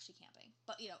about actually camping,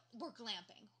 but, you know, we're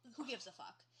glamping. Who gives a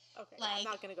fuck? Okay, like, I'm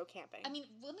not gonna go camping. I mean,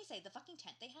 let me say, the fucking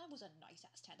tent they had was a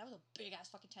nice-ass tent. That was a big-ass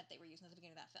fucking tent they were using at the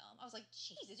beginning of that film. I was like,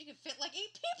 Jesus, you could fit, like,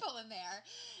 8 people in there.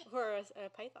 Or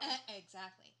a python.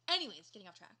 Exactly. Anyways, getting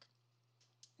off track.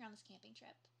 You're on this camping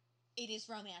trip. It is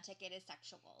romantic. It is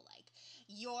sexual. Like,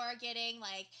 you're getting,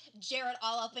 like, Jared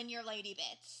all up in your lady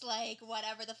bits. Like,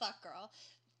 whatever the fuck, girl.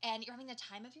 And you're having the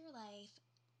time of your life.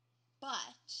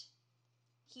 But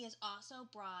he has also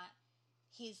brought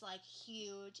his, like,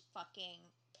 huge fucking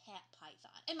pet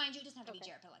python. And mind you, it doesn't have to be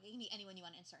Jared Padalecki. It can be anyone you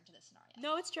want to insert into this scenario.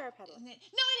 No, it's Jared Padalecki.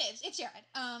 No, it is. It's Jared.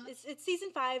 It's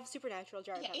season 5 Supernatural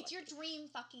Jared Padalecki. It's your dream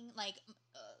fucking, like,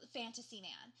 fantasy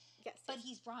man. Yes. But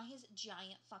he's brought his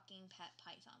giant fucking pet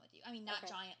python with you. I mean, not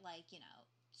giant, like, you know,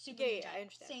 super yeah, I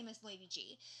understand. Same as Lady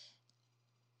G.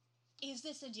 Is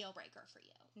this a deal breaker for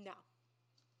you? No.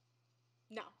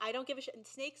 No, I don't give a shit.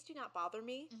 Snakes do not bother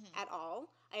me at all.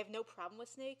 I have no problem with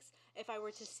snakes. If I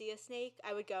were to see a snake,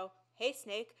 I would go, "Hey,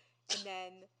 snake," and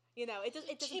then, you know, it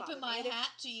doesn't Tip bother of my me. hat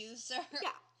to you, sir.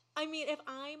 Yeah. I mean, if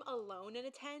I'm alone in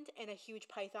a tent and a huge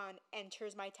python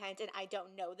enters my tent and I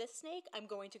don't know this snake, I'm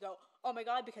going to go, "Oh my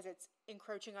God," because it's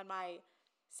encroaching on my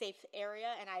safe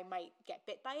area and I might get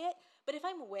bit by it. But if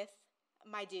I'm with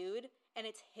my dude and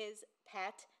it's his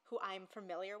pet who I'm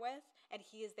familiar with and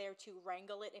he is there to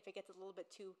wrangle it if it gets a little bit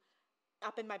too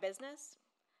up in my business,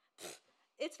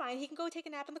 it's fine. He can go take a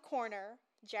nap in the corner.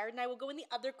 Jared and I will go in the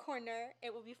other corner.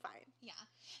 It will be fine. Yeah.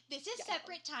 This is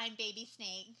separate time, baby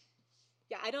snake.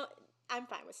 Yeah, I'm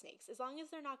fine with snakes. As long as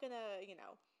they're not gonna, you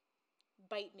know,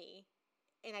 bite me.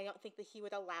 And I don't think that he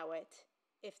would allow it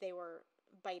if they were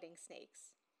biting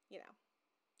snakes. You know,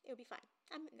 it would be fine.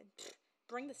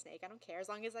 Bring the snake. I don't care as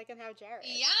long as I can have Jared.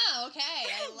 Yeah, okay.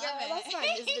 I love it. That's fine.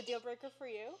 Is it a deal breaker for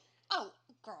you? Oh,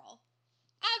 girl.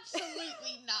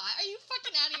 Absolutely not. Are you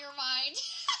fucking out of your mind?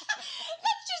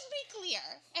 Let's just be clear.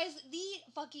 As the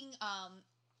fucking,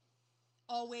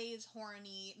 always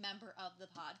horny member of the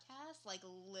podcast, like,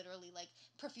 literally, like,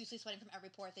 profusely sweating from every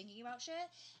pore thinking about shit,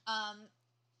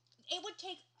 it would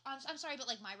take, I'm sorry, but,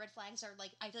 like, my red flags are,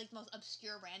 like, I feel like the most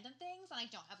obscure random things, and I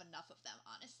don't have enough of them,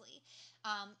 honestly.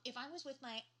 If I was with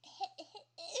my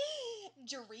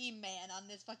dream man on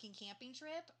this fucking camping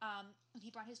trip, and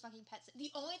he brought his fucking pets,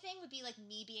 the only thing would be, like,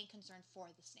 me being concerned for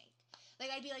the snake.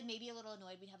 Like, I'd be, like, maybe a little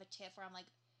annoyed. We'd have a tiff where I'm like,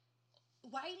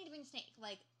 why do you need to bring the snake?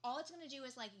 Like, all it's gonna do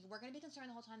is, like, we're gonna be concerned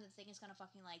the whole time that the thing is gonna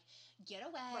fucking, like, get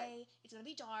away. Right. It's gonna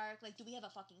be dark. Like, do we have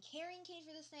a fucking carrying cage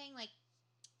for this thing? Like,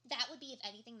 that would be, if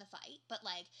anything, the fight. But,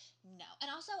 like, no. And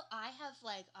also, I have,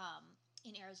 like,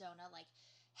 in Arizona, like,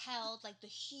 held, like, the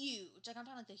huge, like, I'm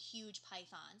talking, like, the huge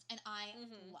pythons. And I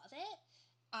love it.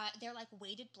 They're, like,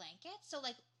 weighted blankets. So,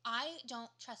 like, I don't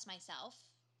trust myself,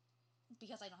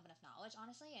 because I don't have enough knowledge,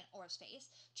 honestly, or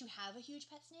space, to have a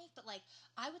huge pet snake, but, like,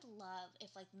 I would love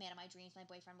if, like, man of my dreams, my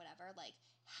boyfriend, whatever, like,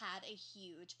 had a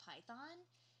huge python,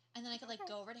 and then I could, like,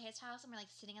 go over to his house, and we're,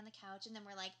 like, sitting on the couch, and then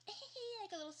we're, like,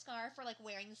 like, a little scarf for, like,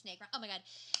 wearing the snake around. Oh, my God.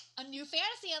 A new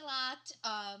fantasy unlocked.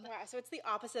 Wow, so it's the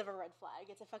opposite of a red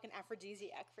flag. It's a fucking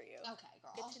aphrodisiac for you. Okay,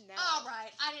 girl. Good to know. All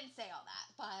right. I didn't say all that,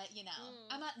 but, you know,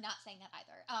 I'm not saying that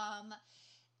either.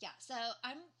 Yeah, so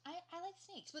I like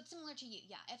snakes, but similar to you,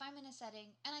 yeah, if I'm in a setting,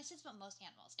 and I say this about most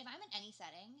animals, if I'm in any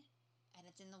setting, and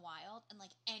it's in the wild, and, like,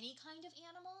 any kind of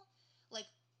animal, like,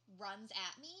 runs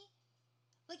at me,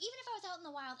 like, even if I was out in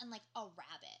the wild and, like, a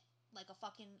rabbit, like, a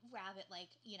fucking rabbit,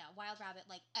 like, you know, wild rabbit,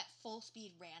 like, at full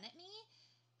speed ran at me,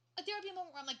 like, there would be a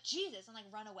moment where I'm like, Jesus, and,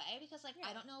 like, run away, because, like,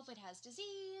 I don't know if it has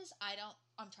disease,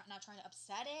 not trying to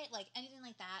upset it, like, anything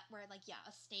like that, where, like, yeah,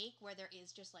 a snake where there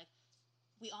is just, like,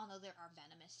 we all know there are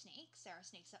venomous snakes, there are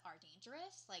snakes that are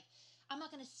dangerous, like, I'm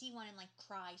not gonna see one and, like,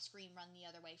 cry, scream, run the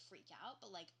other way, freak out,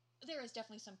 but, like, there is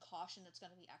definitely some caution that's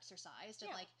gonna be exercised,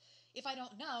 and, like, if I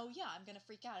don't know, yeah, I'm gonna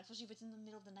freak out, especially if it's in the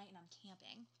middle of the night and I'm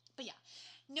camping. But yeah,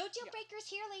 no deal breakers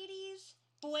here, ladies.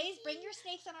 Boys, bring your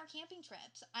snakes on our camping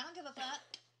trips. I don't give a fuck.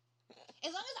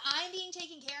 As long as I'm being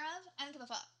taken care of, I don't give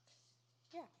a fuck.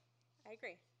 Yeah, I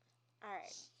agree. All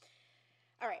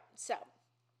right. So,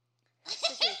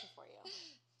 situation for you.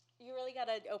 You really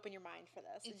gotta open your mind for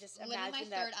this and just imagine my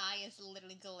third eye is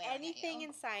literally glaring anything at you.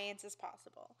 in science is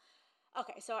possible.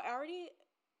 Okay, so I already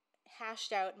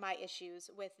hashed out my issues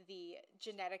with the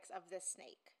genetics of this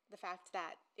snake. The fact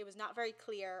that it was not very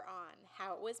clear on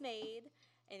how it was made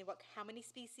and how many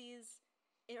species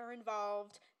are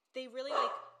involved. They really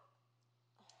like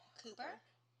Cooper?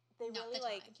 They really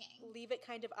like leave it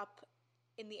kind of up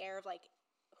in the air of like,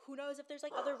 who knows if there's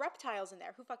like other reptiles in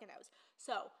there? Who fucking knows?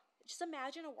 So just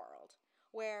imagine a world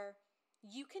where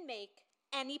you can make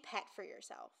any pet for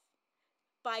yourself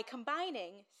by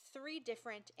combining 3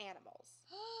 different animals.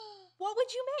 What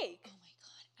would you make? Oh my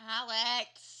god,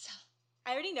 Alex!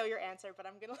 I already know your answer, but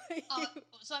I'm gonna let you.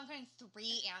 So I'm creating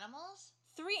 3 animals?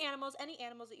 3 animals, any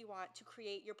animals that you want to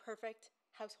create your perfect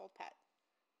household pet.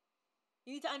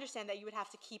 You need to understand that you would have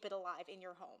to keep it alive in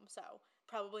your home, so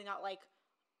probably not like,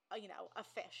 a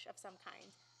fish of some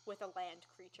kind with a land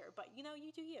creature, but you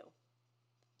do you.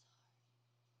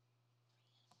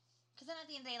 Because then at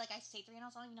the end of the day, like, I say 3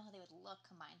 animals, I don't even know how they would look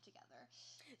combined together.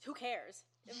 Who cares?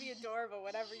 It'd be adorable,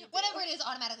 whatever you do. Whatever it is,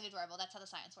 automatically adorable. That's how the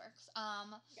science works.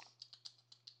 Yeah.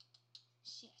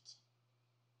 Shit.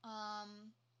 I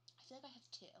feel like I have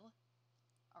 2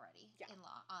 already on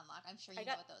lock. I'm sure you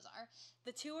know what those are.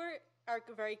 The 2 are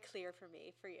very clear for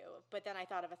me, for you, but then I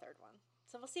thought of a 3rd one.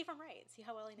 So we'll see if I'm right. See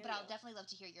how well I know. But I'll definitely love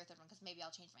to hear your 3rd one, because maybe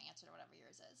I'll change my answer to whatever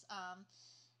yours is.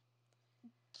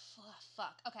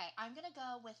 Fuck. Okay, I'm gonna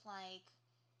go with, like,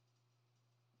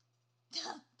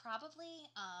 probably,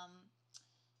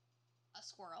 a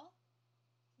squirrel.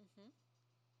 Mm-hmm.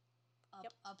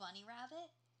 A bunny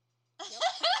rabbit. Yep.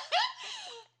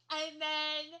 And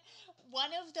then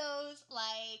one of those,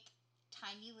 like,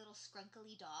 tiny little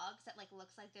skrunkly dogs that, like,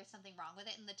 looks like there's something wrong with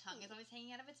it and the tongue is always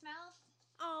hanging out of its mouth.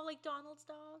 Oh, like Donald's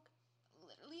dog?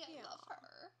 Literally, I love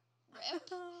her. Rip.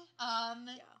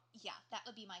 Yeah, that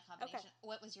would be my combination. Okay.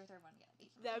 What was your 3rd one gonna be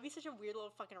for me? That would be such a weird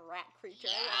little fucking rat creature.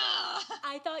 Yeah!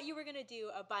 I thought you were gonna do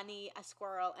a bunny, a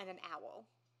squirrel, and an owl.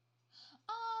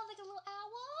 Oh, like a little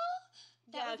owl?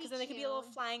 Yeah, because then they could be a little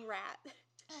flying rat.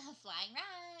 Flying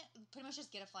rat. Pretty much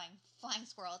just get a flying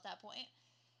squirrel at that point.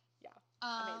 Yeah,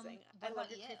 amazing. I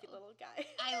love your creepy little guy.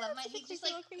 I love my. He just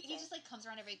like comes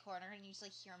around every corner, and you just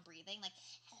like hear him breathing, like.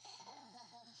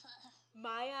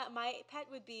 My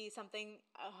pet would be something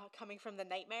coming from the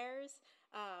nightmares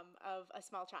of a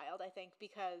small child, I think,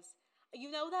 because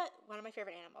you know that one of my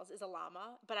favorite animals is a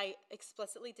llama, but I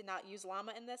explicitly did not use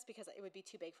llama in this because it would be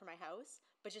too big for my house.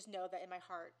 But just know that in my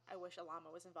heart, I wish a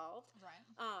llama was involved. Right.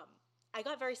 I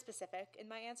got very specific in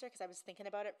my answer because I was thinking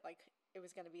about it like it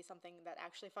was going to be something that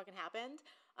actually fucking happened.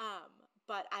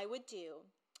 But I would do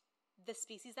the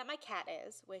species that my cat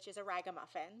is, which is a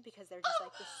ragamuffin, because they're just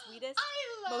like the sweetest,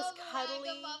 most cuddly,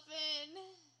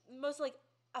 ragamuffin. Most like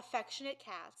affectionate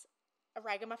cats. A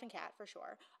ragamuffin cat for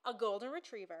sure. A golden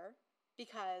retriever,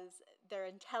 because they're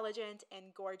intelligent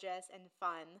and gorgeous and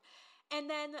fun. And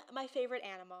then my favorite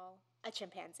animal, a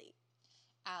chimpanzee.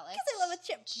 Alex, because I love a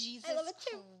chimp. Jesus I love a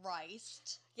chimp.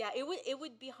 Christ. Yeah, it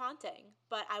would be haunting,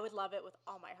 but I would love it with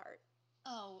all my heart.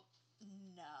 Oh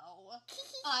no,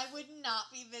 I would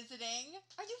not be visiting.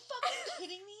 Are you fucking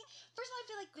kidding me? First of all, I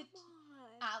feel like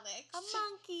Alex, a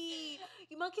monkey.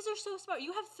 You monkeys are so smart.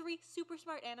 You have 3 super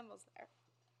smart animals there.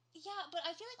 Yeah, but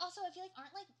I feel like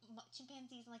aren't like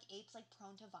chimpanzees and like apes like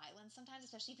prone to violence sometimes,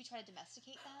 especially if you try to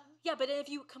domesticate them? Yeah, but if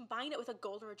you combine it with a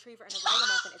golden retriever and a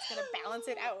ragamuffin, it's gonna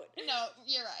balance it out. No,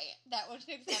 you're right. That would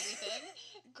fix everything.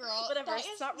 Girl, whatever, that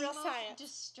it's is not real the science. Most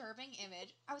disturbing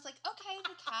image. I was like, okay,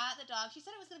 the cat, the dog. She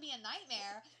said it was gonna be a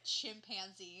nightmare.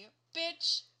 Chimpanzee,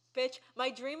 bitch.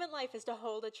 My dream in life is to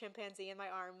hold a chimpanzee in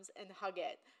my arms and hug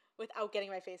it without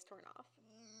getting my face torn off.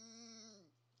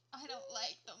 I don't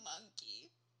like the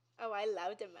monkey. Oh, I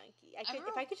love the monkey. If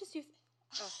I could just do.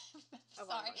 Sorry,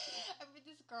 I remember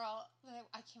this girl.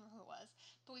 I can't remember who it was,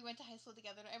 but we went to high school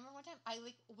together. And I remember one time I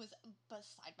was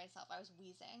beside myself. I was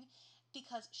wheezing,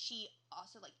 because she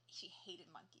also, like, she hated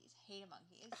monkeys. And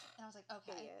I was like,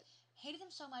 okay. Idiot. Hated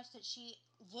them so much that she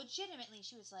legitimately,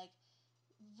 she was like,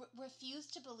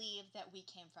 refused to believe that we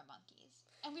came from monkeys.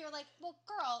 And we were like, well,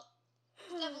 girl,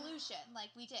 it's evolution.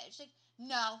 Like, we did. She's like,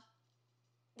 no,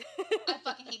 I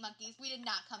fucking hate monkeys. We did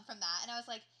not come from that. And I was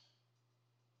like,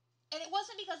 and it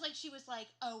wasn't because, like, she was like,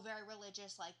 oh, very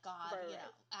religious, like, God, Right, you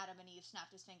know, Adam and Eve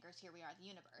snapped his fingers, here we are, the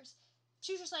universe.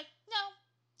 She was just like, no,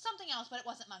 something else, but it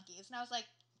wasn't monkeys. And I was like,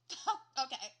 oh,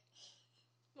 okay.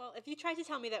 Well, if you tried to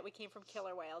tell me that we came from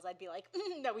killer whales, I'd be like,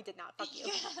 no, we did not. Fuck you.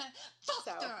 Fuck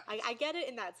So them. I get it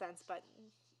in that sense, but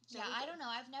no, Yeah, we I didn't. don't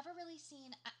know. I've never really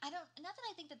seen. I don't. Not that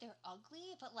I think that they're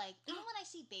ugly, but like even when I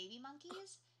see baby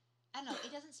monkeys, I don't know.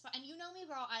 It doesn't. And you know me,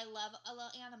 bro. I love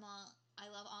animal. I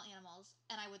love all animals,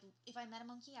 and I would, if I met a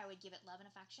monkey, I would give it love and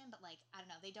affection. But like, I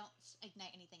don't know. They don't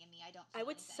ignite anything in me. I don't. I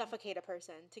Feel would anything. suffocate a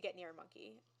person to get near a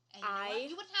monkey. And you know what?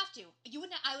 You wouldn't have to. You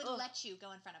wouldn't. I would let you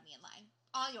go in front of me in line.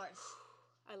 All yours.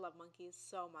 I love monkeys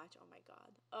so much. Oh my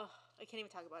god. Ugh, I can't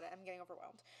even talk about it. I'm getting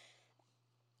overwhelmed.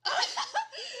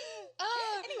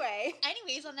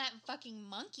 Anyways, on that fucking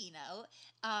monkey note,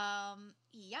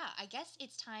 yeah, I guess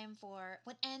it's time for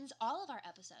what ends all of our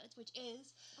episodes, which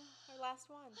is our last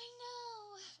one. I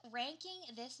know, ranking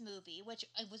this movie, which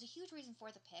was a huge reason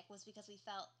for the pick, was because we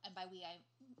felt, and by we I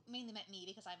mainly meant me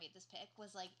because I made this pick,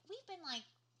 was like we've been like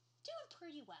doing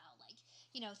pretty well, like,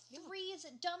 you know, threes,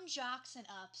 dumb jocks and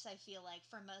ups, I feel like,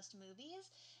 for most movies.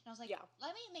 And I was like,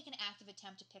 let me make an active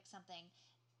attempt to pick something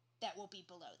that will be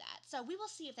below that. So we will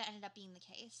see if that ended up being the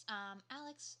case.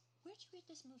 Alex, where'd you rate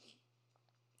this movie?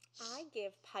 I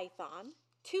give Python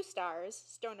 2 stars,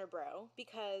 Stoner Bro,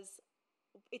 because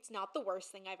it's not the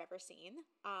worst thing I've ever seen.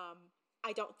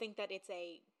 I don't think that it's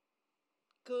a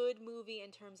good movie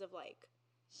in terms of, like,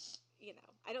 you know,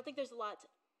 I don't think there's a lot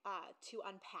to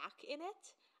unpack in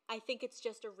it. I think it's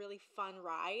just a really fun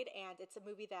ride, and it's a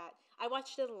movie that I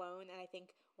watched it alone, and I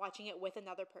think watching it with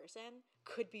another person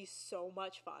could be so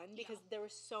much fun because there were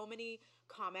so many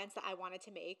comments that I wanted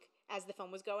to make as the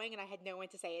film was going, and I had no one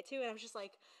to say it to, and I was just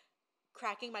like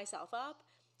cracking myself up.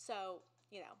 So,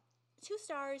 you know, 2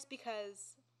 stars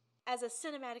because as a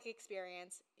cinematic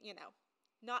experience, you know,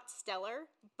 not stellar,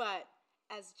 but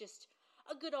as just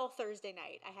a good old Thursday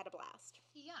night, I had a blast.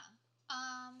 Yeah.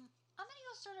 I'm gonna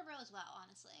go Stoner Bro as well,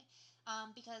 honestly,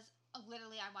 because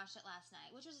literally I watched it last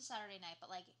night, which was a Saturday night, but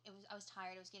like I was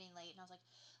tired, it was getting late, and I was like,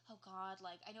 oh god,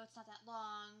 like I know it's not that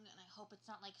long, and I hope it's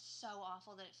not like so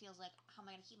awful that it feels like how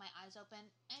am I gonna keep my eyes open?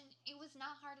 And it was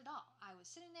not hard at all. I was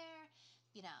sitting there,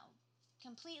 you know,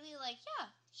 completely like,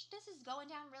 yeah, this is going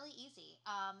down really easy.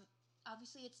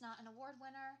 Obviously it's not an award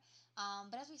winner,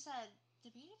 but as we said,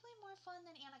 debatably more fun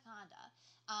than Anaconda.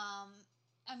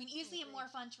 I mean, easily a more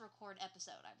fun to record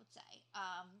episode, I would say.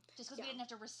 Just because we didn't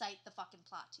have to recite the fucking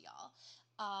plot to y'all.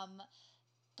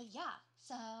 But yeah,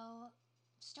 so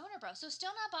Stoner Bro. So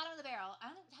still not bottom of the barrel. I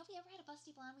don't. Have we ever had a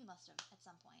Busty Blonde? We must have at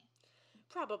some point.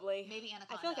 Probably. Maybe Anaconda.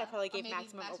 I feel like I probably gave maybe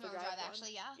Maximum Overdrive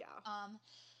actually, yeah. Yeah.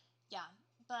 Yeah,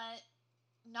 but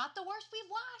not the worst we've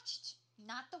watched.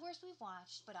 Not the worst we've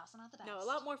watched, but also not the best. No, a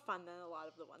lot more fun than a lot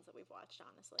of the ones that we've watched,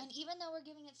 honestly. And even though we're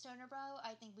giving it Stoner Bro,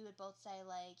 I think we would both say,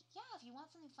 like, yeah, if you want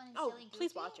something fun and silly and goofy,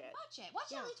 please watch it. Watch it. Watch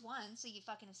it at least once so you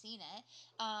fucking have seen it.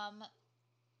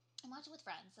 And watch it with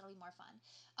friends. That'll be more fun.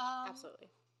 Absolutely.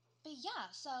 But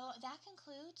yeah, so that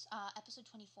concludes episode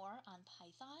 24 on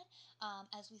Python.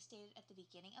 As we stated at the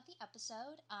beginning of the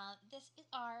episode, this is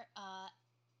our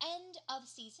end of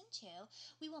season 2.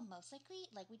 We will most likely,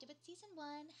 like we did with season 1,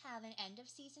 have an end of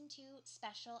season 2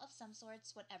 special of some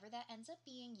sorts. Whatever that ends up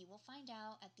being, you will find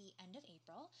out at the end of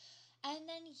April. And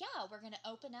then, yeah, we're going to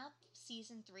open up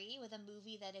season 3 with a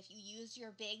movie that if you use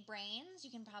your big brains, you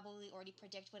can probably already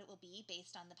predict what it will be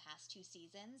based on the past 2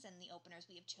 seasons and the openers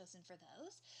we have chosen for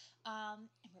those. And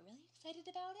we're really excited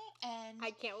about it. And I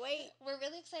can't wait. We're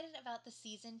really excited about the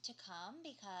season to come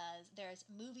because there's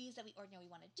movies that we ordinarily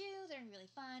want to do that are really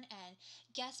fun, and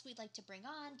guests we'd like to bring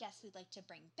on, guests we'd like to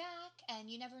bring back, and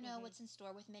you never know what's in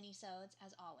store with mini-sodes,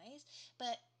 as always.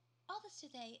 But all this to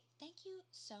say, thank you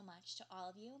so much to all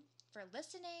of you for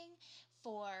listening,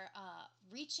 for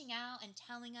reaching out and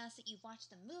telling us that you've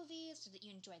watched the movies or that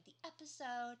you enjoyed the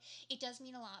episode. It does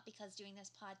mean a lot because doing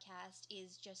this podcast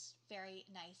is just very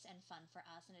nice and fun for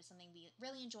us, and it's something we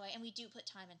really enjoy and we do put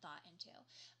time and thought into.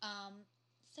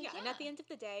 And at the end of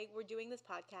the day, we're doing this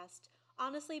podcast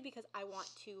honestly because I want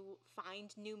to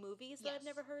find new movies that I've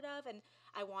never heard of, and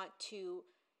I want to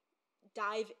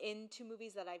dive into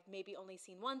movies that I've maybe only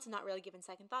seen once and not really given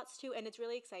second thoughts to, and it's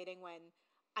really exciting when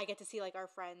I get to see like our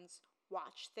friends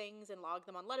watch things and log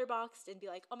them on Letterboxd and be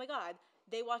like, oh my god,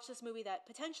 they watched this movie that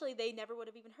potentially they never would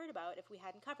have even heard about if we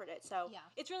hadn't covered it. So Yeah.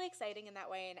 it's really exciting in that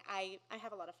way, and I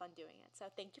have a lot of fun doing it. So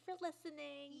thank you for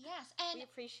listening. Yes, and We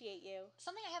appreciate you.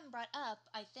 something I haven't brought up,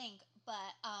 I think,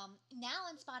 but now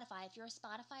on Spotify, if you're a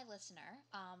Spotify listener,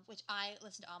 which I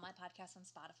listen to all my podcasts on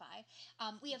Spotify,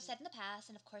 we have said in the past,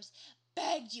 and of course,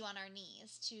 begged you on our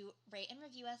knees to rate and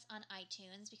review us on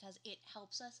iTunes because it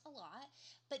helps us a lot.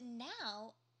 But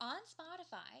now on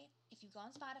Spotify, if you go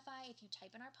on Spotify, if you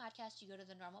type in our podcast, you go to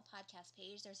the normal podcast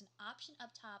page, there's an option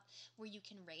up top where you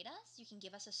can rate us. You can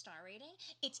give us a star rating.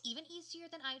 It's even easier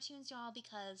than iTunes, y'all,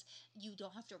 because you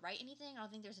don't have to write anything. I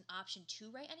don't think there's an option to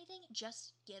write anything,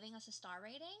 just giving us a star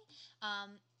rating.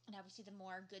 And obviously, the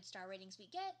more good star ratings we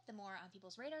get, the more on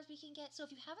people's radars we can get. So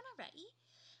if you haven't already,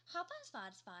 hop on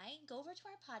Spotify, go over to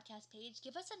our podcast page,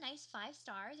 give us a nice 5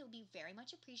 stars. It would be very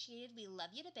much appreciated. We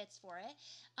love you to bits for it.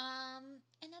 And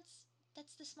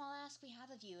that's the small ask we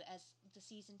have of you as the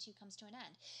season 2 comes to an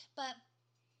end. But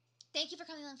thank you for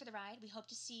coming along for the ride. We hope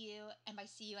to see you, and by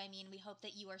see you I mean we hope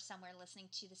that you are somewhere listening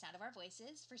to the sound of our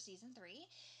voices for season 3.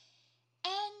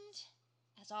 And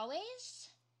as always,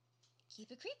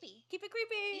 keep it creepy. Keep it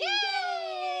creepy.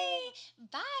 Yay!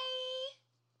 Bye!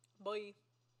 Bye.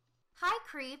 Hi,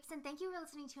 creeps, and thank you for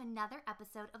listening to another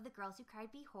episode of The Girls Who Cried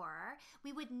Be Horror.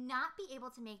 We would not be able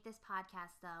to make this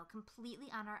podcast, though, completely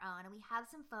on our own, and we have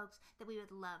some folks that we would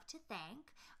love to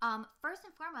thank. First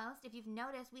and foremost, if you've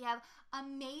noticed, we have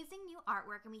amazing new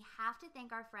artwork, and we have to thank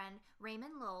our friend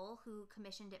Raymond Lowell, who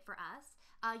commissioned it for us.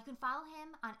 You can follow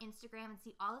him on Instagram and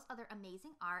see all this other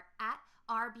amazing art at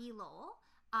RB Lowell.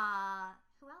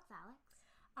 Who else, Alex?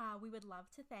 We would love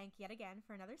to thank, yet again,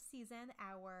 for another season,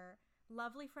 our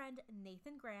lovely friend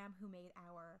Nathan Graham, who made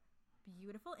our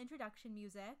beautiful introduction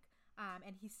music,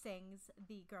 and he sings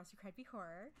the Girls Who Cried Be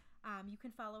Horror. You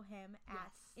can follow him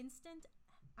at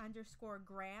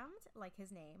instant_grammed, like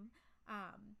his name.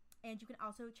 And you can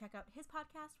also check out his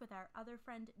podcast with our other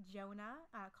friend Jonah,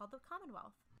 called The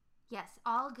Commonwealth. Yes,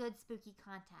 all good spooky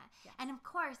content. Yes. And of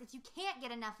course, if you can't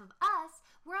get enough of us,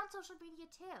 we're on social media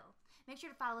too. Make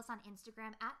sure to follow us on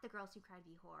Instagram at The Girls Who Cried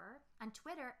Be Horror, on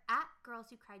Twitter at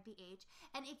Girls Who Cried BH,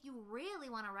 and if you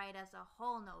really want to write us a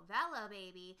whole novella,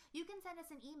 baby, you can send us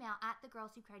an email at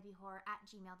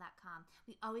thegirlswhocriedbehorror@gmail.com.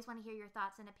 We always want to hear your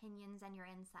thoughts and opinions and your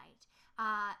insight.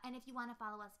 And if you want to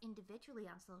follow us individually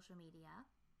on social media,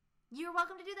 you're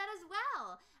welcome to do that as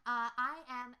well. I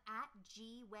am at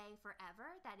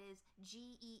GWayForever. That is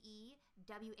GEEWAY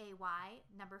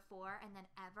 4 and then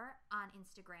ever on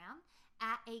Instagram.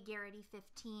 At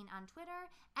AGarrity15 on Twitter.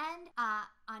 And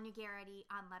Anya Garrity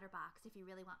on Letterboxd if you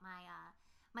really want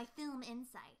my film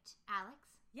insight. Alex?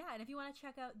 Yeah, and if you want to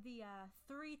check out the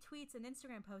 3 tweets and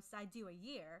Instagram posts I do a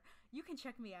year, you can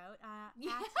check me out at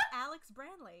Alex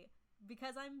Branley.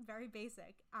 Because I'm very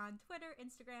basic. On Twitter,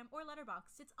 Instagram, or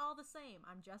Letterboxd, it's all the same.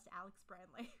 I'm just Alex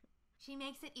Branley. She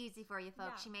makes it easy for you,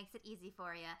 folks. Yeah. She makes it easy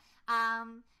for you.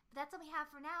 But that's all we have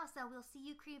for now, so we'll see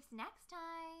you creeps next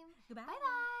time. Goodbye.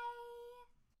 Bye-bye.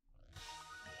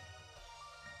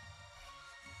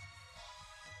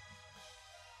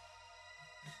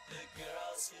 The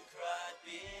girls who cried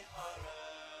be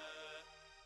horror.